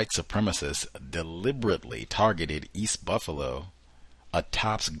a white supremacist deliberately targeted East Buffalo, a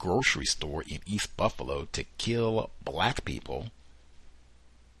Tops grocery store in East Buffalo, to kill black people.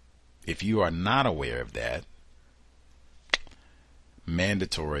 If you are not aware of that,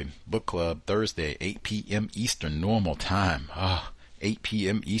 mandatory book club Thursday, 8 p.m. Eastern normal time. 8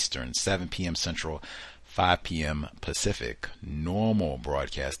 p.m. Eastern, 7 p.m. Central, 5 p.m. Pacific, normal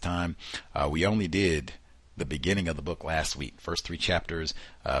broadcast time. We only did the beginning of the book last week, first 3 chapters.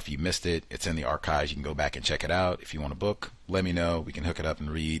 If you missed it, it's in the archives. You can go back and check it out. If you want a book, let me know. We can hook it up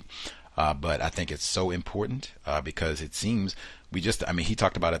and read. But I think it's so important because it seems he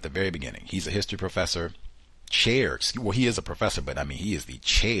talked about it at the very beginning. He's a history professor. Chair, well, he is a professor, but he is the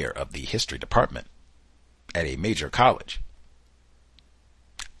chair of the history department at a major college.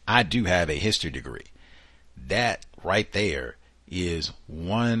 I do have a history degree. That right there is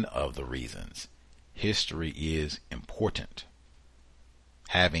one of the reasons history is important.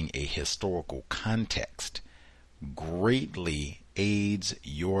 having a historical context greatly aids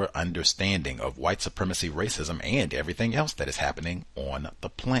your understanding of white supremacy, racism, and everything else that is happening on the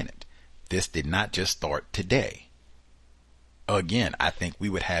planet. This did not just start today. Again, I think we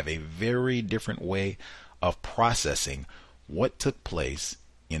would have a very different way of processing what took place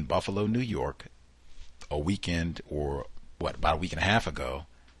in Buffalo, New York, a weekend or about a week and a half ago,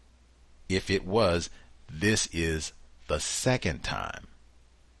 if it was, this is the second time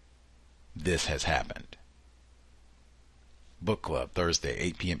this has happened. Book Club, Thursday,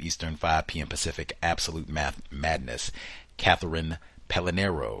 8 p.m. Eastern, 5 p.m. Pacific, Absolute Madness. Catherine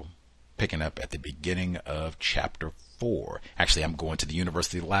Pellinero, picking up at the beginning of chapter 4. Actually, I'm going to the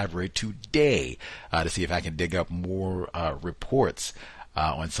University Library today to see if I can dig up more reports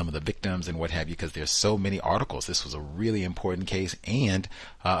on some of the victims and what have you, because there's so many articles. This was a really important case, and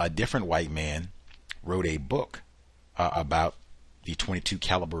a different white man wrote a book about the .22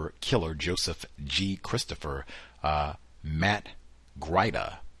 caliber killer Joseph G. Christopher Matt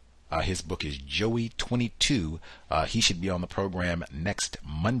Grida. His book is Joey 22. He should be on the program next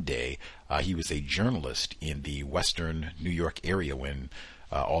Monday. He was a journalist in the Western New York area when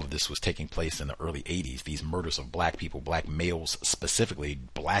all of this was taking place in the early 80s. These murders of black people, black males specifically,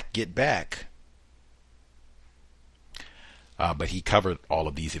 Black Get Back. But he covered all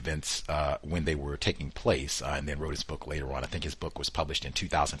of these events when they were taking place and then wrote his book later on. I think his book was published in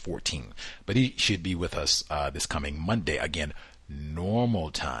 2014. But he should be with us this coming Monday. Again,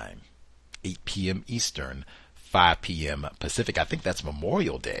 normal time, 8 p.m. Eastern, 5 p.m. Pacific. I think that's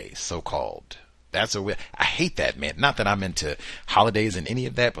Memorial Day, so-called. I hate that, man. Not that I'm into holidays and any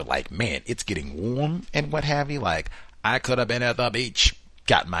of that, but like, man, it's getting warm and what have you. Like, I could have been at the beach,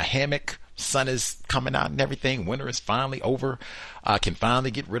 got my hammock, sun is coming out and everything. Winter is finally over. Can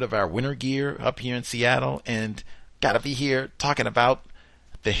finally get rid of our winter gear up here in Seattle, and gotta be here talking about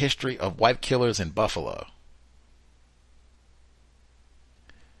the history of white killers in Buffalo.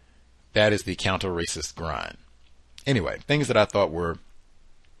 That is the counter-racist grind. Anyway, things that I thought were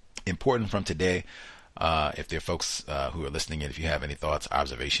important from today. If there are folks who are listening, and if you have any thoughts,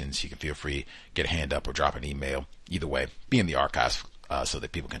 observations, you can feel free, get a hand up or drop an email. Either way, be in the archives so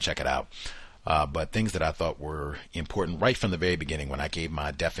that people can check it out. But things that I thought were important right from the very beginning when I gave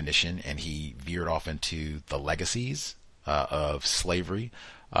my definition and he veered off into the legacies of slavery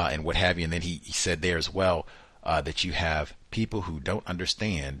and what have you. And then he said there as well that you have people who don't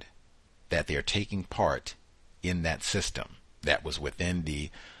understand that they're taking part in that system that was within the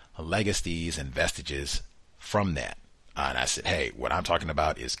legacies and vestiges from that. And I said, hey, what I'm talking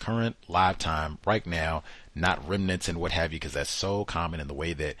about is current, live time, right now, not remnants and what have you, because that's so common in the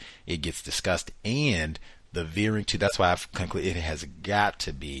way that it gets discussed. And the veering to, that's why I've concluded it has got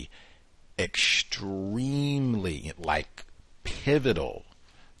to be extremely, like, pivotal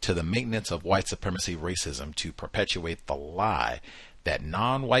to the maintenance of white supremacy racism to perpetuate the lie that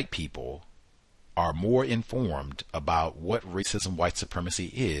non-white people are more informed about what racism, white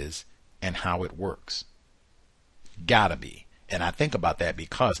supremacy is and how it works. Gotta be. And I think about that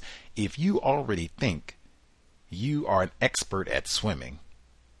because if you already think you are an expert at swimming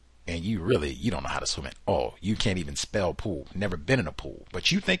and you don't know how to swim at all, you can't even spell pool, never been in a pool,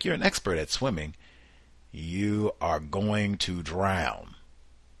 but you think you're an expert at swimming, you are going to drown.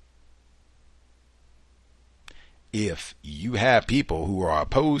 If you have people who are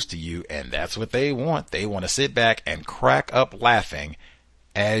opposed to you and that's what they want to sit back and crack up laughing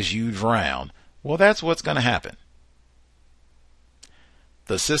as you drown, well, that's what's going to happen.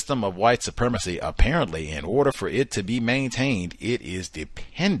 The system of white supremacy, apparently, in order for it to be maintained, it is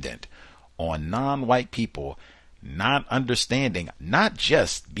dependent on non-white people not understanding, not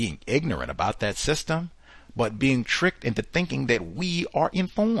just being ignorant about that system, but being tricked into thinking that we are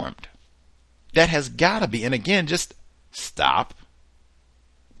informed. That has got to be, and again, just stop,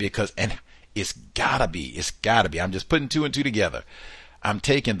 because, and it's got to be, I'm just putting two and two together. I'm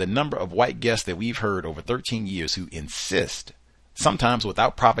taking the number of white guests that we've heard over 13 years who insist, sometimes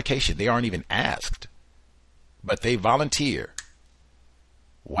without provocation, they aren't even asked, but they volunteer.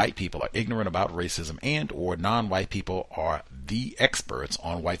 White people are ignorant about racism and or non-white people are the experts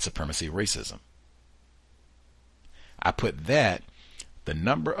on white supremacy racism. I put that, the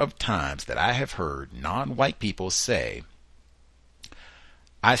number of times that I have heard non-white people say,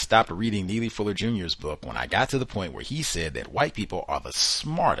 I stopped reading Neely Fuller Jr.'s book when I got to the point where he said that white people are the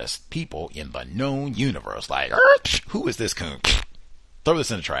smartest people in the known universe. Like, who is this coon? Throw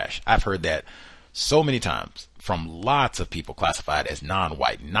this in the trash. I've heard that so many times from lots of people classified as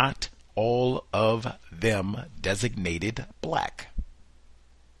non-white, not all of them designated black.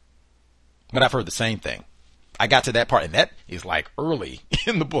 But I've heard the same thing. I got to that part, and that is like early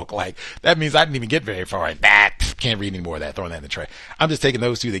in the book. Like, that means I didn't even get very far. And that, can't read any more of that, throwing that in the tray. I'm just taking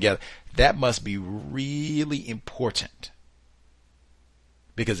those two together. That must be really important.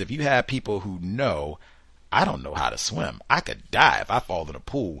 Because if you have people who know, I don't know how to swim, I could die if I fall in a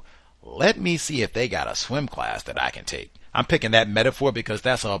pool, let me see if they got a swim class that I can take. I'm picking that metaphor because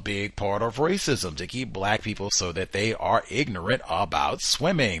that's a big part of racism, to keep black people so that they are ignorant about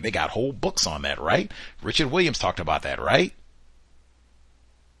swimming. They got whole books on that, right? Richard Williams talked about that, right?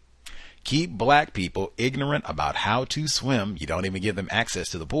 Keep black people ignorant about how to swim. You don't even give them access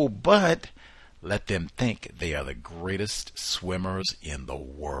to the pool, but let them think they are the greatest swimmers in the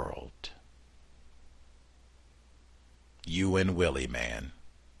world. You and Willie, man.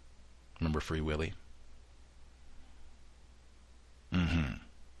 Remember Free Willy?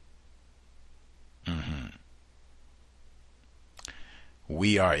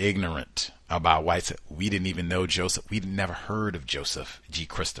 We are ignorant about whites. We didn't even know Joseph. We'd never heard of Joseph G.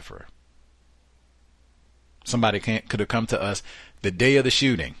 Christopher. Somebody could have come to us the day of the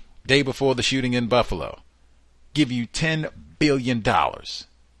shooting, day before the shooting in Buffalo, give you $10 billion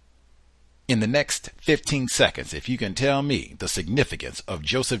in the next 15 seconds if you can tell me the significance of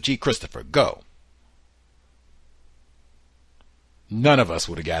Joseph G. Christopher. Go. None of us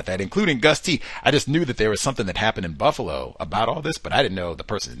would have got that, including Gus T. I just knew that there was something that happened in Buffalo about all this, but I didn't know the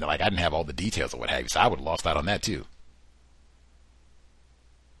person. Like, I didn't have all the details or what have you, so I would have lost out on that too.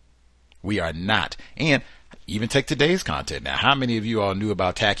 We are not. And even take today's content now. How many of you all knew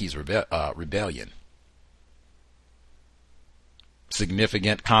about Tacky's rebellion?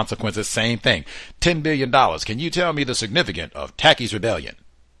 Significant consequences, same thing. $10 billion. Can you tell me the significance of Tacky's rebellion?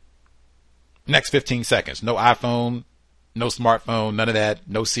 Next 15 seconds. No iPhone. No smartphone, none of that.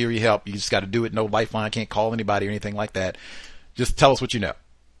 No Siri help. You just got to do it. No lifeline. Can't call anybody or anything like that. Just tell us what you know.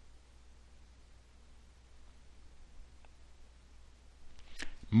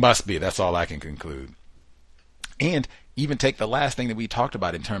 Must be. That's all I can conclude. And even take the last thing that we talked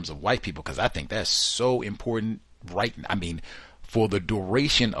about in terms of white people, because I think that's so important. Right? I mean, for the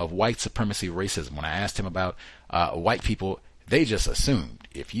duration of white supremacy racism, when I asked him about white people, they just assumed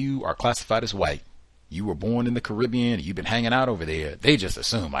if you are classified as white, you were born in the Caribbean, you've been hanging out over there, they just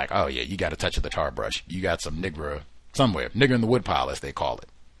assume like, oh yeah, you got a touch of the tar brush. You got some nigger somewhere. Nigger in the woodpile, as they call it.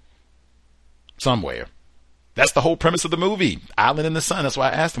 Somewhere. That's the whole premise of the movie, Island in the Sun. That's why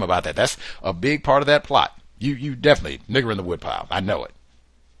I asked him about that. That's a big part of that plot. You definitely, nigger in the woodpile. I know it.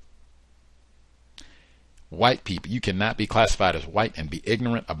 White people, you cannot be classified as white and be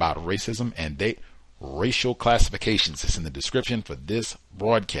ignorant about racism and racial classifications. It's in the description for this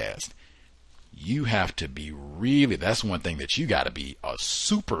broadcast. You have to be really, that's one thing that you got to be a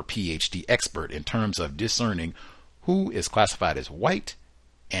super PhD expert in terms of discerning who is classified as white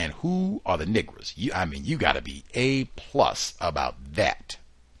and who are the niggers. You got to be A+ about that.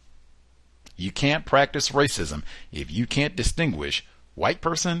 You can't practice racism if you can't distinguish white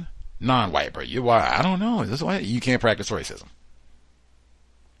person, non-white person. I don't know. Is this white? You can't practice racism.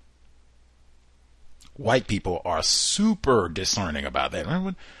 White people are super discerning about that.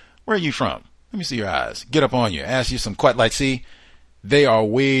 Where are you from? Let me see your eyes. Get up on you. Ask you some see, they are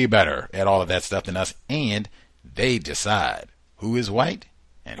way better at all of that stuff than us, and they decide who is white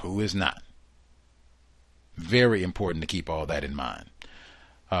and who is not. Very important to keep all that in mind.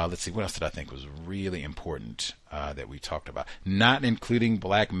 Let's see, what else did I think was really important that we talked about? Not including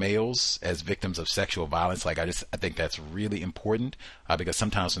black males as victims of sexual violence. I think that's really important because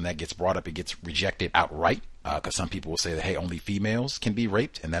sometimes when that gets brought up, it gets rejected outright because some people will say that, hey, only females can be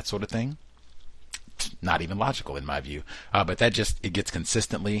raped and that sort of thing. Not even logical in my view, but that it gets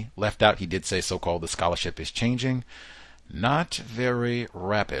consistently left out. He did say so-called the scholarship is changing, not very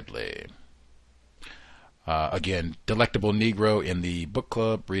rapidly. Again, Delectable Negro in the book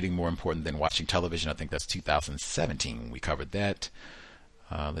club, reading more important than watching television. I think that's 2017. We covered that.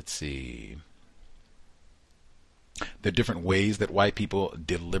 Let's see. The different ways that white people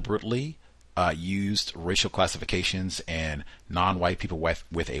deliberately used racial classifications and non-white people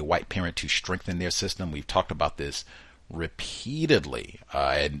with a white parent to strengthen their system. We've talked about this repeatedly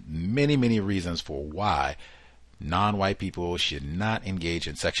and many, many reasons for why non-white people should not engage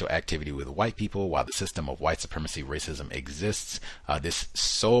in sexual activity with white people while the system of white supremacy racism exists. This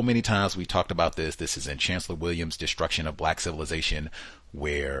so many times we talked about this. This is in Chancellor Williams' Destruction of Black Civilization,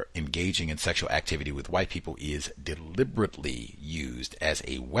 where engaging in sexual activity with white people is deliberately used as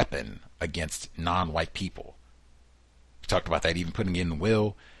a weapon against non-white people. We talked about that, even putting in the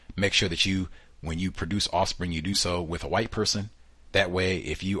will. Make sure that when you produce offspring, you do so with a white person. That way,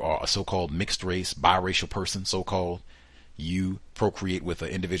 if you are a so-called mixed race, biracial person, so-called, you procreate with an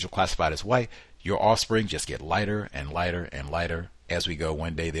individual classified as white, your offspring just get lighter and lighter and lighter as we go.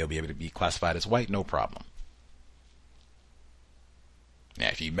 One day they'll be able to be classified as white, no problem. Now,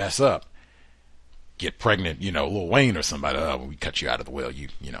 if you mess up, get pregnant, Lil Wayne or somebody, we cut you out of the will, you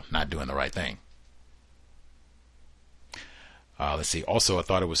not doing the right thing. Let's see. Also, I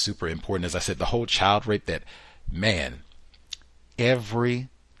thought it was super important, as I said, the whole child rape, that, man, every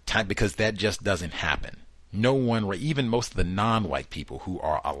time, because that just doesn't happen. No one, even most of the non-white people who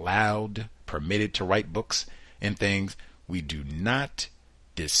are allowed, permitted to write books and things, we do not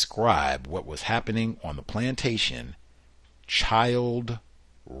describe what was happening on the plantation, child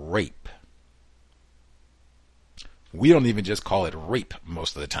rape. We don't even just call it rape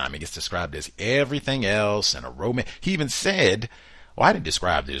most of the time. It gets described as everything else and a romance. He even said, well, I didn't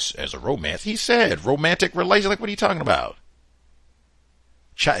describe this as a romance. He said romantic relation. Like, what are you talking about?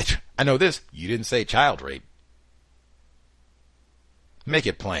 I know this. You didn't say child rape. Make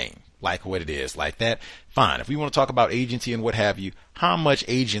it plain, like what it is, like that. Fine. If we want to talk about agency and what have you, how much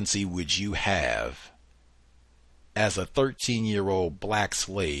agency would you have as a 13-year-old black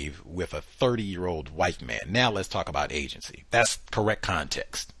slave with a 30-year-old white man? Now let's talk about agency. That's correct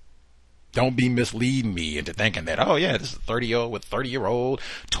context. Don't be misleading me into thinking that, oh yeah, this is a 30-year-old with 30-year-old,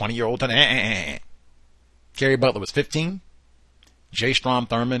 20-year-old. Carrie Butler was 15. J. Strom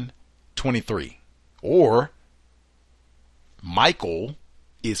Thurmond, 23. Or Michael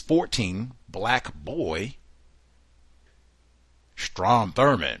is 14, black boy. Strom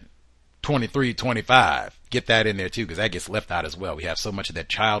Thurmond, 23, 25. Get that in there too, because that gets left out as well. We have so much of that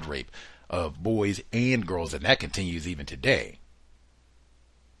child rape of boys and girls, and that continues even today.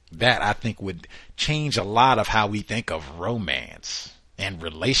 That, I think, would change a lot of how we think of romance and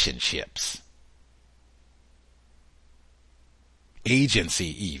relationships. Agency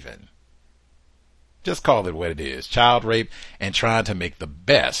even. Just call it what it is. Child rape, and trying to make the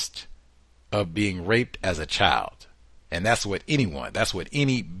best of being raped as a child. And that's what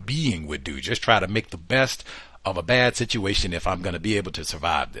any being would do. Just try to make the best of a bad situation if I'm going to be able to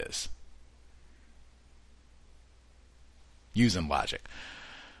survive this. Using logic.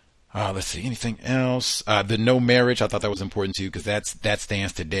 Let's see, anything else? The no marriage, I thought that was important too, because that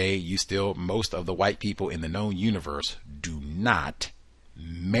stands today. Most of the white people in the known universe do not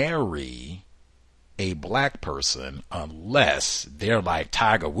marry a black person unless they're like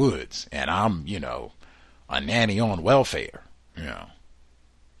Tiger Woods and I'm, a nanny on welfare,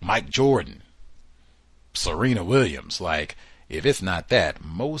 Mike Jordan, Serena Williams. Like, if it's not that,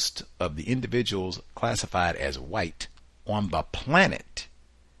 most of the individuals classified as white on the planet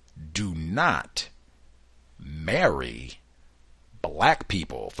do not marry black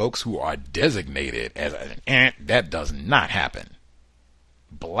people, folks who are designated as an ant. That does not happen.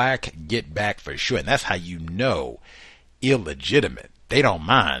 Black get back for sure, and that's how illegitimate. They don't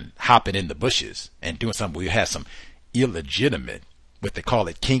mind hopping in the bushes and doing something where you have some illegitimate, what they call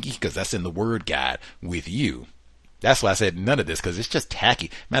it, kinky, because that's in the word guide, with you. That's why I said none of this, because it's just tacky.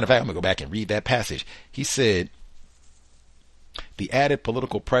 Matter of fact, I'm going to go back and read that passage. He said, the added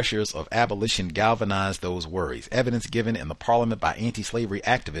political pressures of abolition galvanized those worries. Evidence given in the parliament by anti-slavery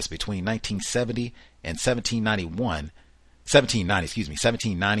activists between 1790 and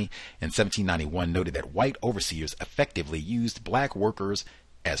 1791 noted that white overseers effectively used black workers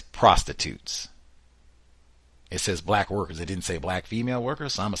as prostitutes. It says black workers. It didn't say black female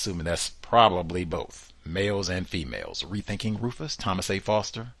workers, so I'm assuming that's probably both, males and females. Rethinking Rufus, Thomas A.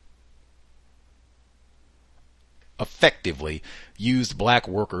 Foster. Effectively used black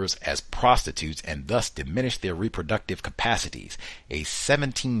workers as prostitutes and thus diminished their reproductive capacities. A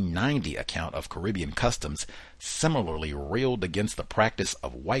 1790 account of Caribbean customs similarly railed against the practice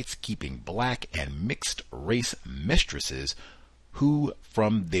of whites keeping black and mixed race mistresses who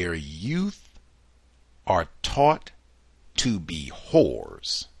from their youth are taught to be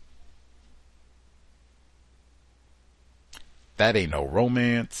whores. That ain't no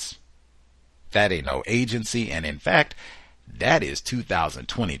romance. That ain't no agency. And in fact, that is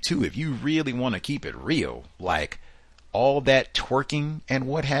 2022. If you really want to keep it real, like all that twerking and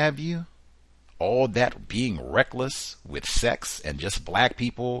what have you, all that being reckless with sex and just black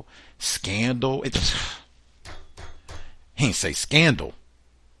people, scandal. He ain't say scandal.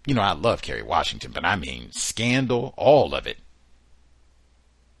 I love Kerry Washington, but I mean scandal, all of it.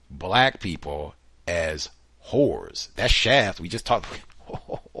 Black people as whores. That Shaft, we just talked.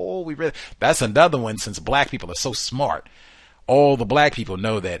 That's another one, since black people are so smart. All the black people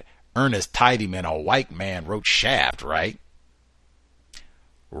know that Ernest Tidyman, a white man, wrote Shaft, right?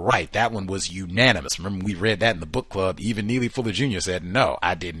 Right, that one was unanimous. Remember, we read that in the book club. Even Neely Fuller Jr. said, no,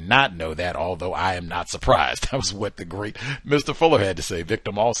 I did not know that, although I am not surprised. That was what the great Mr. Fuller had to say,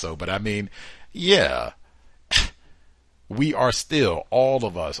 victim also. But I mean, yeah, we are still, all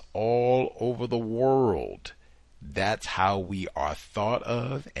of us, all over the world. That's how we are thought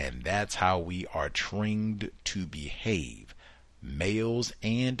of, and that's how we are trained to behave, males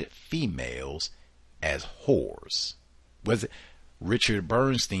and females, as whores. Was it Richard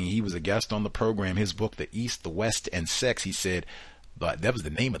Bernstein? He was a guest on the program. His book, The East, the West, and Sex, he said, but that was the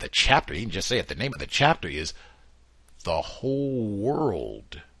name of the chapter. He didn't just say it. The name of the chapter is The Whole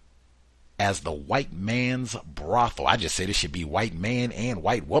World as the White Man's Brothel. I just said it should be white man and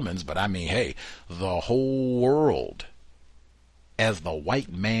white woman's, but I mean, hey, the whole world as the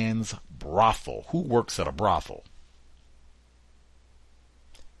white man's brothel. Who works at a brothel?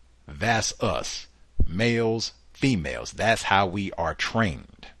 That's us, males, females. That's how we are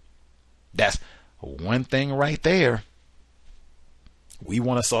trained. That's one thing right there. We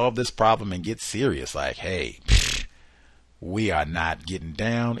want to solve this problem and get serious. Like, hey, we are not getting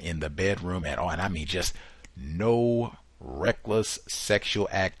down in the bedroom at all. And I mean, just no reckless sexual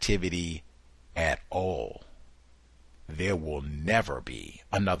activity at all. There will never be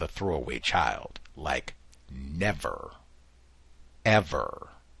another throwaway child. Like, never. Ever.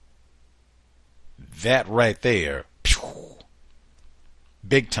 That right there,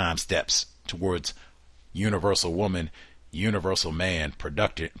 big time steps towards universal woman, universal man,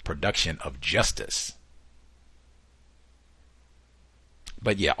 production of justice.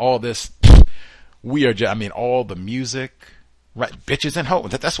 But yeah, all this, we are just, I mean, all the music, right? Bitches and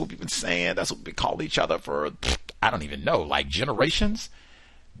hoes. That's what we've been saying. That's what we call each other for, I don't even know, like generations.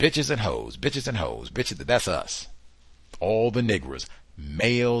 Bitches and hoes, bitches and hoes, bitches. That's us. All the niggers,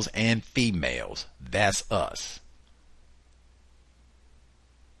 males and females. That's us.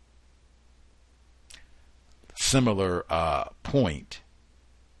 Similar point.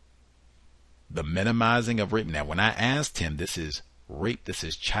 The minimizing of rape. Now, when I asked him, this is rape, this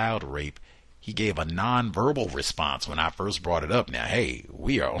is child rape, he gave a nonverbal response when I first brought it up. Now, hey,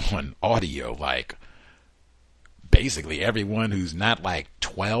 we are on audio. Like, basically everyone who's not like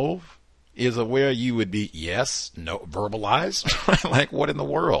 12 is aware. You would be, yes, no, verbalize. Like, what in the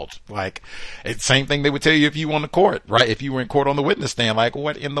world? Like, it's same thing they would tell you if you were on the court, right? If you were in court on the witness stand, like,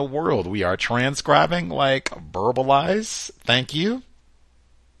 what in the world? We are transcribing, like, verbalize. Thank you.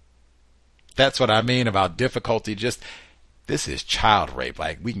 That's what I mean about difficulty. Just, this is child rape.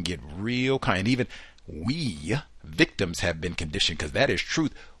 Like, we can get real kind. Even we, victims, have been conditioned, because that is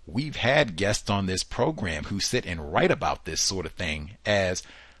truth. We've had guests on this program who sit and write about this sort of thing as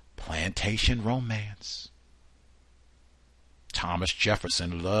plantation romance. Thomas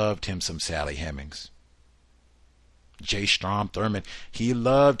Jefferson loved him some Sally Hemings. J. Strom Thurmond, he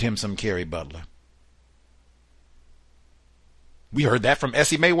loved him some Carrie Butler. We heard that from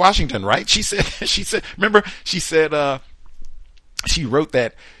Essie Mae Washington, right? She said, remember, she said, she wrote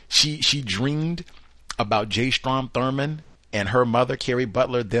that she dreamed about J. Strom Thurmond and her mother, Carrie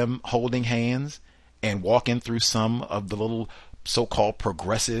Butler, them holding hands and walking through some of the little so-called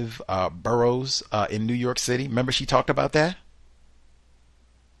progressive boroughs in New York City. Remember she talked about that?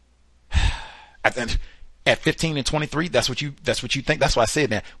 At 15 and 23, that's what you think. That's why I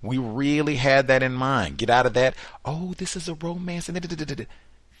said that. We really had that in mind. Get out of that. Oh, this is a romance.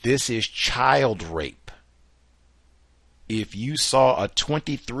 This is child rape. If you saw a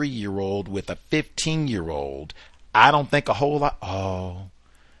 23-year-old with a 15-year-old, I don't think a whole lot. Oh,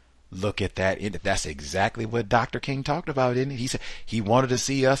 look at that. That's exactly what Dr. King talked about, didn't he? He said he wanted to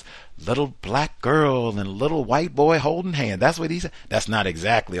see us, little black girl and little white boy holding hands. That's what he said. That's not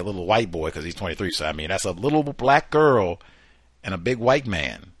exactly a little white boy because he's 23. So, I mean, that's a little black girl and a big white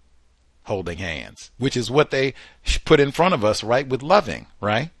man holding hands, which is what they put in front of us, right, with Loving,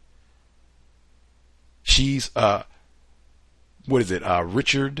 right? She's, what is it,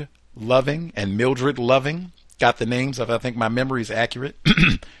 Richard Loving and Mildred Loving. Got the names of, I think my memory is accurate.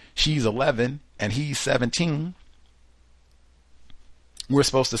 She's 11 and he's 17. We're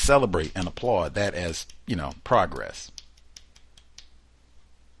supposed to celebrate and applaud that as, progress.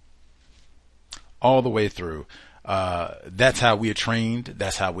 All the way through. That's how we are trained.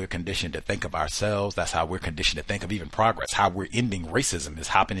 That's how we're conditioned to think of ourselves. That's how we're conditioned to think of even progress. How we're ending racism is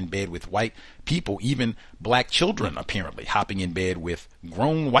hopping in bed with white people. Even black children, apparently, hopping in bed with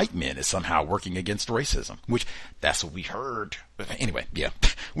grown white men is somehow working against racism, which that's what we heard. Anyway, yeah,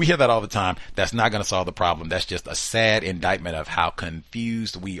 we hear that all the time. That's not going to solve the problem. That's just a sad indictment of how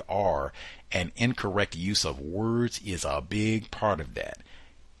confused we are, and incorrect use of words is a big part of that.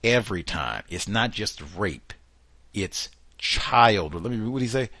 Every time. It's not just rape. It's child. Let me read what did he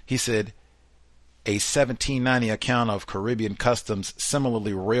say. He said, a 1790 account of Caribbean customs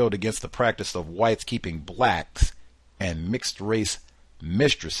similarly railed against the practice of whites keeping blacks and mixed race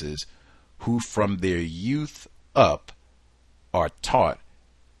mistresses who from their youth up are taught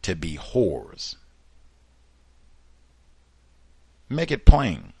to be whores. Make it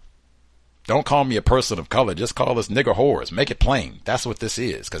plain. Don't call me a person of color. Just call us nigger whores. Make it plain. That's what this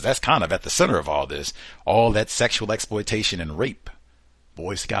is, because that's kind of at the center of all this. All that sexual exploitation and rape.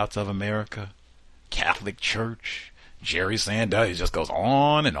 Boy Scouts of America, Catholic Church, Jerry Sandusky, it just goes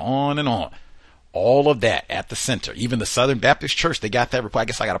on and on and on. All of that at the center. Even the Southern Baptist Church, they got that report. I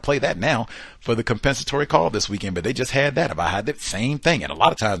guess I got to play that now for the compensatory call this weekend, but they just had that about how the same thing. And a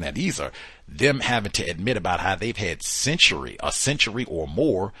lot of times now, these are them having to admit about how they've had a century or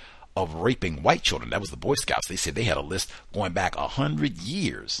more of raping white children. That was the Boy Scouts. They said they had a list going back 100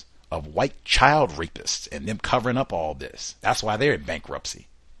 years of white child rapists and them covering up all this. That's why they're in bankruptcy.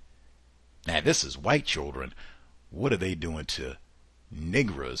 Now, this is white children. What are they doing to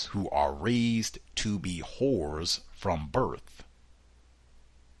Negroes who are raised to be whores from birth?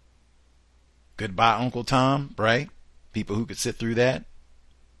 Goodbye, Uncle Tom, right? People who could sit through that.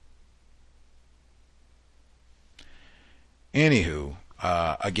 Anywho,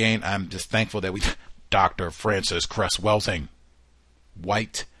 again, I'm just thankful that Dr. Francis Cress Welsing,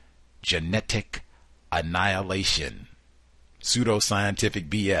 white genetic annihilation, pseudoscientific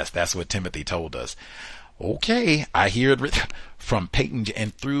BS. That's what Timothy told us. Okay, I hear it from Peyton,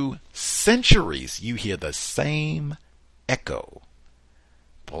 and through centuries, you hear the same echo.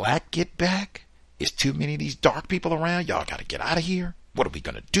 Black get back? Is too many of these dark people around? Y'all got to get out of here. What are we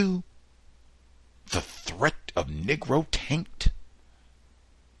going to do? The threat of Negro tanked.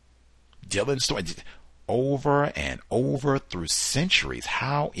 Dylan story over and over through centuries.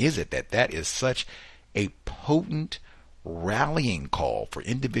 How is it that is such a potent rallying call for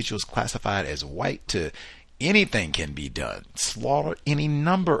individuals classified as white to anything can be done? Slaughter any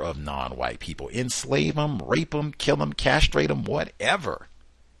number of non-white people, enslave them, rape them, kill them, castrate them, whatever.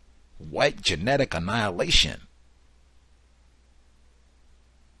 White genetic annihilation.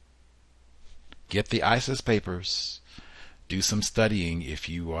 Get the ISIS papers. Do some studying if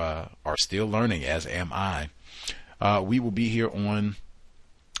you are still learning, as am I. We will be here on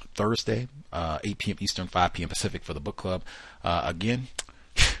Thursday, 8 p.m. Eastern, 5 p.m. Pacific for the book club. Again,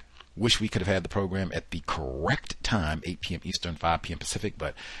 wish we could have had the program at the correct time, 8 p.m. Eastern, 5 p.m. Pacific,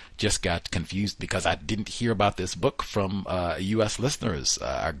 but just got confused because I didn't hear about this book from U.S. listeners.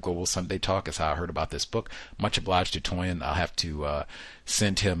 Our Global Sunday Talk is how I heard about this book. Much obliged to Toyin. I'll have to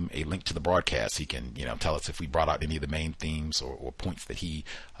send him a link to the broadcast. He can, tell us if we brought out any of the main themes or points that he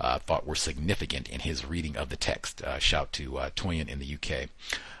thought were significant in his reading of the text. Shout to Toyin in the UK.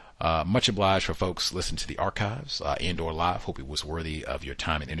 Much obliged for folks listening to the archives and or live. Hope it was worthy of your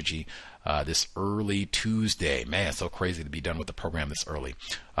time and energy this early Tuesday. Man, it's so crazy to be done with the program this early.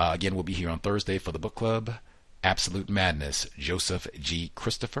 Again, we'll be here on Thursday for the book club. Absolute Madness, Joseph G.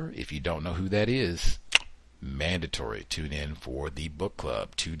 Christopher. If you don't know who that is, mandatory. Tune in for the book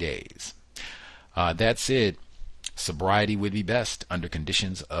club 2 days. That said, sobriety would be best under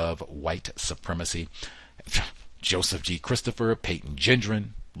conditions of white supremacy. Joseph G. Christopher, Peyton Gendron.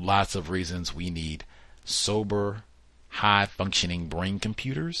 Lots of reasons we need sober, high-functioning brain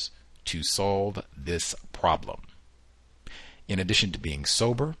computers to solve this problem. In addition to being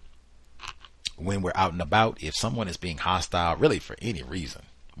sober, when we're out and about, if someone is being hostile, really for any reason,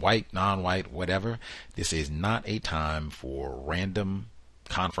 white, non-white, whatever, this is not a time for random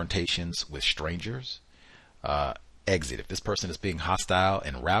confrontations with strangers. Exit. If this person is being hostile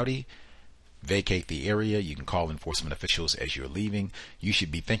and rowdy, vacate the area. You can call enforcement officials as you're leaving. You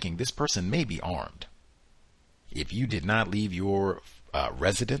should be thinking this person may be armed. If you did not leave your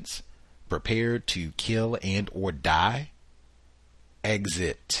residence prepared to kill and or die,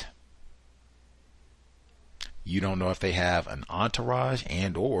 exit. You don't know if they have an entourage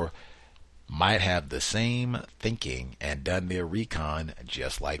and or might have the same thinking and done their recon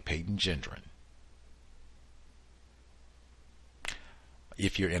just like Peyton Gendron.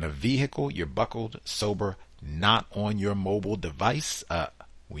 If you're in a vehicle, you're buckled, sober, not on your mobile device,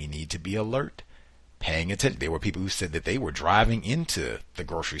 we need to be alert, paying attention. There were people who said that they were driving into the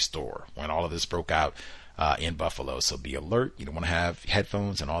grocery store when all of this broke out in Buffalo. So be alert. You don't want to have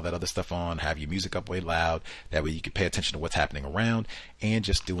headphones and all that other stuff on. Have your music up way loud. That way you can pay attention to what's happening around, and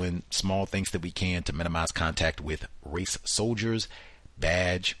just doing small things that we can to minimize contact with race soldiers,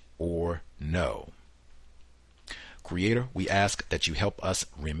 badge or no. Creator, we ask that you help us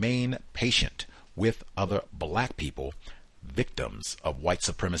remain patient with other black people victims of white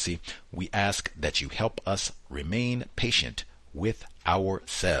supremacy, we ask that you help us remain patient with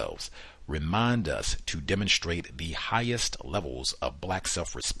ourselves. Remind us to demonstrate the highest levels of black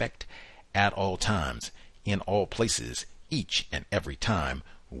self-respect at all times, in all places, each and every time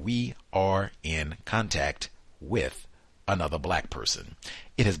we are in contact with another black person.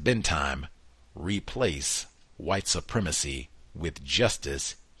 It has been time. Replace white supremacy with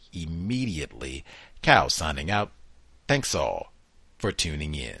justice immediately. Cal signing out. Thanks all for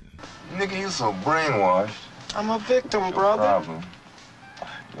tuning in. Nigga, you so brainwashed. I'm a victim, brother. Problem.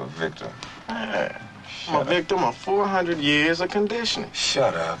 You're a victim. Yeah. I'm a victim of 400 years of conditioning.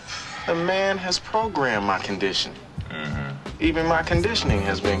 Shut up. The man has programmed my condition. Even my conditioning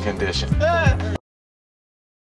has been conditioned.